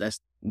 that's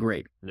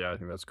great. Yeah, I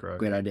think that's correct.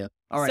 Great idea.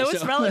 All right. So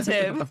it's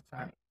relative.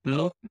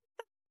 No,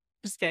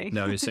 Just kidding.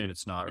 no, he's saying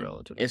it's not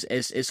relative.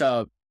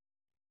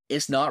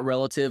 It's not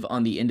relative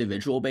on the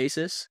individual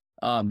basis.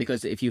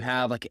 Because if you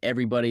have like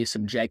everybody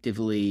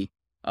subjectively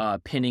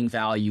pinning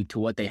value to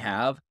what they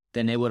have,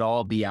 then it would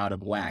all be out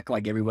of whack.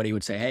 Like everybody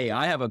would say, "Hey,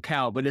 I have a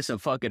cow, but it's a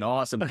fucking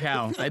awesome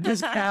cow. Like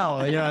this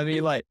cow, you know what I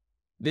mean? Like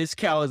this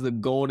cow is the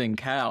golden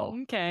cow.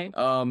 Okay.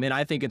 And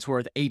I think it's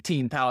worth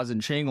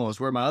 18,000 shingles,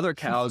 where my other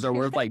cows are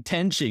worth like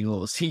 10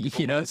 shingles.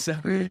 You know, so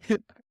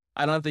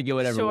I don't think it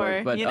would ever Sure.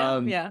 work. But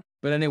yeah.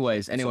 but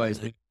anyways,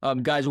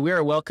 guys, we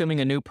are welcoming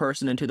a new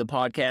person into the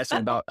podcast in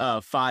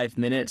about 5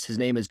 minutes. His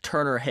name is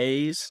Turner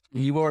Hayes.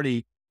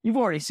 You've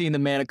already seen the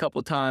man a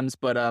couple times,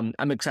 but I'm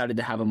excited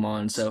to have him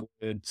on. So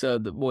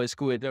the boy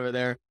Squid over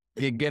there,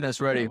 get us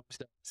ready.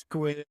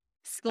 Squid. Did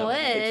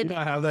Squid. you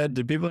not have that?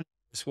 Did people in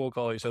school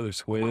call each other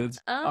squids?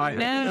 Oh, All right,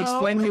 No.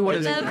 explain to me what it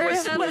is. Never What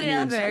have squid it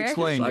means. ever.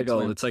 Explain.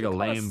 It's like a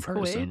lame squid?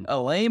 person.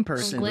 A lame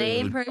person.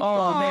 Lame person.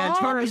 Oh man,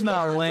 Turner's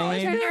not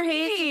lame. Turner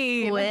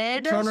hates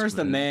squid. Turner's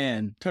the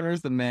man.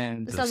 Turner's the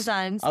man.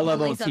 Sometimes. I love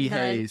Only old T. sometimes.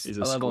 Hayes. He's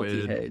a I love old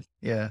T. squid. Hayes.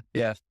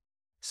 Yeah.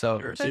 So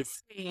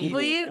That's sweet.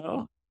 Will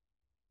you?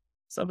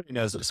 Somebody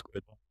knows what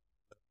squid.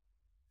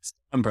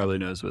 Sam probably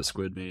knows what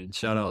squid means.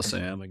 Shout out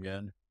Sam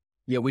again.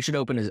 yeah, we should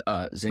open his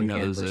Zen know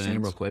can the for Sam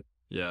Zens. real quick.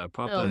 Yeah,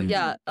 pop Oh, that.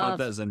 yeah, Pop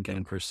that Zen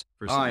can for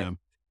All right. Sam.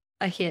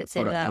 I can't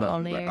say Hold that on.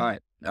 on here. All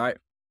right.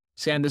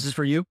 Sam, this is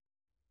for you.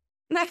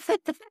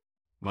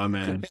 My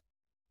man.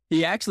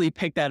 He actually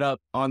picked that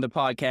up on the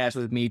podcast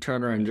with me,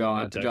 Turner, and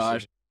I texted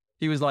Josh.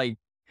 He was like,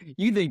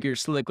 "You think you're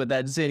slick with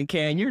that Zen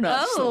can? You're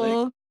not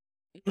slick."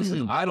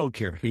 Oh, I don't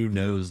care who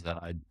knows that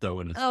I throw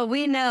in a oh,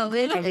 we know.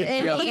 Anytime of the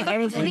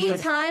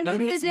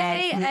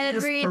day,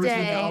 every day.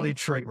 personality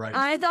trait right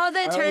I thought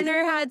that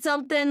Turner had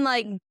something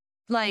like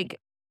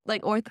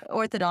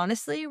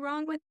orthodontically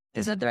wrong with.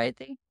 Is that the right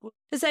thing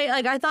to say?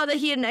 Like, I thought that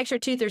he had an extra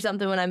tooth or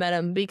something when I met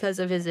him because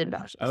of his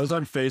inbound. I was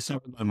on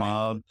FaceTime with my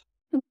mom.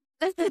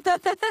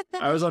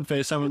 I was on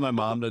FaceTime with my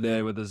mom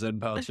today with a Zen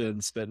pouch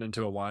and spitting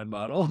into a wine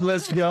bottle.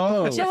 Let's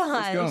go.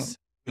 Josh.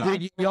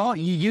 Dude,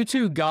 you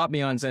two got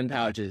me on Zen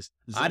pouches.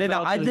 I did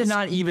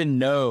not even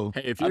know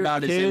Hey, if you're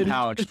about a a Zen kid-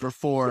 pouch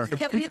before.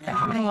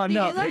 Oh, Do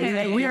no,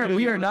 you look-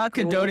 we are not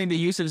condoning the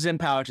use of Zen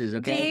pouches. Do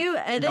Okay. you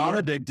edit? Not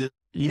addicted.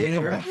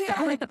 All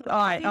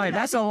right.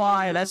 That's a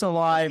lie. That's a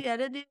lie.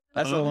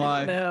 That's a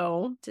lie.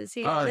 No. Does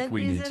he I think edit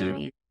we these need at to.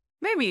 all?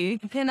 Maybe.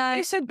 Can I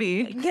I? should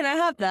be. Can I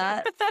have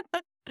that?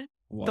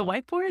 The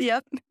whiteboard?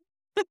 Yep.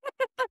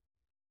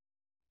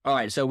 All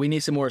right, so we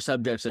need some more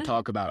subjects to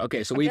talk about.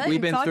 Okay, so I feel like we've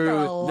we been talked through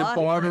about a the lot.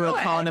 barter Oh,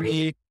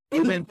 economy.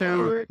 We've been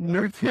through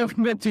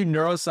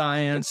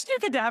neuroscience. Your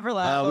cadaver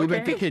lab. We've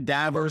been okay? through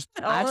cadavers.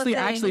 All the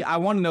Actually, I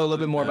want to know a little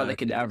bit more about the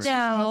cadavers.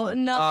 No, no,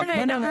 No,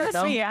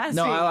 Ask me, ask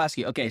No, me. I'll ask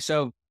you. Okay,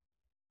 so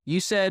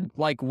you said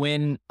like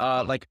when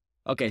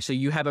okay, so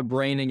you have a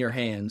brain in your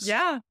hands.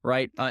 Yeah.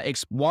 Right.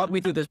 Walk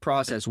me through this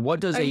process. What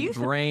does Are a you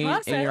brain in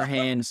process? your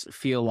hands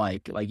feel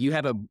like? Like you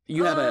have a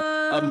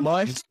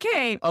mush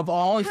Okay. of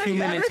all Have you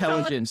human ever felt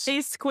intelligence. A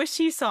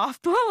squishy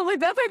softball. Like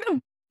that's like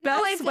the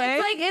No, best it's way.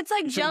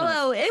 like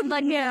Jello. It's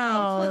like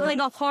like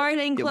a hard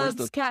where's enclosed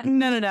the- cat.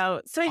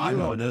 No. So I you,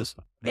 know this.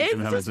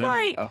 it's just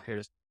like Oh, here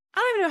it is. I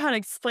don't even know how to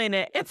explain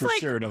it. It's for like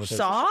sure know what that is.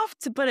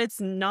 soft, but it's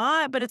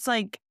not. But it's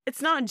like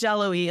it's not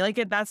jello-y.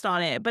 Like that's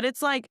not it. But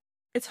it's like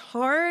it's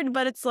hard,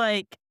 but it's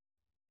like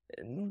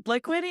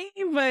liquidy.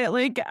 But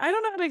like I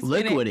don't know how to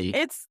explain Liquidy? it.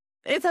 It's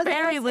Because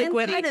very it's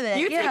liquidy. inside of it,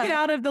 You yeah. take it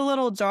out of the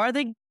little jar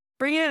they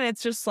bring it, and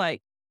it's just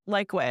like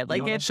liquid.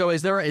 Like it's So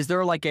is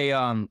there like a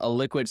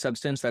liquid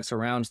substance that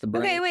surrounds the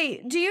brain? Okay,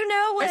 wait. Do you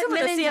know what Is it with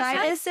the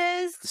meningitis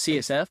is?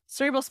 CSF.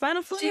 cerebral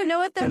spinal fluid. Do you know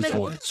what the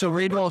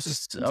Cerebral.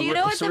 Do you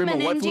know what the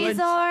meninges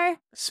are?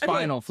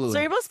 Spinal fluid.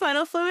 Cerebral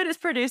spinal fluid is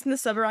produced in the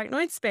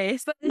subarachnoid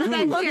space. But But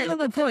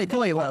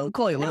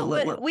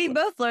we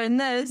both learned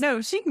this.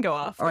 no, she can go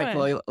off. All Go right, ahead.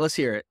 Chloe, let's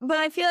hear it. But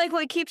I feel like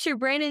what keeps your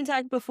brain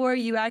intact before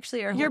you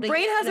actually are Your holding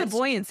brain it has a is-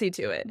 buoyancy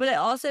to it. But it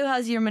also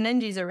has your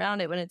meninges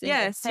around it when it's in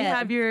Yes, your you head.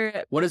 have your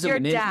What is a your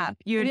meninge? DAP,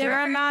 your Have you ever-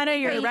 dura mater,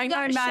 your Wait, you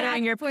got arachnoid matter, shots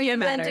and your before you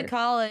pia went to matter.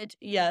 college.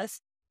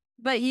 Yes,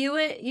 but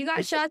you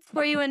got shots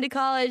before you went to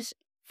college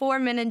for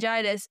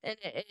meningitis, and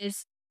it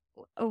is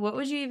what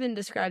would you even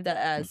describe that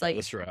as? Like,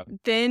 Let's wrap.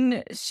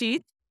 Thin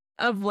sheets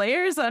of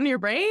layers on your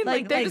brain.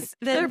 Like they're just,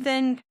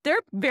 thin, they're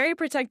very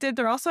protective.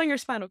 They're also on your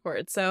spinal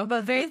cord. So,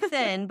 but very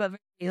thin, but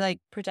very like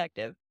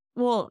protective.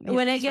 well,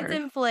 When yeah, it gets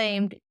sure.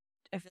 inflamed,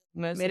 I feel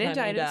like most of the time you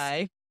Meningitis.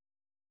 die.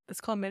 It's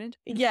called meningitis.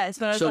 Yes,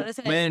 but I was So about to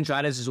say.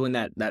 meningitis is when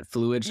that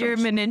fluid. Your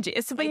starts- meninges.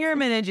 It's when your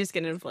meninges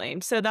get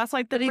inflamed. So that's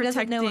like the But he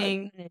doesn't know what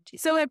protecting. meninges-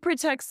 So it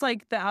protects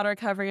like the outer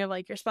covering of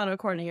like your spinal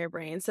cord and your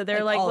brain. So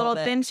they're Like, like all little of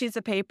it. thin sheets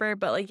of paper,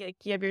 but like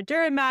you have your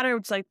dura mater,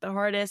 which is like the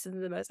hardest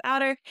and the most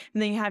outer,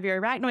 and then you have your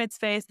arachnoid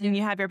space, and then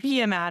you have your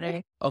pia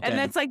mater, Okay. and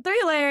it's like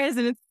 3 layers,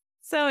 and it's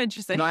so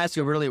interesting. Can I ask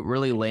you a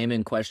really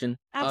layman question?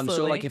 So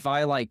Absolutely. like if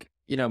I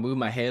move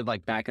my head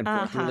like back and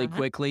forth really Uh-huh.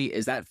 quickly,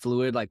 is that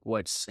fluid like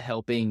what's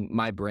helping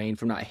my brain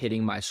from not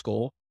hitting my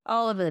skull?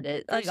 all of it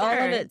is. For Like, all of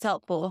sure. it's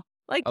helpful.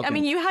 Like I Okay.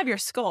 mean, you have your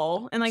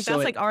skull, and like So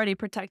that's it- like already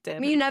protected. I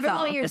mean, you never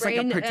itself. want your It's like a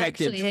brain to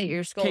protective actually hit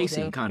your skull.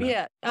 casing, though. kinda.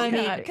 Yeah. I Okay.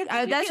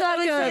 mean, that's what I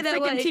would say that freaking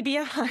what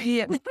TBI.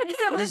 Yeah.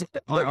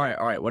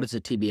 All right. What is a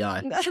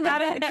TBI?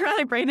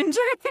 Traumatic brain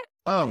injury.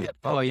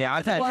 Oh yeah.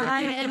 I've had Well,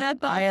 I end up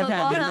I have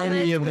had football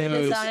many of helmets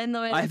those. designed the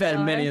way I've they had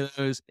many are. of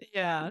those.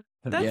 Yeah,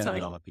 that's Yeah.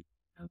 like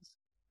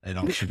They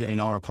don't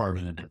in our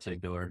apartment in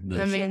particular.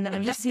 I mean,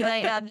 I'm just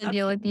like have to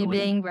deal with you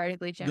being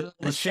vertically challenged.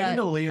 The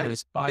chandelier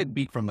is 5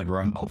 feet from the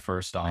ground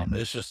first time.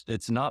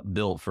 It's not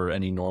built for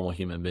any normal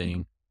human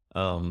being.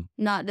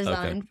 Not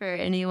designed for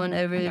anyone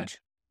over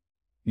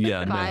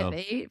Yeah,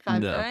 5'8",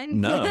 5'9".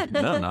 no,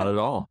 not at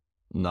all.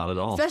 Not at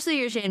all. Especially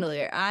your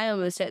chandelier. I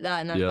almost hit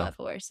that and I'm Yeah.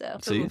 5'4", so.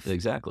 See,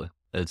 exactly.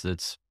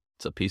 It's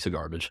a piece of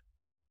garbage.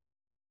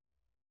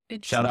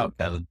 it's Shout out,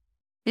 Kevin.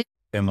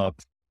 Him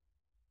up.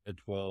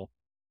 It's well,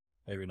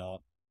 maybe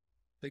not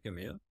picking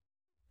me up.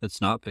 It's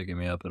not picking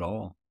me up at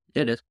all.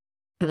 It is.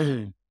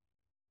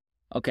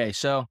 Okay,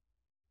 so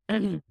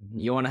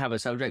you want to have a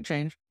subject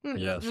change?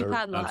 Yeah, We've sir.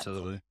 had lots.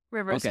 Absolutely.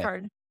 reverse Okay.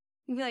 card.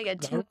 It'd be like a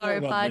Don't 2-hour worry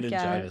about podcast.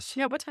 meningitis.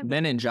 Yeah, what time?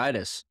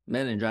 Meningitis.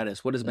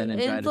 What is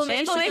meningitis?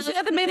 Inflammation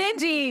of the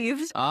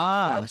meninges.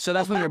 Ah, so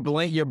that's when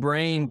your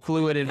brain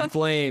fluid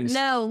inflames.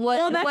 No, what?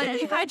 Well, that's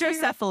what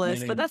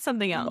hydrocephalus, but that's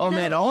something else. Oh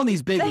man, all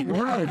these big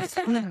words.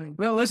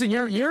 Well, listen,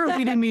 you're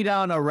leading me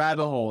down a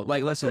rabbit hole.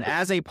 Like, listen,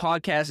 as a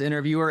podcast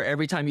interviewer,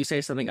 every time you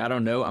say something I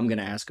don't know, I'm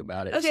gonna ask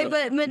about it. Okay, So-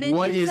 but meninges,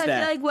 what is I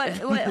that? feel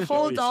like what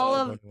holds all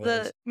of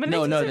the.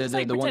 no, Meninges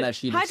the are one that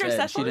she didn't say. She didn't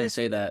hydrocephalus.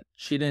 say that.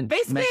 She didn't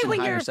Basically, mention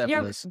when your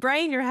hydrocephalus.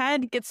 brain, your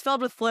head gets filled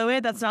with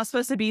fluid that's not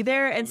supposed to be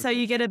there, and so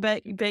you get a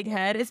big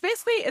head.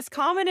 It's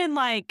common in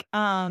like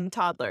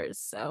toddlers.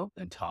 So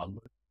And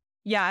toddler.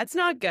 yeah, it's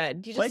not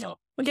good. You just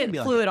What get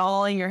fluid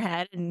all in your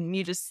head, and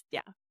you just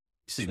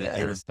See that?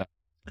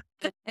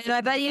 And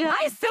I bet you.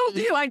 I still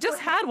do. I just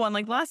had one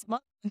like last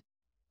month.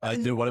 I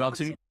do. What about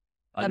you?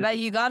 I bet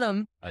you got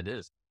them. I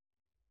did.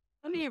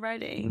 What are you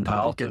writing? I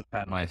also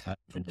had my head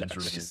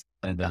injuries,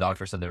 and the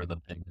doctor said they were the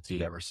biggest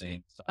he'd ever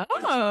seen. So,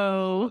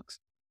 Oh,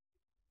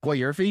 What,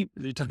 your feet?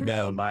 they took me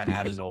out my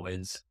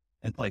adenoids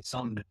and like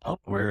some up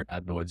where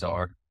adenoids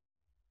are.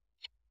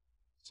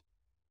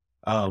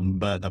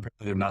 But apparently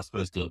they're not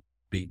supposed to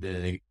be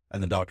big,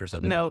 and the doctor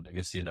said they're Nope. the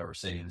biggest he'd ever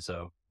seen.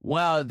 So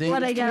Wow,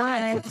 What a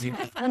guy!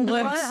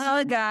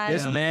 What a guy!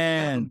 This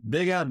man.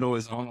 big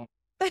adenoids on.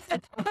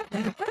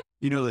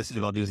 You know this is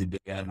about using big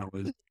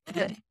adenoids.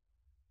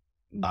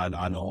 I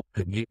know.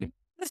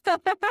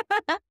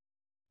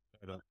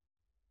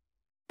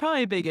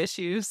 probably big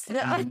issues.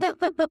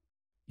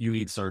 You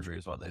eat surgery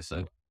is what they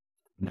say.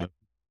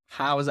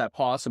 How is that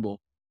possible?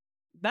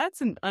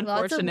 That's an Lots of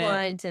unfortunate.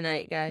 wine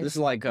tonight, guys. This is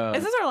like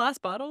Is this our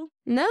last bottle?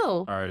 No,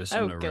 All right, it's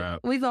time to Okay. wrap.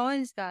 we've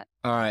always got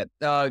all right.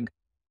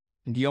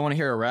 Do you want to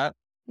hear a rap?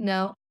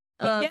 no.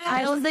 Yes.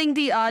 I don't think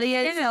the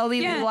audience will be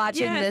yes,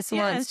 watching yes, this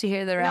yes. once to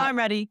hear the No, rap. I'm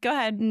ready. Go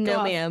ahead. Go No,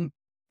 off. ma'am.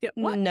 Yeah,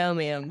 what? No,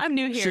 ma'am. I'm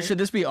new here. Should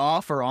this be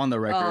off or on the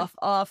record?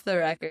 Off the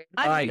record.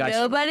 All right, guys.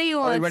 Nobody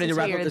wants Are we ready to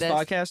wrap hear up this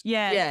podcast?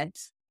 Yeah.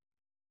 Yes.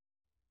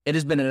 It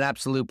has been an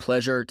absolute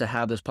pleasure to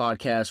have this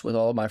podcast with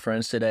all of my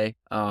friends today.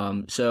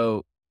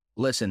 So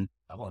listen,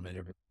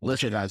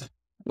 Listen, guys.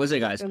 listen,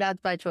 guys. That's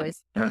by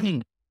choice.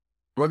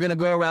 We're gonna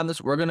go around this.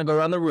 We're gonna go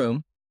around the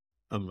room,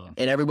 and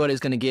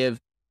everybody's gonna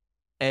give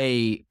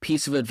a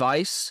piece of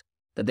advice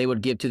that they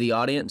would give to the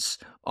audience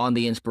on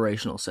the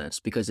inspirational sense,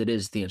 because it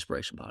is the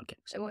inspiration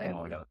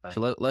podcast.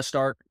 So let's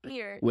start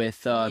Here.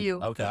 with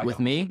You. Okay. with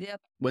me,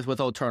 Yep. with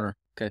old Turner.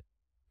 Okay,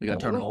 we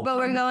got Turner. But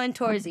we're going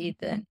towards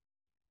Ethan.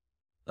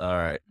 All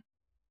right.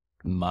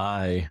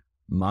 My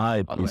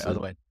piece Other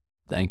of, way.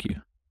 thank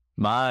you.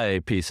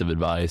 My piece of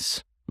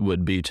advice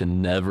would be to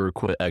never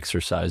quit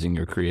exercising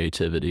your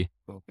creativity.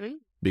 Mm.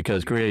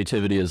 Because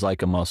creativity is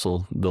like a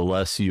muscle. The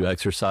less you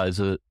exercise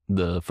it,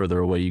 the further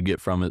away you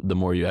get from it. The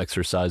more you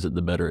exercise it,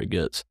 the better it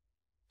gets.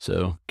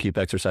 So keep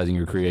exercising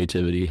your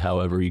creativity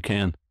however you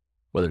can,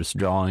 whether it's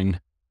drawing,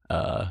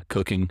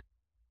 cooking,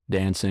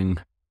 dancing,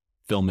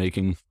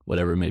 filmmaking,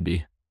 whatever it may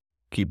be.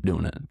 Keep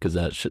doing it, because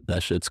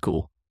that shit's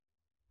cool.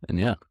 And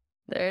yeah.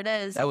 There it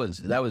is. That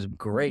was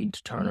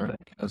great, Turner.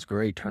 That was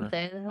great, Turner.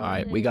 There it All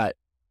right, is. we got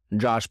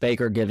Josh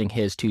Baker giving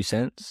his 2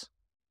 cents.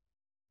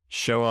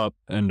 Show up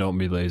and don't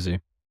be lazy.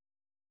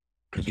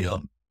 Yeah.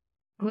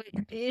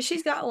 Wait,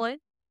 she's got one.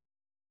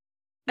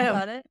 Oh.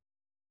 Got it.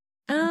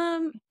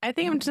 I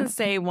think I'm just gonna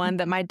say one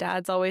that my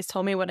dad's always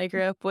told me what I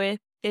grew up with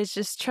is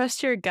just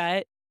trust your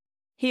gut.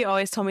 He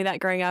always told me that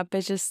growing up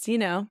is just,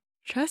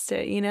 trust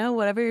it,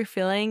 whatever you're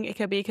feeling. It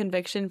could be a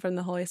conviction from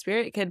the Holy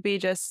Spirit. It could be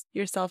just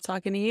yourself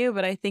talking to you,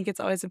 but I think it's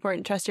always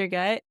important to trust your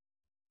gut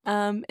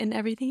in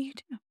everything you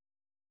do.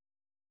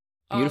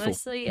 Beautiful.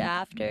 Honestly,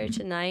 after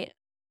tonight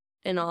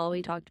and all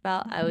we talked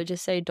about, I would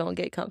just say don't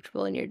get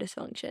comfortable in your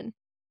dysfunction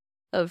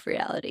of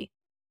reality.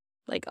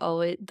 Like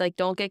always, like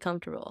don't get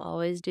comfortable.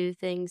 Always do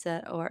things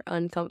that are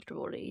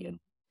uncomfortable to you,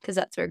 because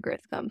that's where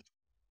growth comes.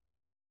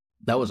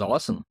 That was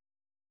awesome.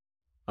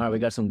 All right, we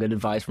got some good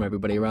advice from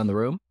everybody around the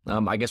room.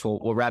 I guess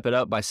we'll wrap it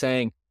up by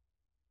saying,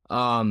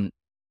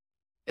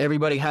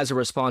 everybody has a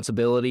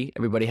responsibility.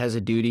 Everybody has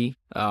a duty.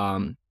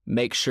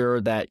 Make sure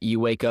that you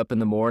wake up in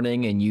the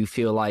morning and you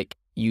feel like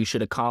you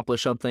should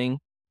accomplish something,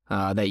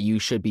 that you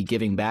should be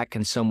giving back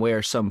in some way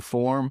or some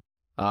form.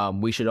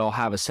 We should all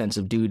have a sense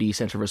of duty,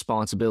 sense of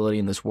responsibility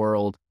in this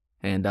world.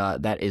 And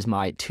that is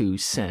my 2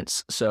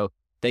 cents. So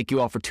thank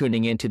you all for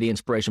tuning in to the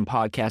Inspiration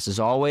Podcast. As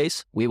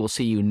always, we will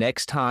see you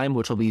next time,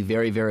 which will be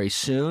very, very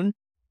soon.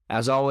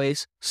 As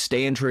always,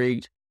 stay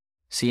intrigued.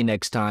 See you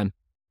next time.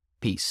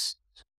 Peace.